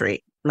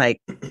country. Like,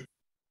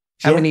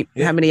 how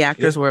many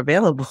actors were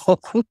available?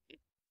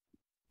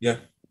 Yeah.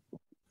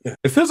 Yeah.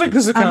 It feels like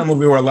this is the kind of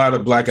movie where a lot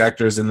of Black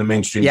actors in the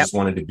mainstream just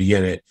wanted to be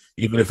in it,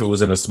 even if it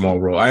was in a small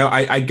role.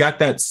 I got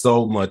that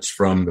so much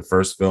from the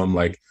first film,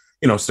 like,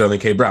 Sterling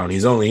K. Brown.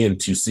 He's only in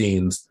 2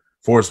 scenes,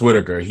 Forrest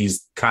Whitaker,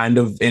 he's kind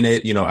of in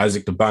it.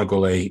 Isaac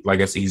Bankole,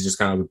 like I said, he's just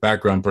kind of a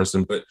background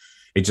person, but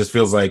it just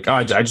feels like,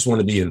 I just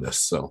want to be in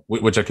this. So,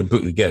 which I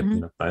completely get.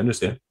 I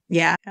understand.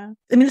 Yeah. I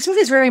mean, this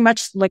movie is very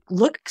much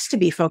looks to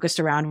be focused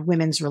around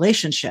women's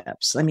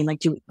relationships. I mean,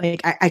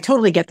 I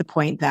totally get the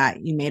point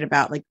that you made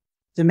about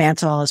the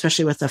mantle,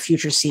 especially with the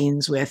future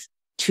scenes with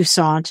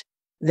Toussaint,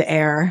 the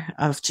heir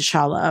of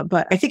T'Challa.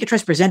 But I think it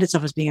tries to present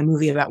itself as being a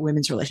movie about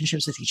women's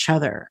relationships with each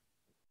other.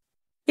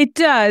 It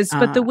does,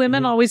 but the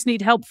women always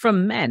need help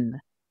from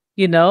men.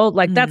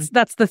 That's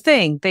the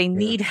thing. They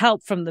need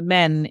help from the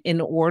men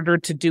in order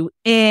to do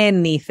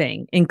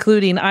anything,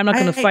 including, I'm not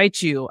going to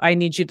fight you. I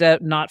need you to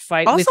not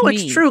fight with me. Also,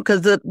 it's true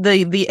because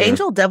the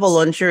angel devil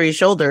on Shuri's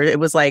shoulder, it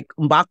was like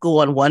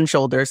M'Baku on one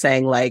shoulder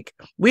saying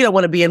we don't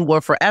want to be in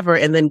war forever.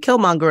 And then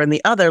Killmonger on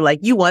the other,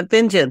 you want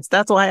vengeance.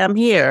 That's why I'm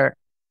here.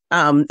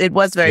 It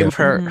was very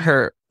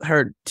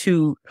her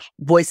two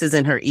voices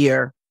in her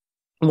ear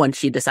when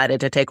she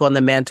decided to take on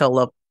the mantle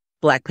of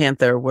Black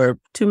Panther were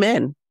two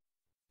men.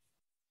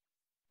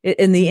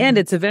 In the end,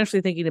 it's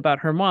eventually thinking about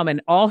her mom,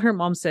 and all her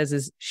mom says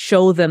is,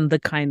 show them the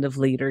kind of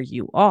leader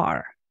you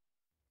are.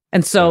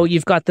 And so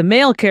you've got the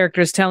male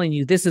characters telling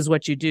you, this is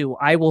what you do.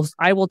 I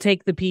will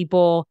take the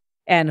people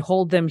and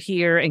hold them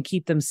here and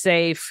keep them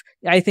safe.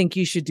 I think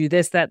you should do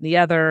this, that, and the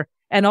other.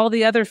 And all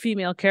the other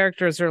female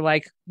characters are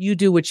like, you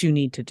do what you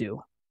need to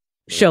do.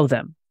 Show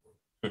them.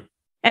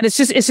 And it's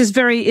just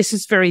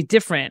very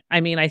different.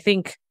 I mean, I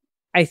think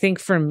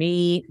for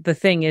me, the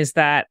thing is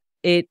that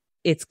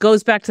it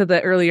goes back to the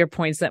earlier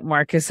points that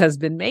Marcus has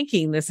been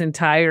making this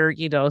entire,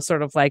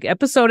 sort of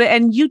episode,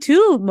 and you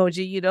too,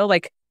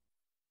 Moji,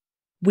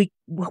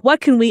 what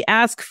can we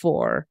ask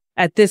for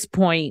at this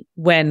point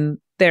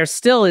when there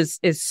still is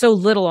so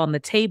little on the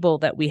table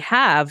that we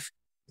have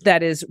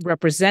that is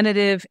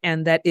representative,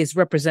 and that is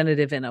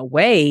representative in a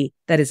way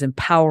that is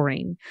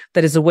empowering,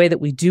 that is a way that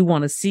we do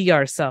want to see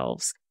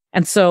ourselves.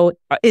 And so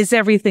is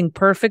everything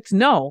perfect?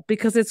 No,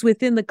 because it's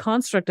within the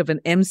construct of an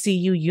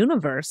MCU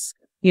universe.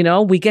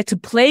 We get to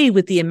play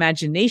with the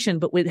imagination,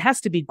 but it has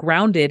to be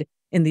grounded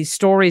in these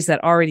stories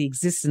that already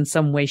exist in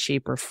some way,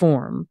 shape, or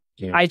form.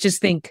 Yeah. I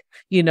just think,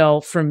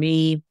 for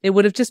me, it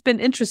would have just been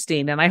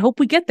interesting. And I hope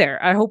we get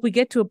there. I hope we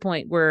get to a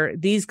point where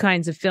these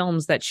kinds of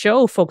films that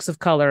show folks of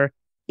color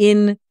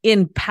in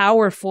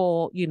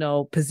powerful,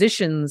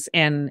 positions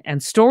and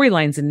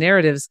storylines and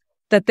narratives,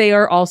 that they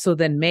are also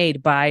then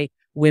made by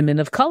women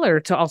of color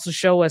to also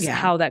show us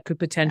how that could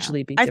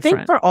potentially be different. I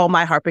think for all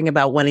my harping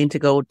about wanting to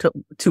go to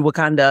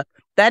Wakanda,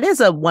 that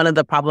is one of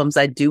the problems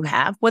I do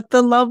have with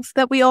the love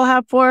that we all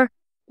have for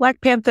Black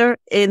Panther,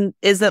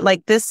 is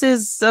that this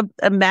is an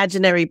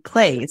imaginary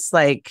place.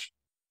 I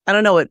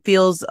don't know, it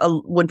feels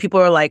when people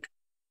are like,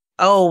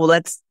 oh,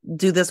 let's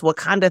do this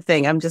Wakanda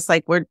thing. I'm just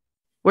like,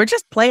 we're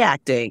just play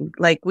acting.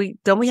 We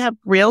have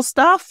real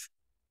stuff.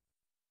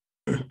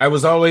 I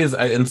was always,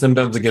 and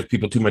sometimes I give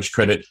people too much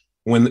credit.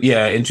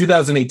 In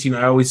 2018,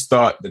 I always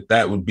thought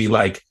that would be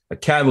a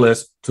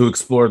catalyst to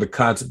explore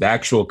the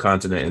actual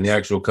continent and the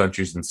actual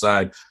countries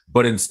inside.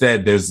 But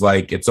instead, there's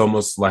it's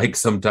almost like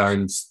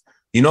sometimes,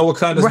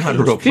 Wakanda's not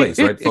a real place,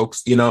 right,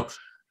 folks?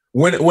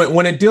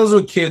 When it deals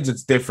with kids,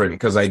 it's different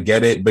because I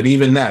get it. But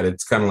even that,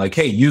 it's kind of like,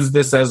 hey, use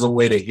this as a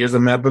way to, here's a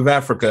map of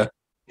Africa.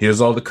 Here's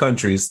all the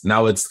countries.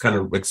 Now let's kind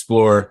of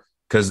explore,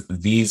 because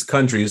these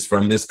countries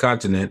from this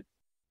continent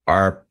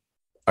are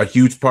a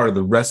huge part of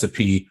the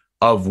recipe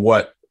of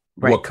what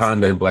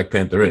Wakanda and Black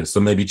Panther is.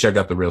 So maybe check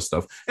out the real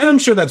stuff. And I'm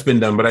sure that's been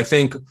done, but I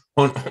think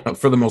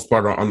for the most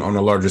part on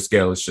a larger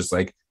scale, it's just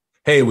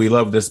hey, we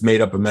love this made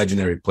up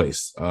imaginary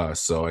place.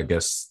 So I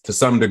guess to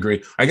some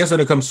degree, when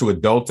it comes to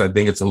adults, I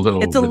think it's a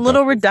little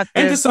reductive.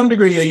 And to some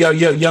degree,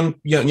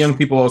 young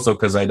people also,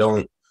 because I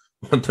don't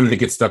want them to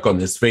get stuck on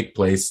this fake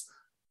place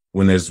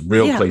when there's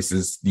real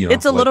places,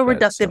 it's a little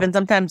reductive. And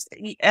sometimes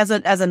as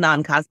a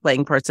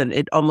non-cosplaying person,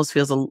 it almost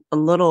feels a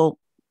little,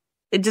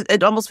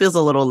 it almost feels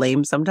a little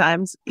lame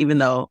sometimes, even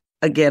though,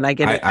 again, I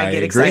get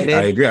excited.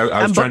 I agree.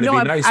 I was trying to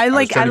be nice. I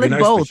like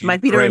both. My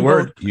feet are in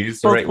both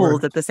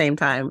pools at the same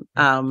time.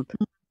 And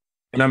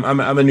I'm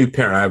a new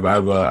parent. I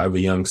have a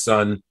young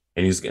son,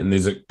 and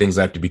these are things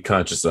I have to be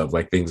conscious of,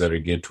 things that are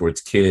geared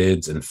towards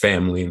kids and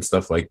family and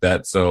stuff like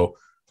that. So,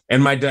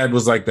 and my dad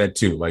was like that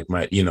too.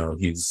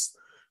 He's,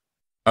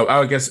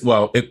 I guess,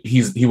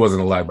 he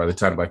wasn't alive by the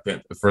time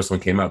the first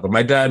one came out, but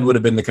my dad would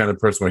have been the kind of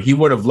person where he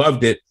would have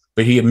loved it,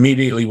 but he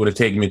immediately would have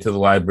taken me to the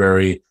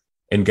library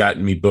and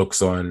gotten me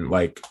books on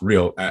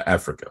real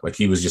Africa.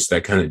 He was just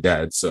that kind of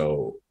dad.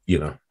 So,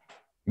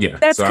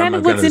 That's so kind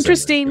of what's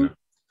interesting.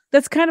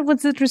 That's kind of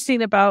what's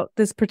interesting about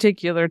this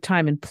particular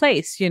time and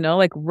place,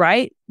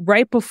 right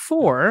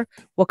before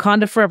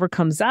Wakanda Forever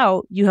comes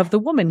out, you have the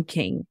Woman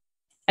King.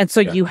 And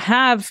so you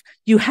have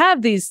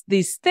these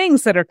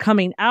things that are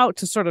coming out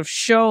to sort of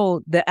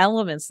show the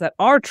elements that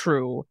are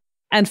true.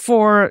 And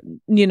for,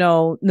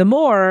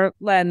 Namor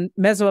and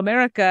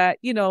Mesoamerica,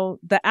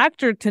 the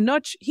actor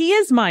Tenoch, he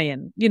is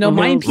Mayan.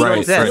 Mayan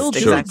people still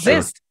do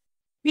exist.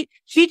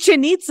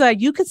 Chichen Itza,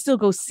 you could still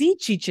go see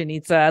Chichen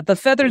Itza. The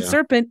feathered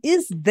serpent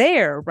is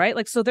there,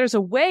 right? So there's a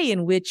way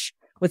in which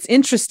what's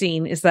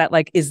interesting is that,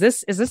 like, is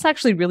this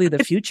actually really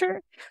the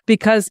future?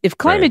 Because if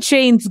climate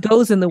change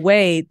goes in the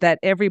way that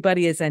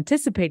everybody is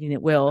anticipating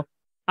it will,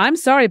 I'm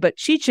sorry, but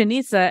Chichen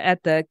Itza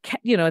at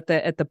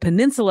the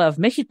peninsula of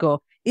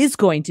Mexico is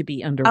going to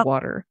be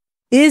underwater.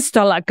 Is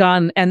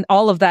Talacan and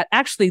all of that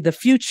actually the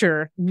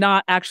future,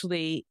 not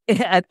actually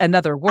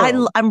another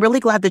world? I'm really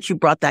glad that you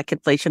brought that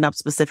conflation up,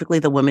 specifically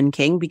the Woman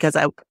King, because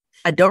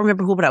I don't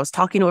remember who, but I was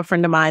talking to a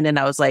friend of mine and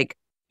I was like,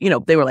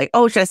 they were like,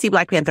 oh, should I see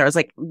Black Panther? I was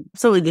like,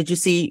 so did you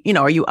see,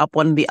 are you up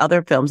one of the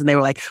other films? And they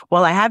were like,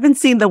 well, I haven't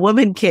seen The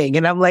Woman King.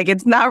 And I'm like,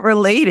 it's not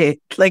related.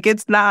 Like,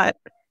 that's not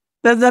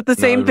the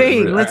same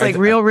thing. It's like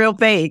real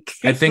fake.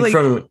 I think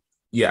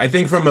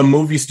from a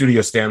movie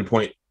studio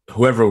standpoint,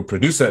 whoever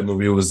produced that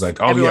movie was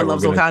like, oh, everyone yeah,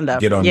 loves we're going to Wakanda.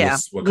 get on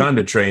this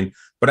Wakanda train.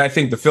 But I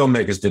think the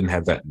filmmakers didn't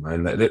have that in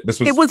mind.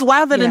 It was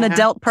wild that an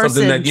adult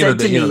person said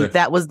to me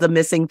that was the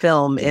missing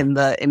film in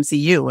the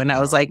MCU. And I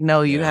was like,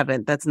 no, you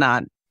haven't. That's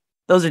not.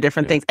 Those are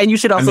different things. And you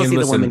should also see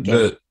The Woman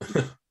King.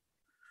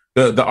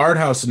 The art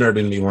house nerd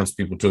in me wants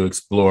people to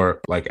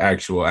explore like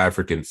actual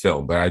African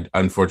film. But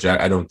unfortunately,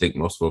 I don't think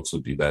most folks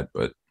will do that.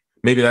 But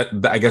maybe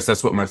I guess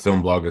that's what my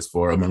film blog is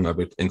for, among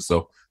other things.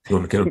 So if you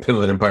want to go to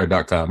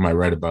PinletEmpire.com, I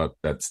write about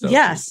that stuff.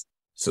 Yes.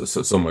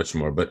 So much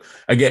more. But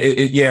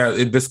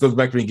again, this goes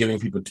back to me giving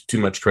people too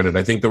much credit.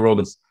 I think the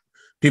world of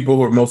people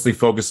who are mostly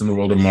focused in the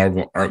world of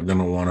Marvel aren't going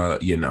to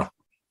want to,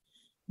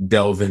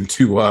 delve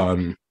into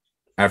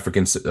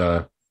African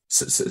cinema.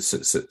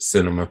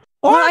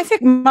 Well, I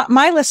think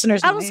my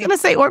listeners. I was going to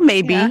say, or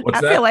maybe. Yeah.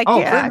 I feel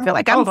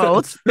like I'm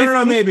both.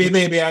 No,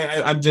 maybe.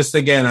 I'm just,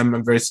 again,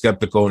 I'm very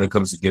skeptical when it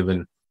comes to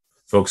giving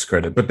folks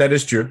credit, but that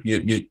is true.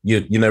 You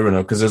never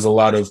know, because there's a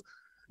lot of,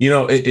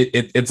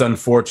 it's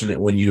unfortunate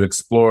when you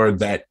explore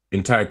that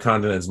entire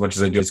continent as much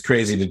as I do. It's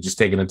crazy to just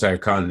take an entire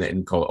continent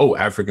and call it,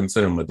 African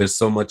cinema. There's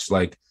so much,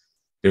 like,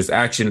 there's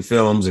action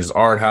films, there's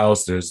art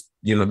house, there's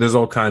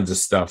all kinds of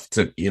stuff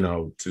to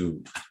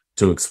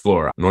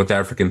explore. North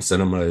African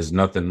cinema is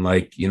nothing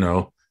like,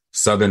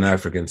 Southern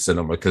African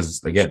cinema,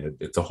 because again,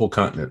 it's a whole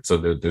continent. So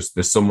there's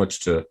so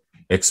much to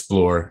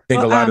explore. I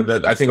think a lot of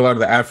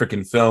the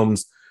African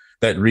films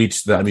that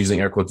reach the, I'm using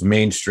air quotes,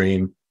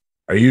 mainstream,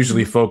 are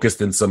usually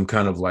focused in some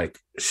kind of like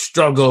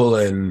struggle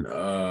and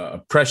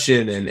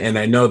oppression. And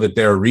I know that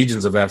there are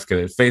regions of Africa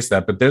that face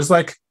that, but there's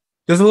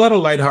a lot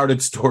of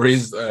lighthearted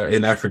stories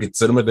in African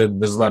cinema.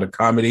 There's a lot of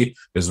comedy,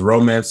 there's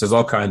romance, there's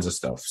all kinds of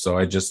stuff. So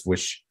I just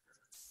wish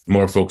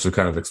more folks would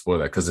kind of explore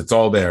that, because it's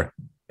all there.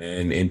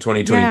 And in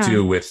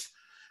 2022 with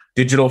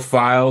digital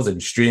files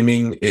and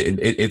streaming,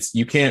 it's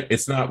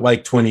not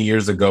like 20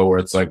 years ago where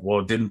it's like, well,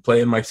 it didn't play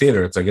in my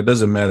theater. It's like, it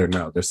doesn't matter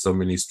now. There's so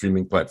many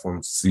streaming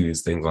platforms to see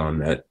these things on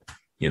that,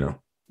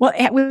 Well,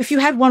 if you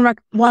had one,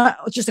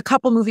 just a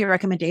couple movie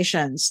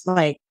recommendations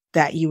like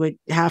that you would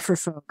have for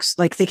folks,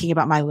 like thinking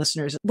about my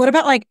listeners, what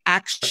about like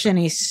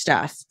action-y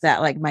stuff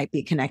that like might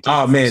be connected?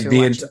 Oh man,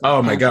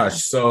 my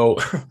gosh. So,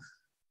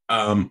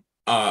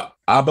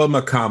 Abba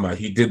Makama,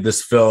 he did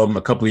this film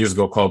a couple of years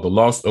ago called The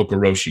Lost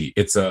Okoroshi.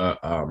 It's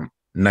a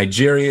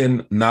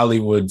Nigerian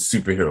Nollywood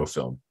superhero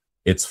film.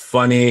 It's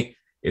funny.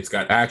 It's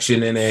got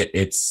action in it.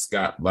 It's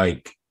got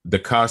like the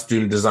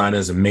costume design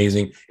is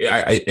amazing.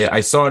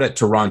 I saw it at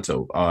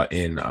Toronto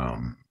in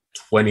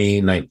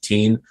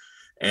 2019,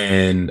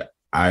 and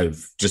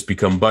I've just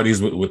become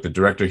buddies with the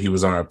director. He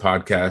was on our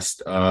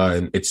podcast,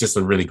 and it's just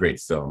a really great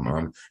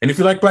film. And if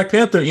you like Black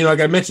Panther, like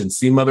I mentioned,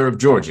 see Mother of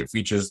George. It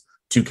features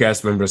 2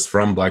 cast members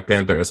from Black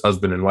Panther as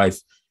husband and wife,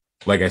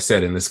 like I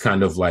said, in this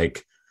kind of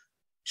like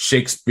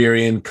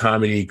Shakespearean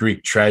comedy,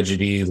 Greek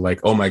tragedy,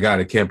 like, oh my God,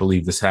 I can't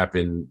believe this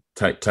happened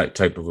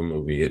type of a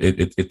movie.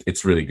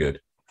 It's really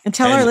good. And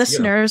tell our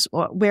listeners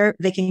where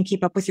they can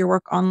keep up with your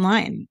work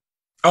online.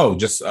 Oh,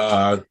 just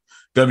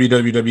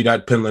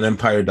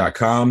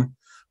www.PinletEmpire.com.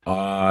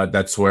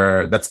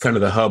 That's kind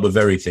of the hub of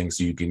everything.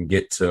 So you can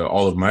get to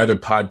all of my other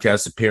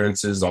podcast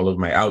appearances, all of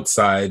my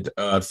outside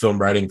film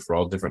writing for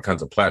all different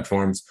kinds of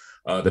platforms.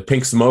 The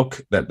Pink Smoke,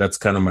 that's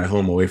kind of my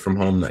home away from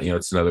home.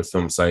 It's another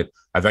film site.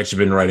 I've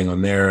actually been writing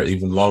on there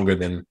even longer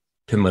than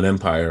Pinlet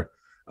Empire.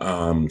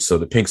 So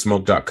the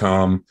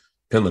pinksmoke.com,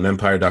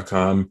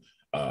 pinletempire.com.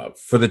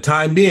 For the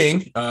time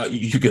being,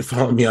 you can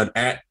follow me on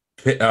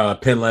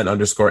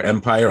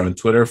 @Pinlet_Empire on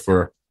Twitter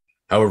for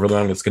however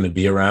long it's going to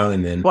be around,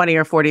 and then 20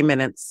 or 40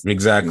 minutes.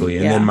 Exactly.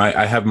 And then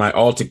I have my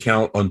alt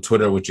account on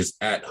Twitter, which is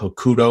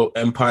 @Hokuto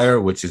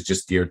Empire, which is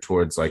just geared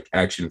towards like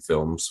action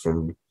films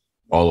from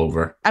all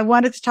over. I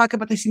wanted to talk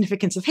about the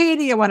significance of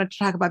Haiti. I wanted to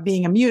talk about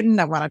being a mutant.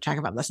 I want to talk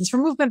about lessons for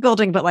movement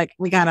building, but like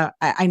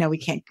I know we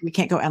can't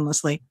go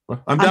endlessly.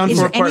 Well, I'm down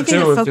for a part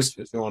 2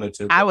 if you wanted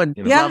to. I would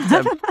love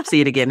to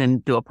see it again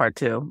and do a part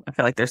 2. I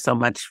feel like there's so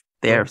much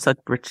there, such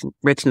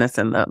richness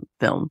in the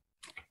film.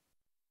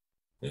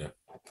 Yeah.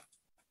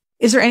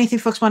 Is there anything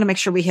folks want to make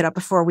sure we hit up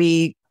before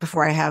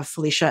I have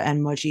Felicia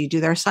and Moji do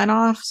their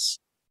sign-offs?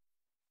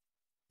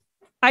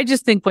 I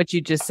just think what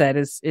you just said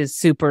is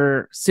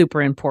super,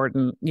 super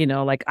important.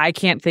 Like I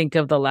can't think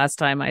of the last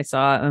time I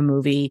saw a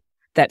movie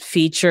that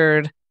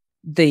featured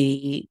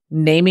the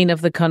naming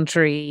of the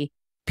country,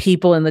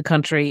 people in the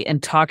country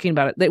and talking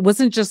about it. It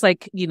wasn't just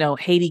like,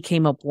 Haiti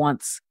came up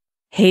once.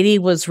 Haiti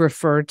was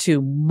referred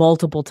to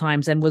multiple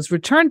times and was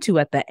returned to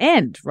at the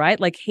end, right?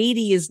 Like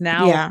Haiti is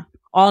now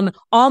on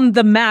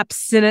the map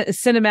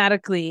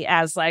cinematically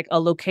as like a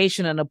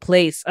location and a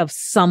place of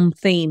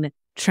something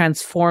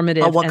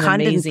transformative and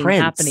amazing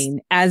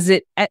happening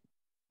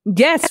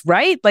yes,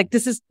 right? Like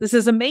this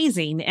is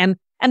amazing. And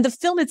the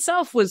film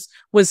itself was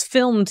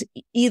filmed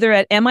either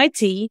at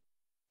MIT,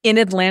 in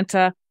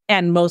Atlanta,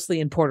 and mostly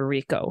in Puerto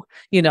Rico,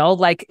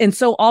 and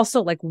so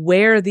also like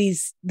where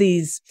these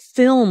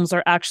films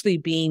are actually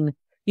being,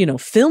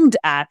 filmed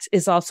at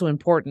is also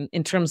important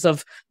in terms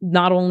of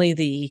not only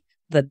the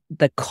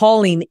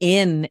calling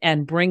in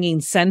and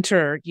bringing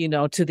center,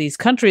 to these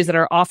countries that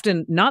are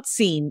often not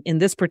seen in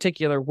this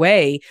particular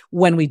way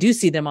when we do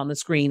see them on the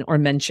screen or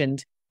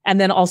mentioned.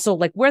 And then also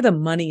like where the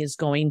money is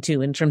going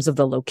to in terms of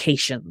the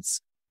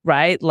locations,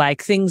 right?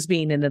 Like things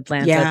being in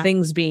Atlanta,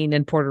 things being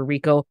in Puerto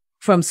Rico.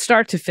 From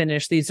start to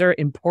finish, these are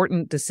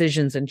important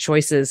decisions and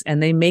choices,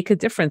 and they make a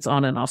difference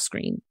on and off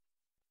screen.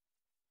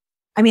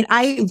 I mean,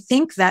 I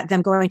think that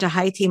them going to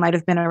Haiti might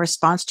have been a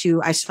response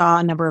to, I saw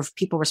a number of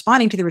people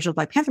responding to the original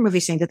Black Panther movie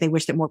saying that they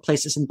wish that more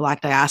places in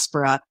Black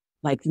diaspora,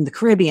 like in the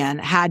Caribbean,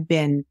 had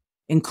been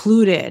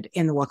included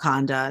in the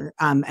Wakanda.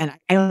 And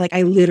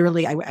I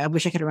literally, I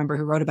wish I could remember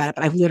who wrote about it,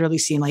 but I've literally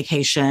seen like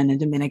Haitian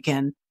and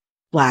Dominican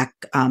Black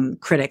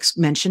critics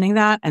mentioning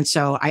that. And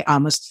so I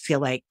almost feel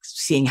like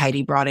seeing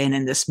Haiti brought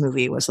in this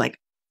movie was like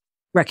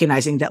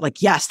recognizing that, like,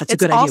 yes, that's a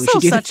good idea. We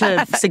should do such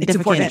a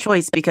significant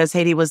choice because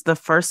Haiti was the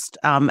first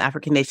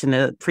African nation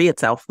to free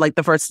itself, like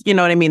the first, you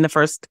know what I mean? The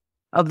first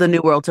of the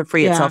New World to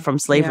free itself from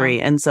slavery.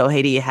 Yeah. And so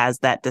Haiti has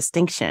that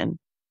distinction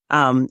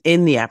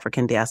in the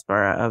African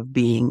diaspora of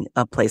being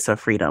a place of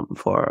freedom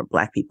for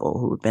Black people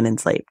who have been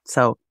enslaved.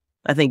 So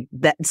I think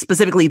that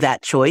specifically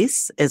that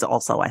choice is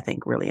also, I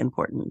think, really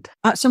important.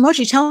 So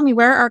Mochi, tell me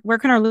where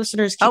can our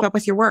listeners keep up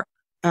with your work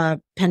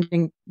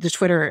pending the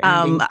Twitter?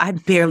 I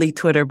barely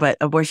Twitter, but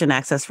Abortion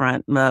Access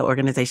Front, the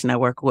organization I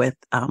work with,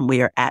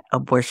 we are at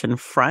Abortion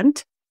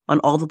Front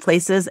on all the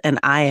places. And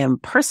I am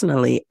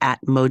personally at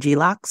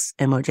Mojilocks,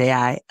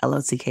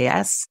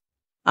 MOJILOCKS,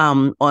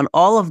 on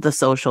all of the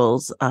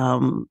socials.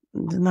 Not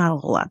a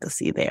whole lot to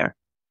see there.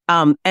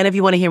 And if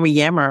you want to hear me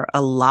yammer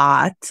a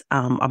lot,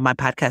 on my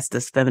podcast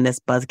is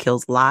Feminist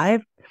Buzzkills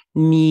Live.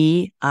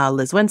 Me,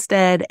 Liz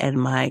Winstead, and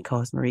my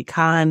co-host Marie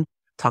Khan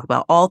talk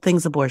about all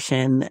things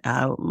abortion,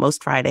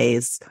 most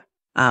Fridays,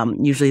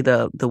 usually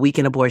the week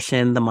in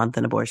abortion, the month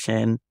in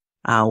abortion,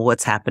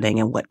 what's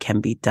happening and what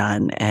can be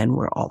done. And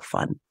we're all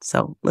fun.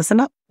 So listen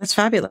up. That's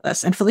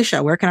fabulous. And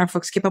Felicia, where can our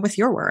folks keep up with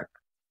your work?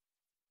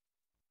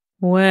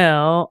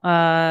 Well,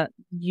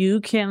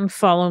 you can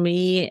follow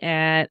me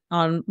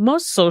on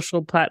most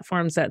social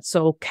platforms at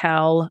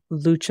SoCal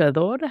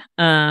Luchador.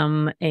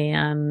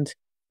 And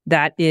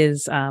that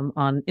is,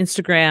 on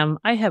Instagram.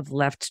 I have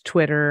left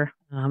Twitter.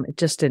 It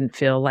just didn't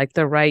feel like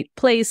the right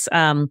place.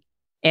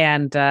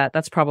 And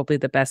that's probably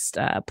the best,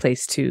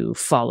 place to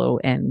follow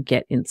and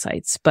get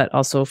insights, but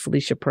also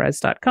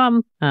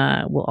FeliciaPerez.com.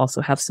 We'll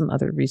also have some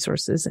other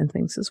resources and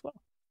things as well.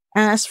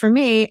 As for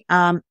me,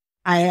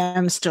 I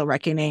am still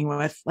reckoning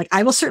with, like,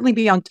 I will certainly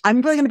be on,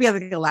 I'm really going to be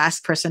like the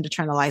last person to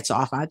turn the lights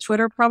off on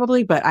Twitter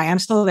probably, but I am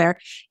still there,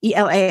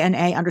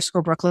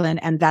 ELANA_Brooklyn.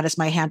 And that is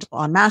my handle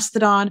on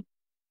Mastodon.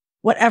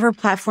 Whatever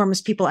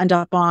platforms people end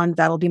up on,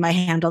 that'll be my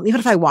handle. Even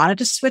if I wanted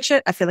to switch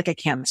it, I feel like I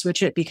can't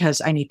switch it because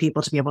I need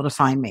people to be able to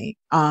find me.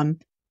 So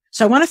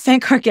I want to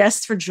thank our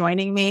guests for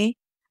joining me.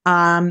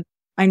 I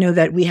know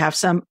that we have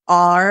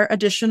our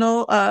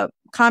additional,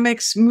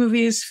 comics,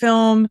 movies,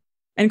 film,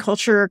 and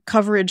culture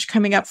coverage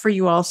coming up for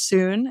you all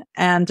soon.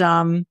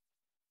 And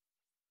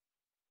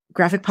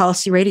Graphic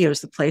Policy Radio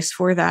is the place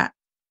for that.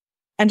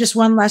 And just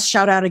one last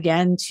shout out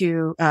again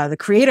to the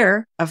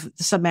creator of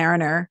the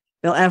Submariner,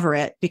 Bill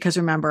Everett, because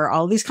remember,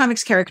 all these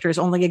comics characters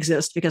only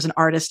exist because an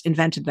artist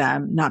invented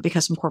them, not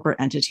because some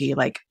corporate entity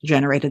like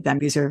generated them.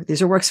 These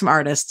are works from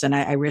artists, and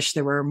I wish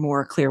there were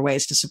more clear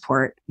ways to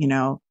support,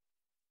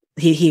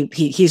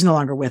 he's no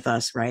longer with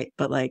us, right?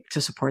 But like to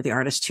support the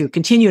artists to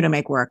continue to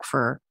make work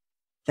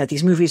that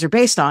these movies are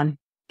based on,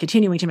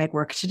 continuing to make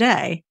work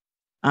today.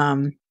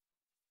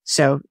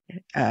 So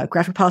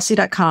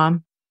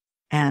graphicpolicy.com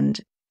and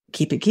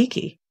keep it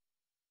geeky.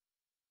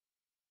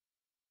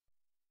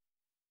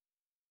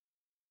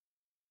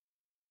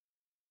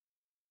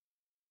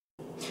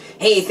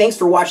 Hey, thanks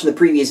for watching the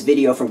previous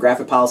video from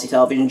Graphic Policy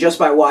Television. Just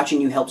by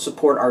watching, you help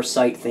support our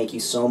site. Thank you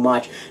so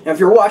much. Now, if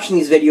you're watching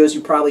these videos,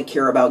 you probably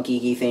care about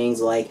geeky things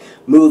like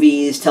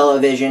movies,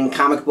 television,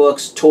 comic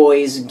books,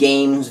 toys,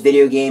 games,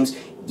 video games,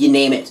 you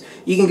name it.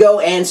 You can go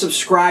and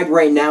subscribe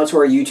right now to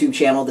our YouTube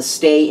channel to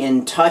stay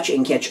in touch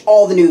and catch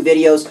all the new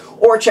videos,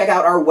 or check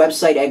out our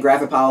website at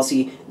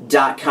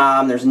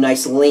graphicpolicy.com. There's a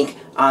nice link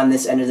on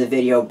this end of the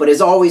video. But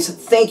as always,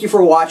 thank you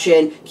for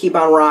watching. Keep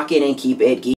on rocking and keep it geeky.